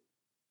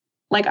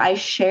I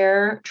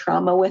share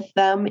trauma with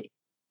them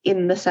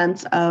in the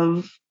sense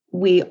of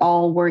we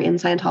all were in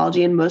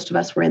Scientology and most of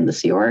us were in the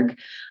Sea Org.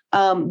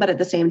 But at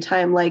the same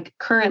time, like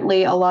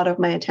currently a lot of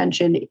my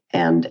attention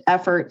and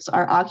efforts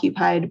are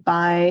occupied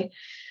by,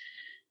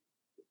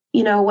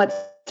 you know, what's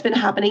been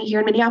happening here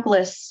in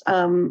Minneapolis,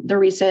 the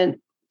recent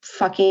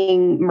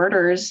fucking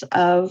murders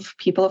of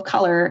people of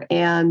color,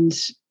 and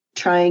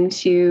trying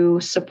to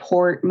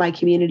support my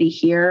community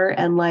here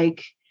and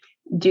like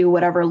do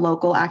whatever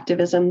local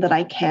activism that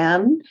I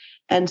can.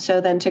 And so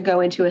then to go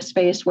into a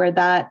space where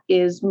that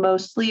is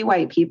mostly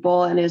white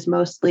people and is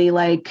mostly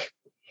like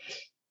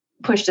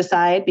pushed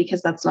aside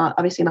because that's not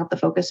obviously not the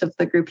focus of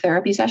the group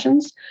therapy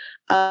sessions.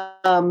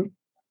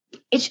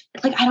 It's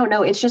like, I don't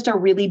know, it's just a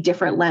really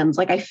different lens.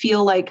 Like I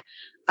feel like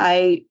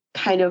I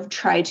kind of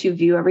try to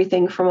view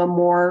everything from a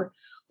more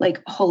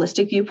like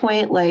holistic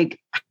viewpoint. Like,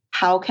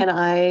 how can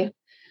I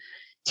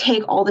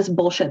take all this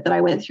bullshit that I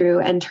went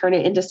through and turn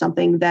it into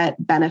something that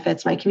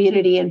benefits my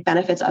community and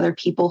benefits other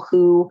people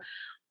who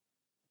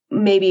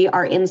maybe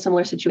are in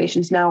similar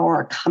situations now or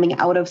are coming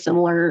out of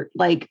similar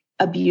like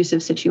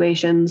abusive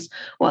situations?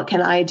 What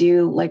can I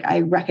do? Like,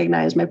 I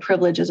recognize my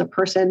privilege as a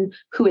person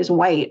who is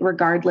white,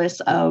 regardless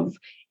of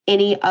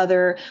any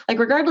other, like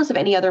regardless of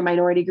any other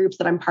minority groups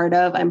that I'm part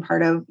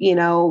of, you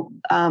know,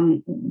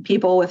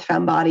 people with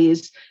femme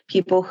bodies,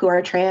 people who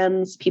are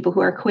trans, people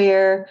who are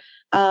queer,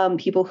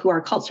 people who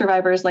are cult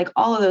survivors, like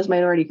all of those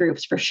minority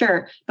groups for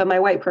sure. But my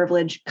white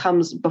privilege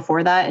comes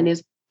before that and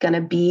is going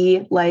to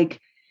be like,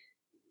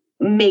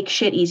 make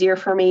shit easier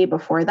for me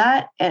before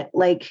that,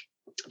 like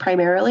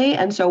primarily.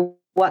 And so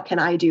what can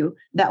I do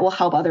that will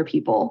help other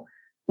people?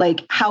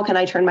 Like, how can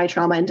I turn my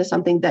trauma into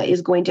something that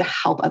is going to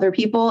help other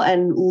people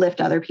and lift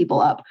other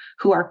people up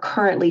who are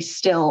currently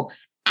still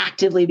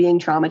actively being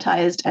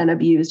traumatized and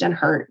abused and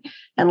hurt?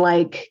 And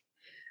like,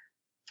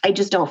 I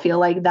just don't feel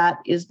like that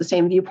is the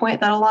same viewpoint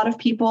that a lot of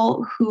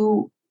people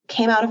who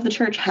came out of the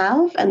church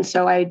have. And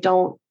so I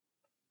don't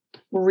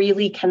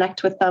really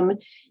connect with them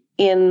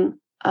in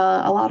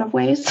a lot of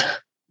ways.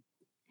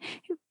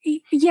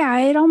 Yeah,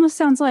 it almost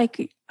sounds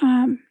like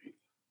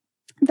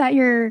that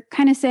you're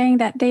kind of saying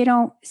that they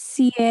don't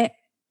see it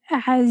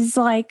as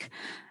like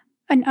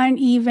an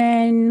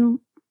uneven,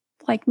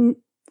 like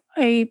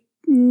a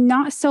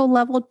not so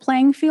leveled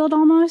playing field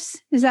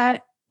almost. Is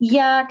that?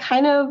 Yeah,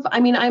 kind of. I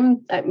mean,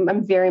 I'm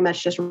very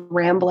much just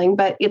rambling,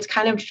 but it's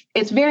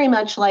very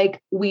much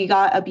like we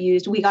got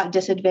abused, we got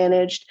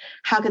disadvantaged.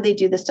 How could they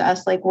do this to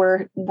us? Like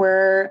we're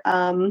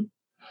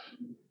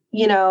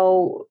you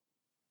know,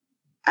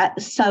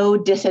 so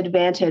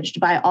disadvantaged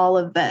by all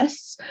of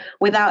this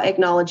without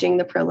acknowledging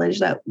the privilege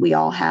that we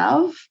all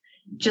have,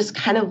 just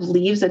kind of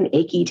leaves an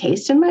achy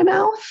taste in my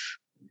mouth,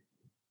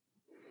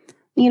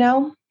 you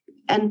know?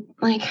 And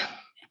like,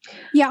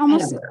 yeah,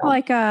 almost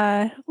like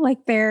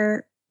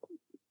they're,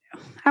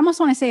 I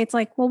almost want to say it's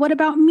like, well, what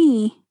about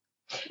me?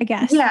 I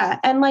guess. Yeah.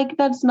 And like,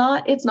 it's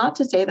not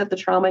to say that the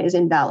trauma is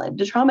invalid.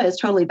 The trauma is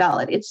totally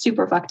valid. It's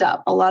super fucked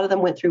up. A lot of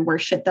them went through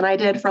worse shit than I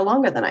did for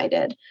longer than I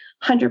did.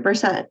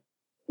 100%.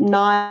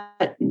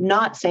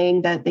 Not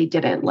saying that they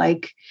didn't.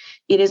 Like,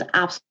 it is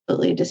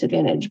absolutely a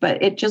disadvantage,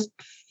 but it just,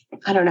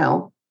 I don't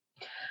know.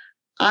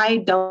 I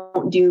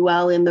don't do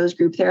well in those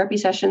group therapy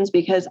sessions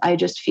because I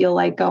just feel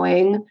like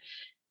going,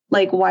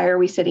 like, why are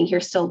we sitting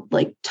here still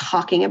like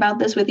talking about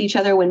this with each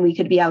other when we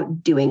could be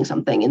out doing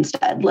something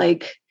instead?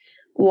 Like,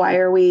 why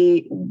are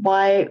we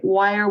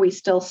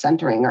still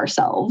centering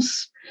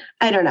ourselves?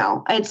 I don't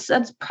know.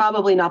 That's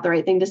probably not the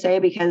right thing to say,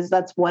 because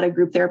that's what a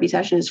group therapy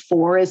session is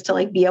for, is to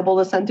like be able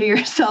to center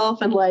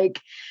yourself and like,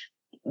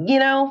 you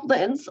know,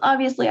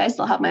 obviously I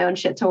still have my own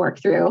shit to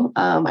work through.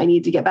 I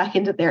need to get back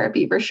into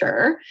therapy for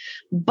sure.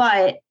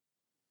 But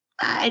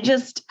I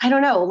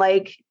don't know,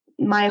 like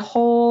my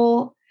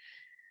whole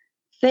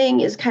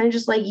thing is kind of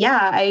just like,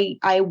 yeah,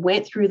 I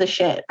went through the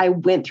shit. I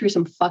went through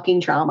some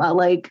fucking trauma.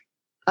 Like,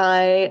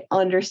 I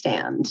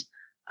understand.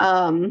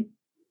 How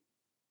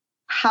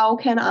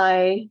can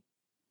I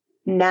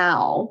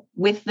now,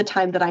 with the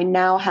time that I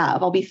now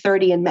have, I'll be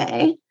 30 in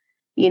May,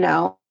 you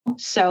know?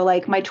 So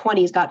like my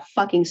 20s got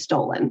fucking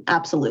stolen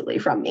absolutely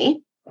from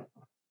me.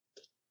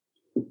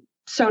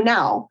 So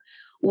now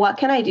what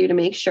can I do to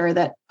make sure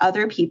that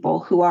other people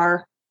who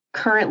are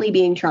currently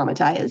being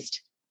traumatized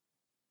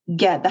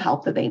get the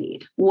help that they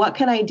need? What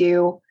can I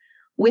do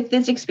with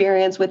this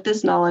experience, with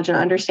this knowledge and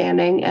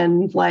understanding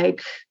and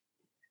like,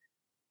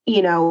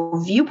 you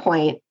know,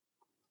 viewpoint?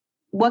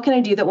 What can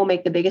I do that will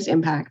make the biggest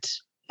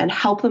impact and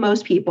help the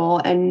most people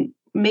and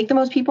make the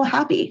most people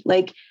happy?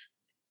 Like,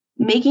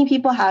 making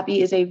people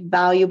happy is a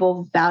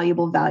valuable,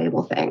 valuable,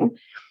 valuable thing.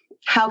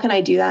 How can I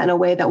do that in a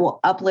way that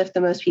will uplift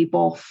the most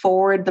people,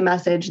 forward the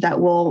message that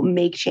will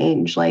make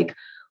change? Like,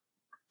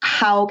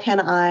 how can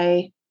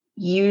I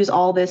use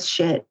all this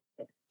shit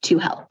to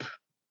help?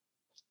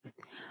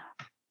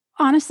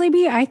 Honestly,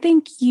 B, I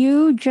think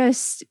you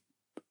just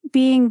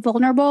being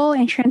vulnerable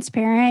and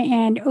transparent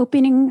and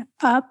opening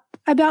up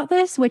about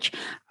this, which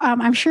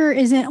I'm sure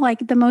isn't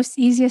like the most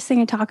easiest thing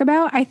to talk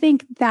about. I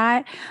think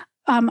that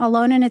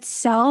alone in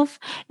itself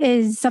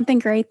is something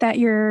great that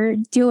you're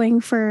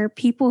doing for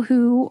people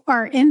who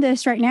are in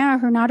this right now,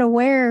 who are not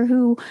aware,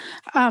 who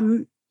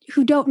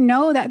don't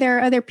know that there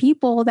are other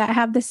people that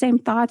have the same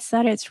thoughts,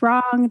 that it's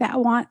wrong, that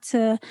want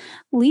to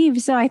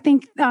leave. So I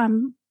think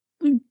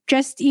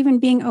just even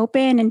being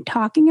open and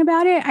talking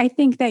about it, I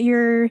think that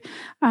you're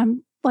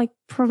like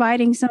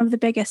providing some of the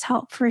biggest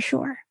help for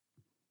sure.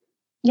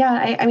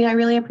 Yeah, I mean, I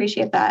really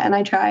appreciate that. And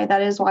I try.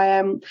 That is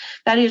why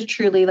that is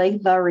truly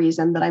like the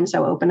reason that I'm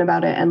so open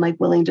about it and like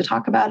willing to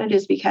talk about it,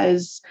 is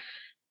because,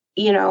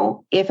 you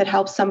know, if it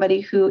helps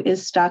somebody who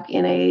is stuck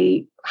in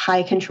a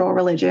high control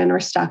religion or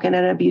stuck in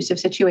an abusive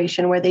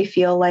situation where they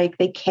feel like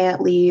they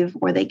can't leave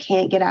or they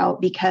can't get out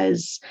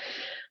because,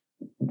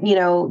 you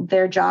know,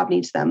 their job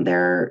needs them,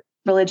 their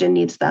religion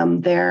needs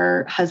them,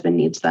 their husband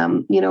needs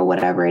them, you know,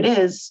 whatever it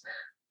is,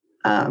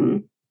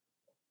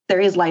 there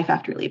is life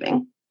after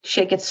leaving.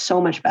 Shit gets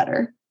so much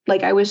better.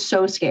 Like, I was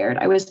so scared.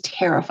 I was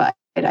terrified.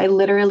 I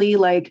literally,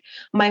 like,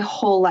 my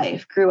whole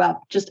life grew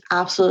up just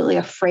absolutely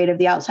afraid of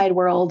the outside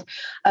world,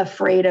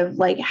 afraid of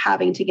like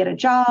having to get a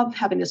job,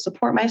 having to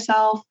support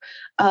myself,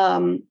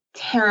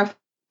 terrified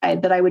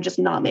that I would just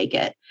not make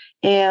it.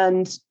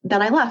 And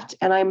then I left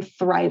and I'm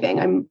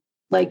thriving.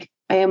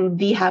 I am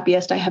the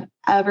happiest I have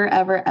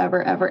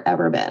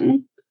ever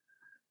been.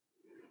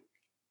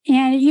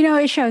 And, you know,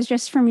 it shows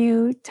just from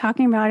you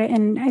talking about it.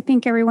 And I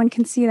think everyone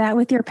can see that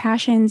with your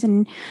passions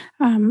and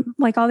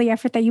like all the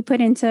effort that you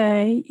put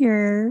into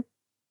your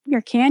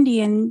candy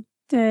and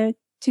the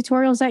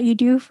tutorials that you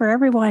do for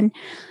everyone.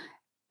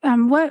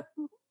 What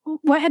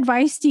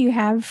advice do you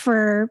have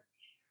for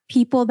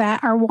people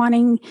that are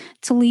wanting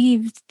to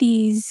leave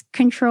these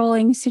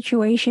controlling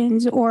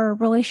situations or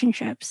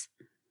relationships?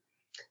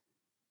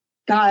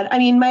 God, I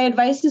mean, my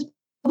advice is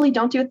probably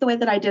don't do it the way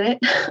that I did it.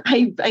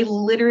 I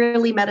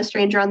literally met a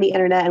stranger on the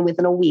internet and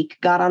within a week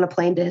got on a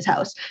plane to his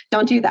house.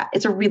 Don't do that.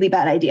 It's a really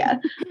bad idea.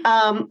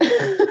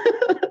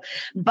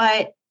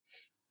 But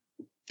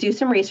do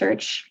some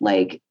research,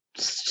 like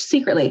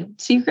secretly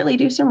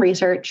do some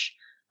research.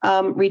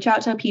 Reach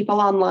out to people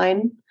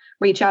online,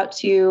 reach out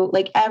to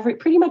like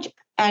pretty much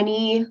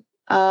any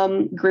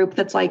group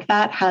that's like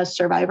that has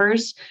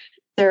survivors.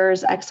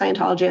 There's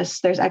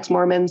ex-Scientologists, there's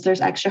ex-Mormons,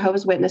 there's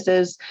ex-Jehovah's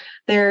Witnesses,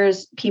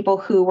 there's people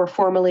who were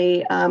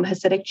formerly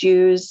Hasidic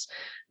Jews,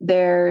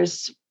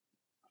 there's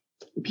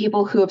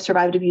people who have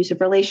survived abusive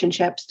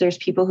relationships, there's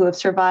people who have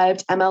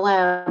survived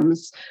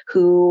MLMs,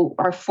 who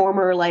are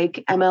former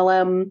like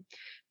MLM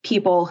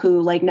people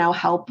who like now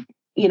help,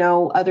 you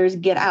know, others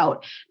get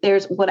out.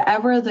 There's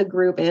whatever the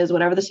group is,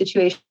 whatever the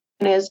situation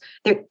is,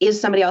 there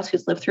is somebody else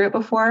who's lived through it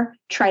before.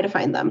 Try to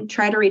find them,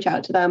 try to reach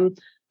out to them.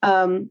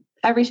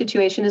 Every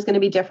situation is going to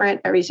be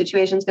different. Every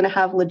situation is going to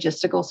have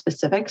logistical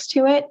specifics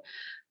to it.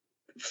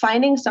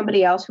 Finding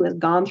somebody else who has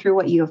gone through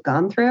what you have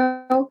gone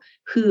through,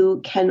 who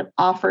can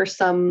offer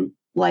some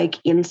like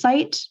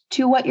insight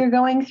to what you're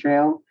going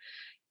through,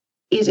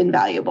 is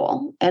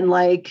invaluable. And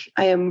like,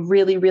 I am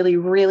really, really,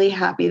 really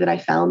happy that I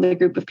found the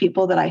group of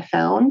people that I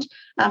found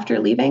after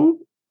leaving.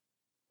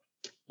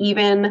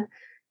 Even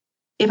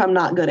if I'm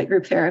not good at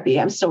group therapy,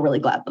 I'm still really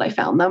glad that I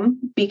found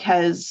them,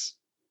 because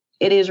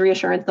it is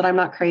reassurance that I'm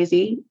not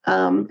crazy,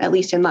 at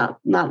least not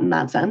in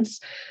that sense.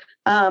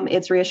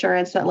 It's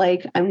reassurance that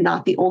like, I'm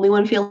not the only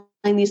one feeling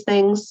these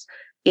things.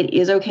 It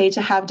is okay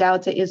to have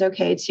doubts. It is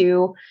okay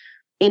to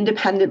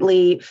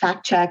independently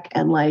fact check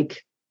and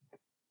like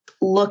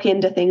look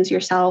into things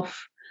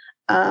yourself.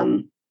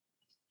 And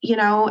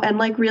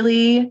like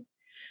really,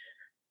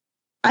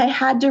 I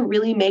had to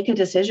really make a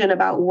decision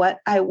about what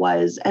I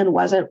was and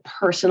wasn't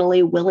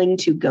personally willing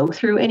to go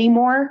through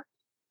anymore.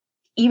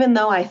 Even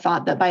though I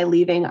thought that by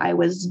leaving, I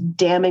was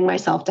damning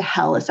myself to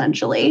hell,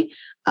 essentially.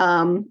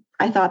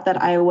 I thought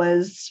that I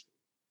was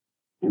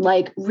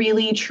like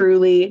really,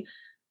 truly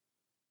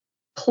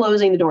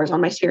closing the doors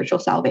on my spiritual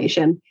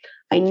salvation.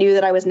 I knew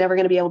that I was never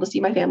going to be able to see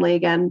my family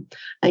again.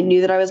 I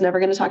knew that I was never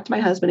going to talk to my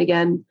husband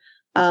again.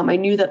 I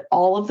knew that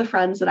all of the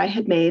friends that I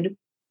had made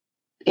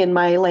in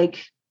my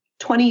like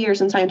 20 years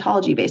in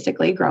Scientology,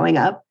 basically growing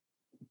up,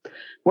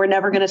 were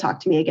never going to talk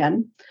to me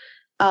again.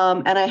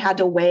 And I had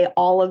to weigh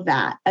all of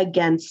that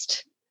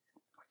against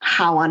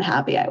how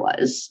unhappy I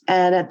was.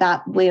 And at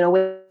that,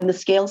 when the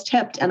scales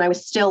tipped and I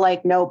was still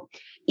like, nope,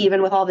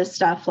 even with all this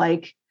stuff,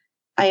 like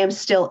I am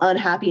still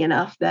unhappy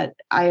enough that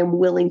I am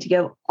willing to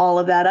give all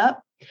of that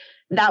up.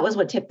 That was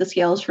what tipped the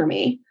scales for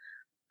me.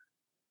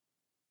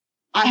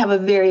 I have a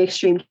very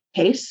extreme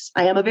case.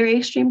 I am a very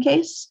extreme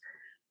case.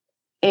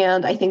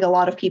 And I think a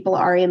lot of people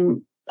are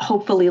in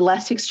hopefully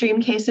less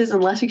extreme cases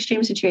and less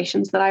extreme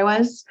situations than I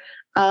was,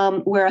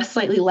 where a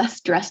slightly less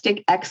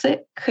drastic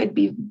exit could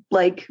be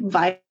like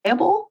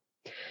viable.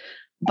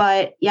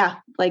 But yeah,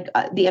 like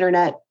the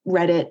internet,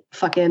 Reddit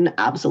fucking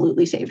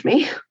absolutely saved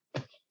me.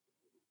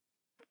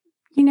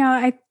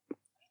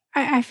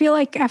 I feel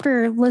like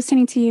after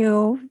listening to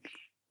you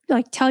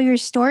like tell your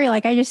story,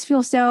 like I just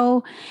feel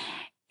so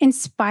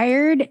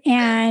inspired.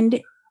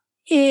 And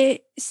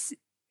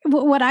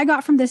what I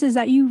got from this is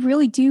that you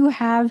really do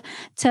have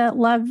to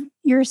love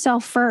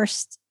yourself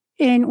first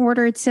in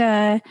order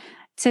to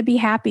be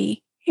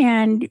happy.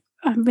 And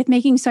with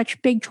making such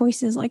big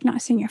choices, like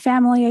not seeing your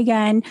family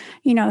again,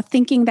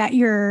 thinking that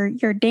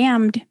you're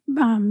damned,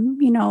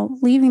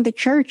 leaving the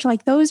church,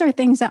 like those are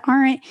things that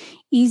aren't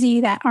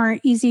easy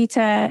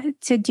to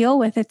deal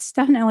with. It's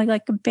definitely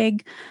like a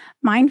big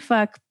mind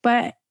fuck.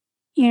 But,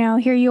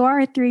 here you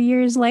are 3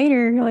 years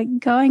later, like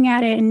going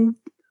at it and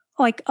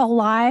like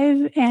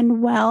alive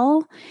and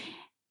well.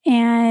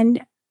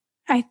 And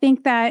I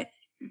think that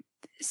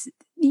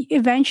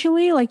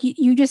eventually, like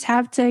you just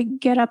have to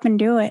get up and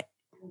do it.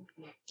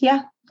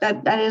 Yeah,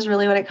 that is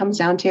really what it comes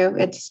down to.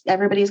 It's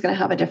everybody's going to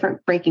have a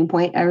different breaking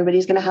point.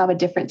 Everybody's going to have a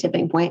different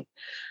tipping point.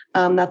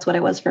 That's what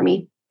it was for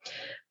me.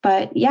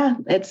 But yeah,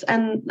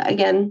 and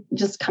again,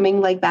 just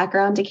coming like back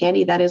around to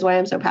Candy, that is why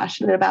I'm so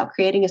passionate about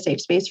creating a safe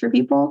space for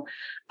people,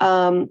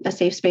 a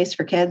safe space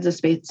for kids,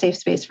 safe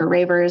space for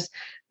ravers,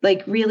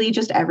 like really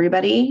just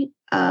everybody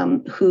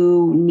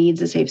who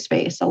needs a safe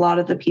space. A lot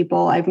of the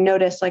people I've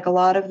noticed, like a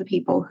lot of the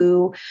people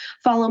who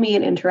follow me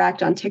and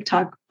interact on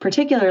TikTok,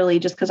 particularly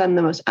just because I'm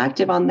the most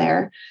active on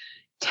there,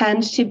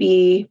 tend to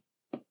be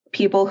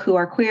people who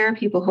are queer,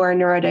 people who are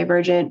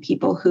neurodivergent,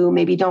 people who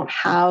maybe don't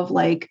have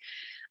like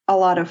a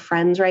lot of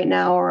friends right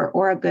now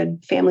or a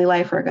good family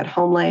life or a good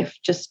home life,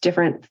 just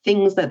different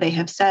things that they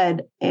have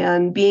said,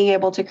 and being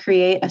able to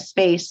create a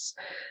space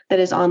that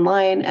is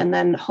online and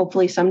then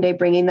hopefully someday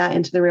bringing that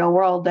into the real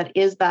world that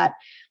is that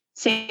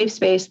safe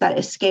space, that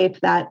escape,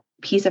 that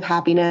piece of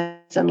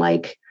happiness and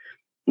like,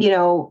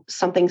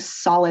 something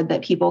solid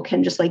that people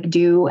can just like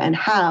do and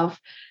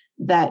have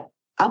that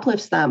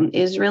uplifts them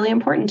is really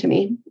important to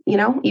me,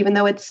 even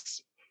though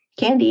it's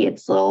candy,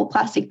 it's little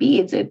plastic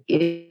beads.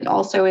 It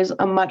also is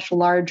a much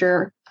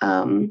larger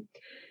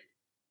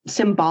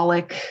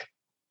symbolic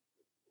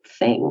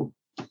thing.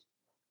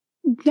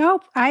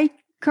 Nope.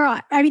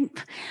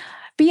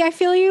 B, I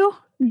feel you.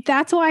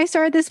 That's why I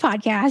started this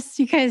podcast,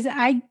 because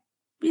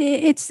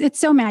it's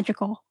so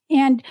magical.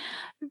 And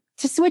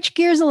to switch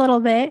gears a little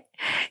bit,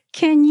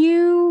 can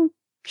you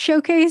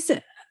showcase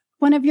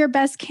one of your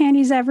best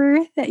candies ever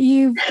that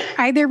you've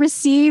either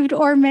received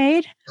or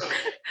made?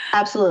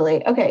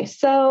 Absolutely. Okay.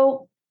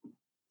 So,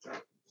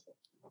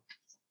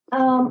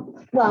 so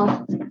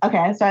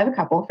I have a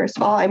couple. First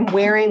of all, I'm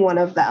wearing one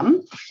of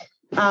them.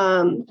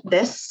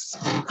 This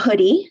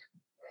hoodie.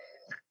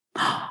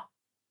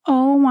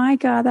 Oh my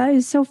God, that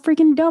is so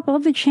freaking dope. I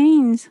love the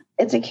chains.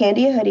 It's a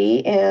candy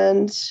hoodie,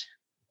 and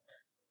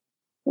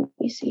let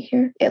me see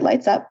here. It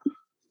lights up.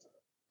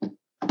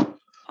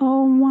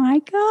 Oh my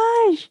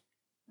gosh.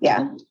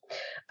 Yeah.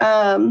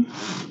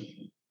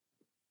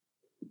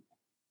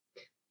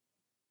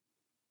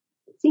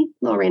 See,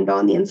 little rainbow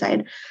on the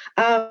inside.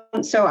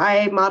 So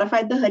I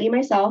modified the hoodie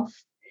myself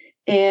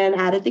and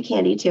added the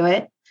candy to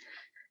it.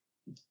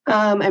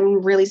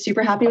 I'm really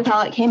super happy with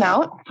how it came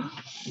out.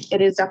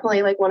 It is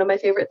definitely like one of my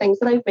favorite things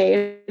that I've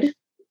made.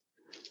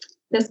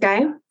 This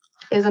guy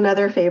is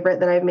another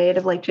favorite that I've made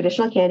of like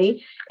traditional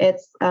candy.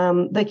 It's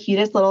the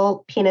cutest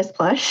little penis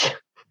plush.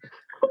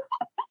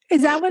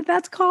 Is that what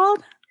that's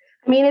called?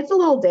 I mean, it's a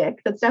little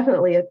dick. That's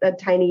definitely a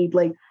tiny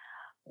like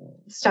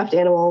stuffed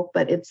animal,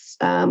 but it's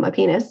a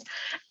penis.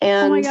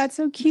 And oh my God,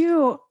 so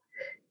cute.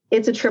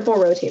 It's a triple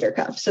rotator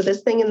cuff. So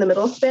this thing in the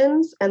middle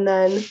spins, and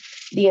then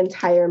the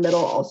entire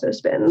middle also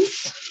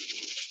spins.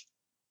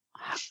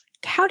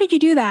 How did you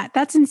do that?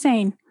 That's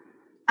insane.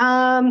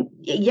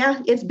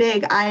 Yeah, it's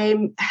big.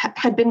 I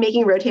had been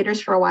making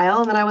rotators for a while,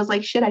 and then I was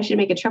like, shit, I should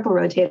make a triple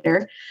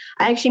rotator.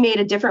 I actually made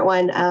a different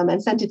one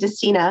and sent it to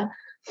Stina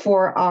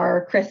for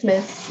our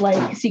Christmas,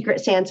 like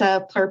Secret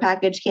Santa Plur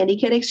Package Candy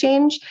Kit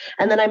exchange.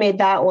 And then I made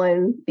that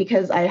one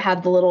because I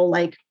had the little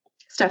like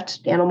stuffed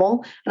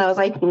animal, and I was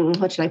like,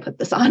 what should I put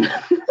this on?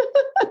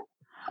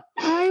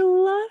 I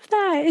love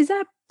that. Is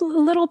that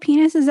little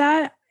penis? Is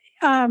that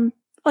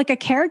like a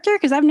character?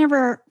 Because I've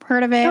never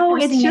heard of it. No,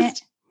 it's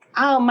just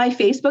my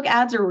Facebook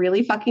ads are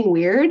really fucking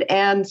weird.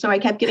 And so I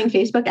kept getting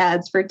Facebook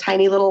ads for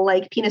tiny little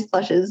like penis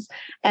plushes.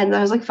 And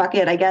I was like, fuck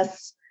it, I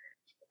guess.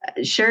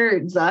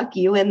 Sure, Zuck,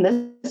 you win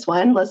this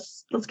one.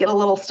 Let's get a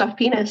little stuffed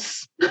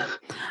penis.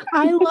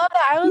 I love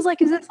that. I was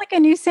like, is this like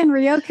a new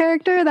Sanrio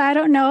character that I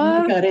don't know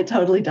of? Oh my God, it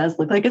totally does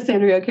look like a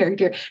Sanrio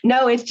character.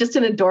 No, it's just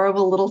an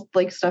adorable little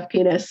like stuffed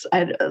penis.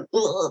 Yeah,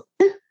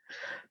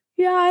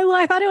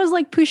 I thought it was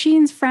like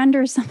Pushin's friend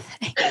or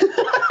something.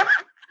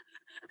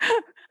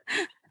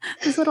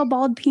 This little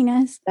bald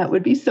penis. That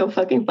would be so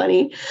fucking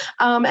funny.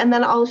 And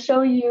then I'll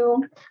show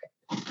you,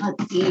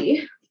 let's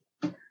see.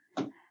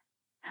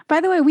 By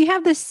the way, we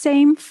have the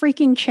same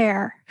freaking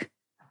chair.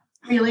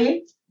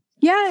 Really?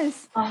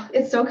 Yes. Oh,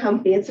 it's so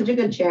comfy. It's such a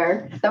good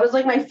chair. That was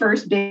like my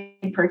first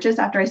big purchase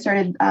after I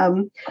started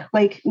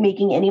like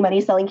making any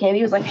money selling candy.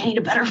 It was like, I need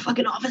a better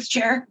fucking office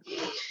chair.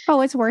 Oh,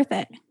 it's worth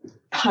it.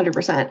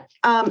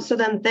 100%. So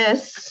then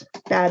this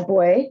bad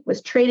boy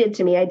was traded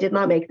to me. I did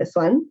not make this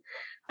one.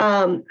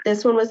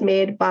 This one was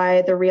made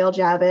by The Real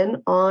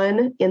Javin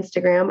on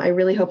Instagram. I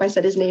really hope I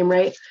said his name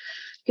right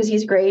because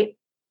he's great.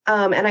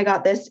 And I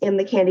got this in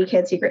the Candy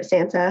Kid Secret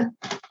Santa.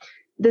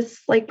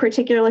 This like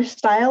particular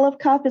style of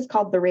cuff is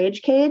called the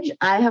Rage Cage.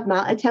 I have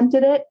not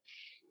attempted it.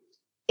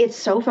 It's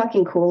so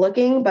fucking cool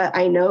looking, but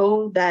I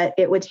know that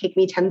it would take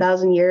me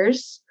 10,000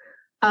 years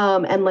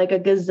and like a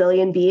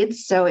gazillion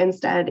beads. So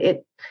instead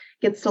it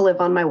gets to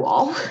live on my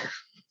wall.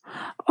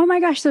 Oh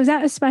my gosh. So is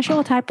that a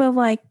special type of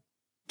like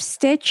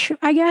stitch,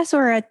 I guess,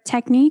 or a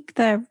technique?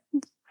 So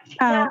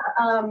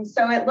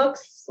it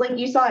looks like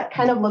you saw, it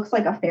kind of looks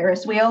like a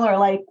Ferris wheel or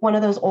like one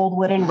of those old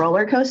wooden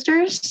roller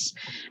coasters.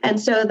 And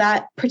so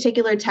that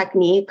particular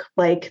technique,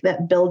 like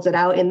that builds it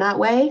out in that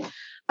way.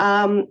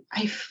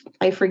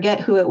 I forget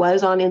who it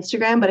was on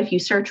Instagram, but if you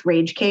search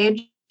Rage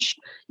Cage,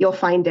 you'll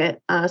find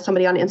it.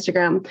 Somebody on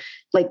Instagram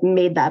like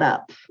made that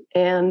up,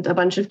 and a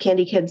bunch of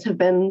candy kids have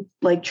been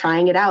like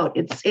trying it out.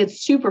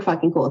 It's super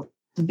fucking cool.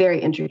 It's very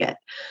intricate.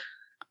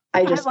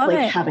 I just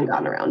haven't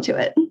gotten around to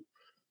it.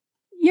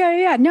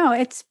 Yeah. No,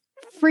 it's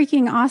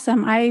freaking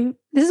awesome.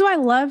 This is why I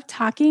love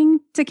talking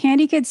to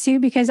candy kids too,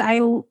 because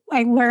I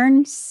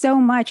learn so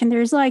much, and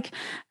there's like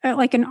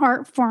an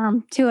art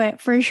form to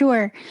it for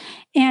sure.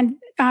 And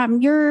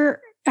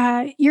your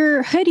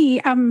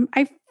hoodie,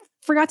 I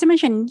forgot to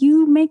mention,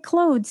 you make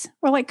clothes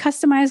or like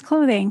customized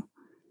clothing.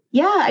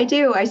 Yeah, I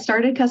do. I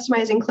started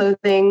customizing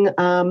clothing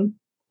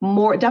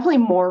definitely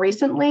more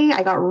recently.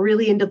 I got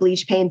really into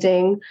bleach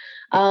painting.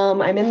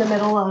 I'm in the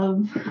middle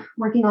of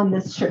working on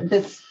this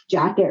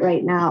jacket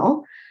right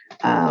now.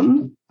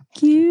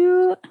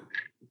 Cute.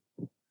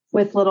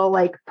 With little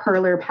like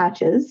perler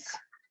patches.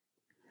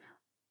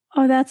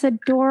 Oh, that's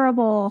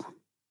adorable.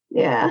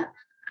 Yeah.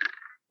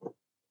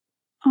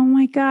 Oh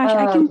my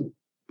gosh.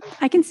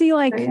 I can see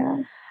like,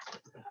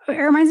 It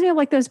reminds me of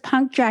like those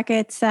punk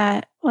jackets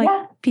that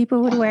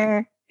people would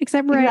wear,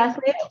 except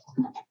exactly.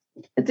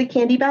 It's a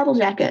candy battle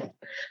jacket.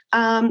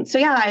 So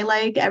yeah, I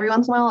like every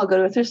once in a while I'll go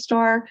to a thrift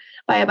store,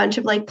 buy a bunch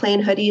of like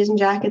plain hoodies and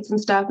jackets and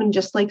stuff, and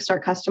just like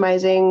start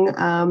customizing,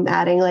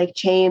 adding like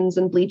chains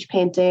and bleach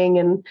painting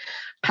and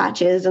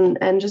patches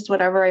and just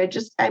whatever.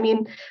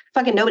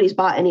 Fucking nobody's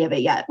bought any of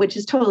it yet, which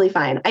is totally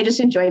fine. I just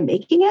enjoy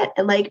making it,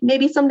 and like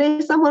maybe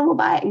someday someone will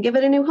buy it and give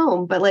it a new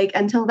home. But like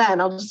until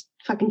then, I'll just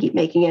fucking keep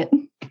making it.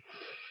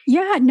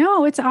 Yeah,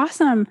 no, it's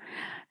awesome.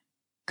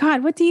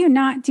 God, what do you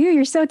not do?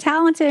 You're so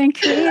talented and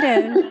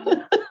creative.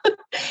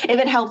 If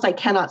it helps, I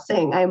cannot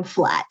sing. I'm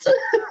flat.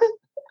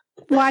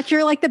 Watch,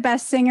 you're like the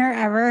best singer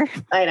ever.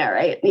 I know,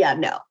 right? Yeah,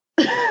 no.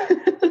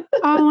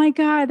 Oh my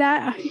God,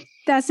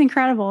 that's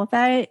incredible.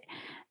 That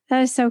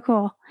is so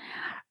cool.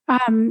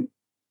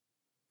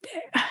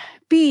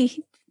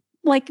 B,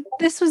 like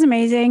this was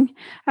amazing.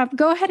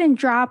 Go ahead and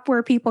drop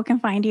where people can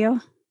find you.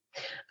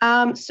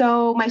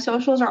 So my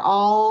socials are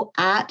all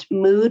at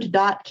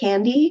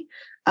mood.candy.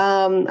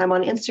 I'm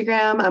on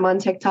Instagram. I'm on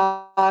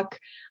TikTok.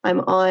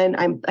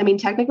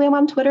 Technically I'm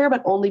on Twitter,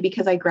 but only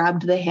because I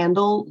grabbed the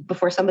handle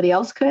before somebody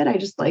else could. I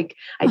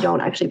don't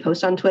actually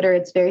post on Twitter.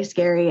 It's very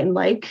scary. And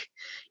like,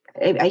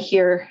 I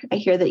hear that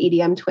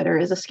EDM Twitter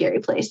is a scary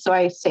place. So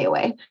I stay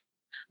away,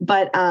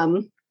 but,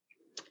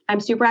 I'm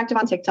super active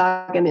on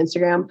TikTok and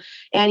Instagram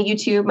and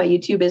YouTube. My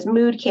YouTube is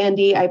Mood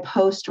Candy. I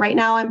post right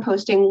now. I'm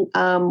posting,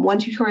 one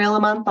tutorial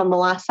a month on the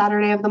last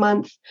Saturday of the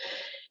month.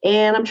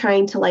 And I'm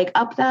trying to like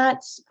up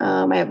that.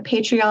 I have a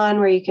Patreon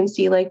where you can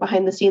see like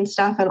behind the scenes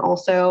stuff and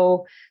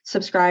also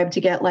subscribe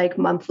to get like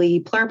monthly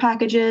Plur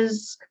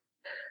packages.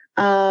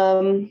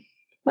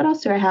 What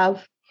else do I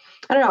have?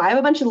 I don't know. I have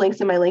a bunch of links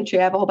in my link tree.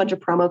 I have a whole bunch of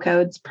promo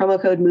codes.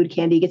 Promo code Mood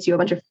Candy gets you a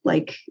bunch of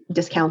like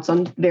discounts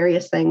on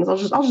various things. I'll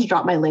just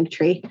drop my link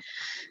tree.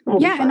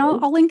 Yeah, and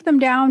I'll link them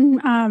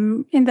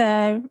down in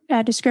the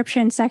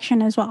description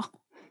section as well.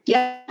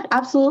 Yeah,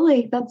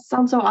 absolutely. That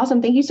sounds so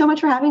awesome. Thank you so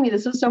much for having me.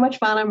 This was so much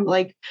fun. I'm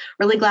like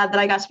really glad that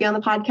I got to be on the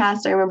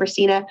podcast. I remember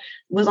Sina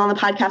was on the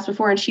podcast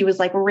before and she was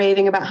like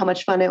raving about how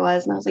much fun it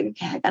was. And I was like,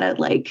 okay, I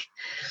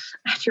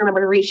have to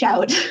remember to reach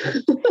out.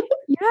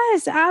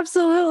 Yes,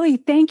 absolutely.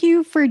 Thank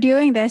you for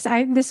doing this.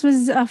 This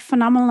was a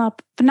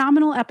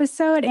phenomenal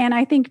episode. And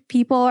I think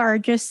people are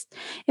just,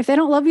 if they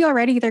don't love you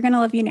already, they're going to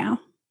love you now.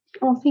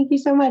 Oh, thank you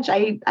so much.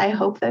 I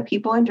hope that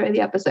people enjoy the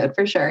episode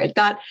for sure. It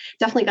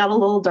definitely got a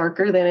little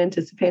darker than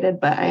anticipated,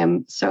 but I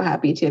am so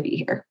happy to be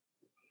here.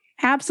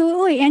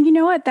 Absolutely. And you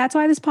know what? That's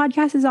why this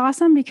podcast is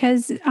awesome,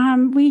 because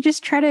we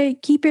just try to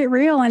keep it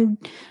real. And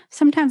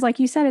sometimes, like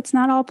you said, it's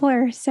not all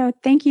Plur. So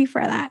thank you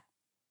for that.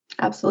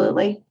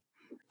 Absolutely.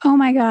 Oh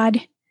my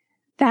God.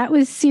 That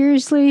was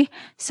seriously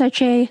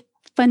such a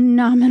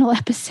phenomenal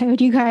episode,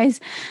 you guys.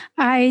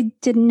 I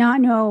did not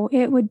know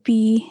it would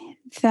be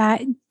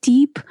that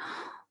deep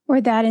or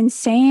that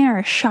insane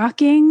or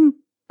shocking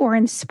or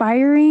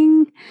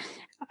inspiring.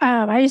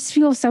 I just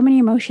feel so many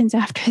emotions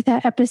after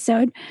that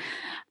episode.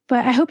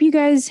 But I hope you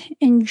guys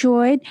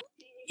enjoyed.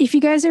 If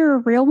you guys are a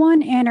real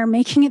one and are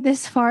making it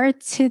this far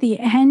to the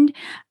end,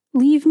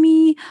 leave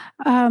me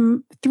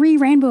 3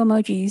 rainbow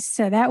emojis.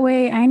 So that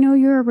way I know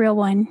you're a real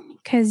one,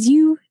 because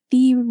you,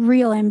 the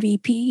real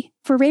MVP.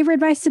 For Raver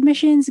advice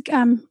submissions,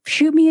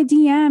 shoot me a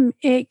DM.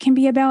 It can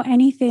be about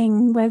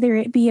anything, whether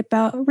it be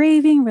about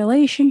raving,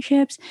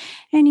 relationships,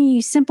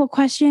 any simple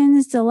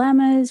questions,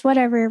 dilemmas,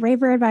 whatever.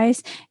 Raver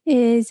advice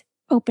is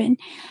open.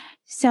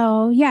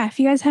 So yeah, if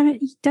you guys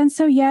haven't done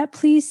so yet,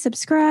 please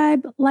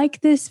subscribe,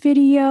 like this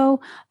video,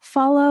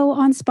 follow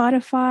on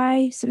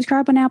Spotify,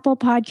 subscribe on Apple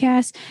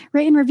Podcasts,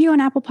 rate and review on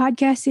Apple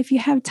Podcasts if you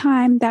have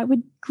time. That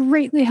would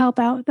greatly help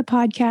out the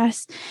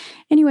podcast.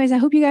 Anyways, I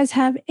hope you guys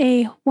have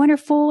a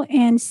wonderful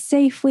and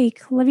safe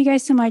week. Love you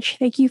guys so much.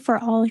 Thank you for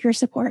all your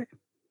support.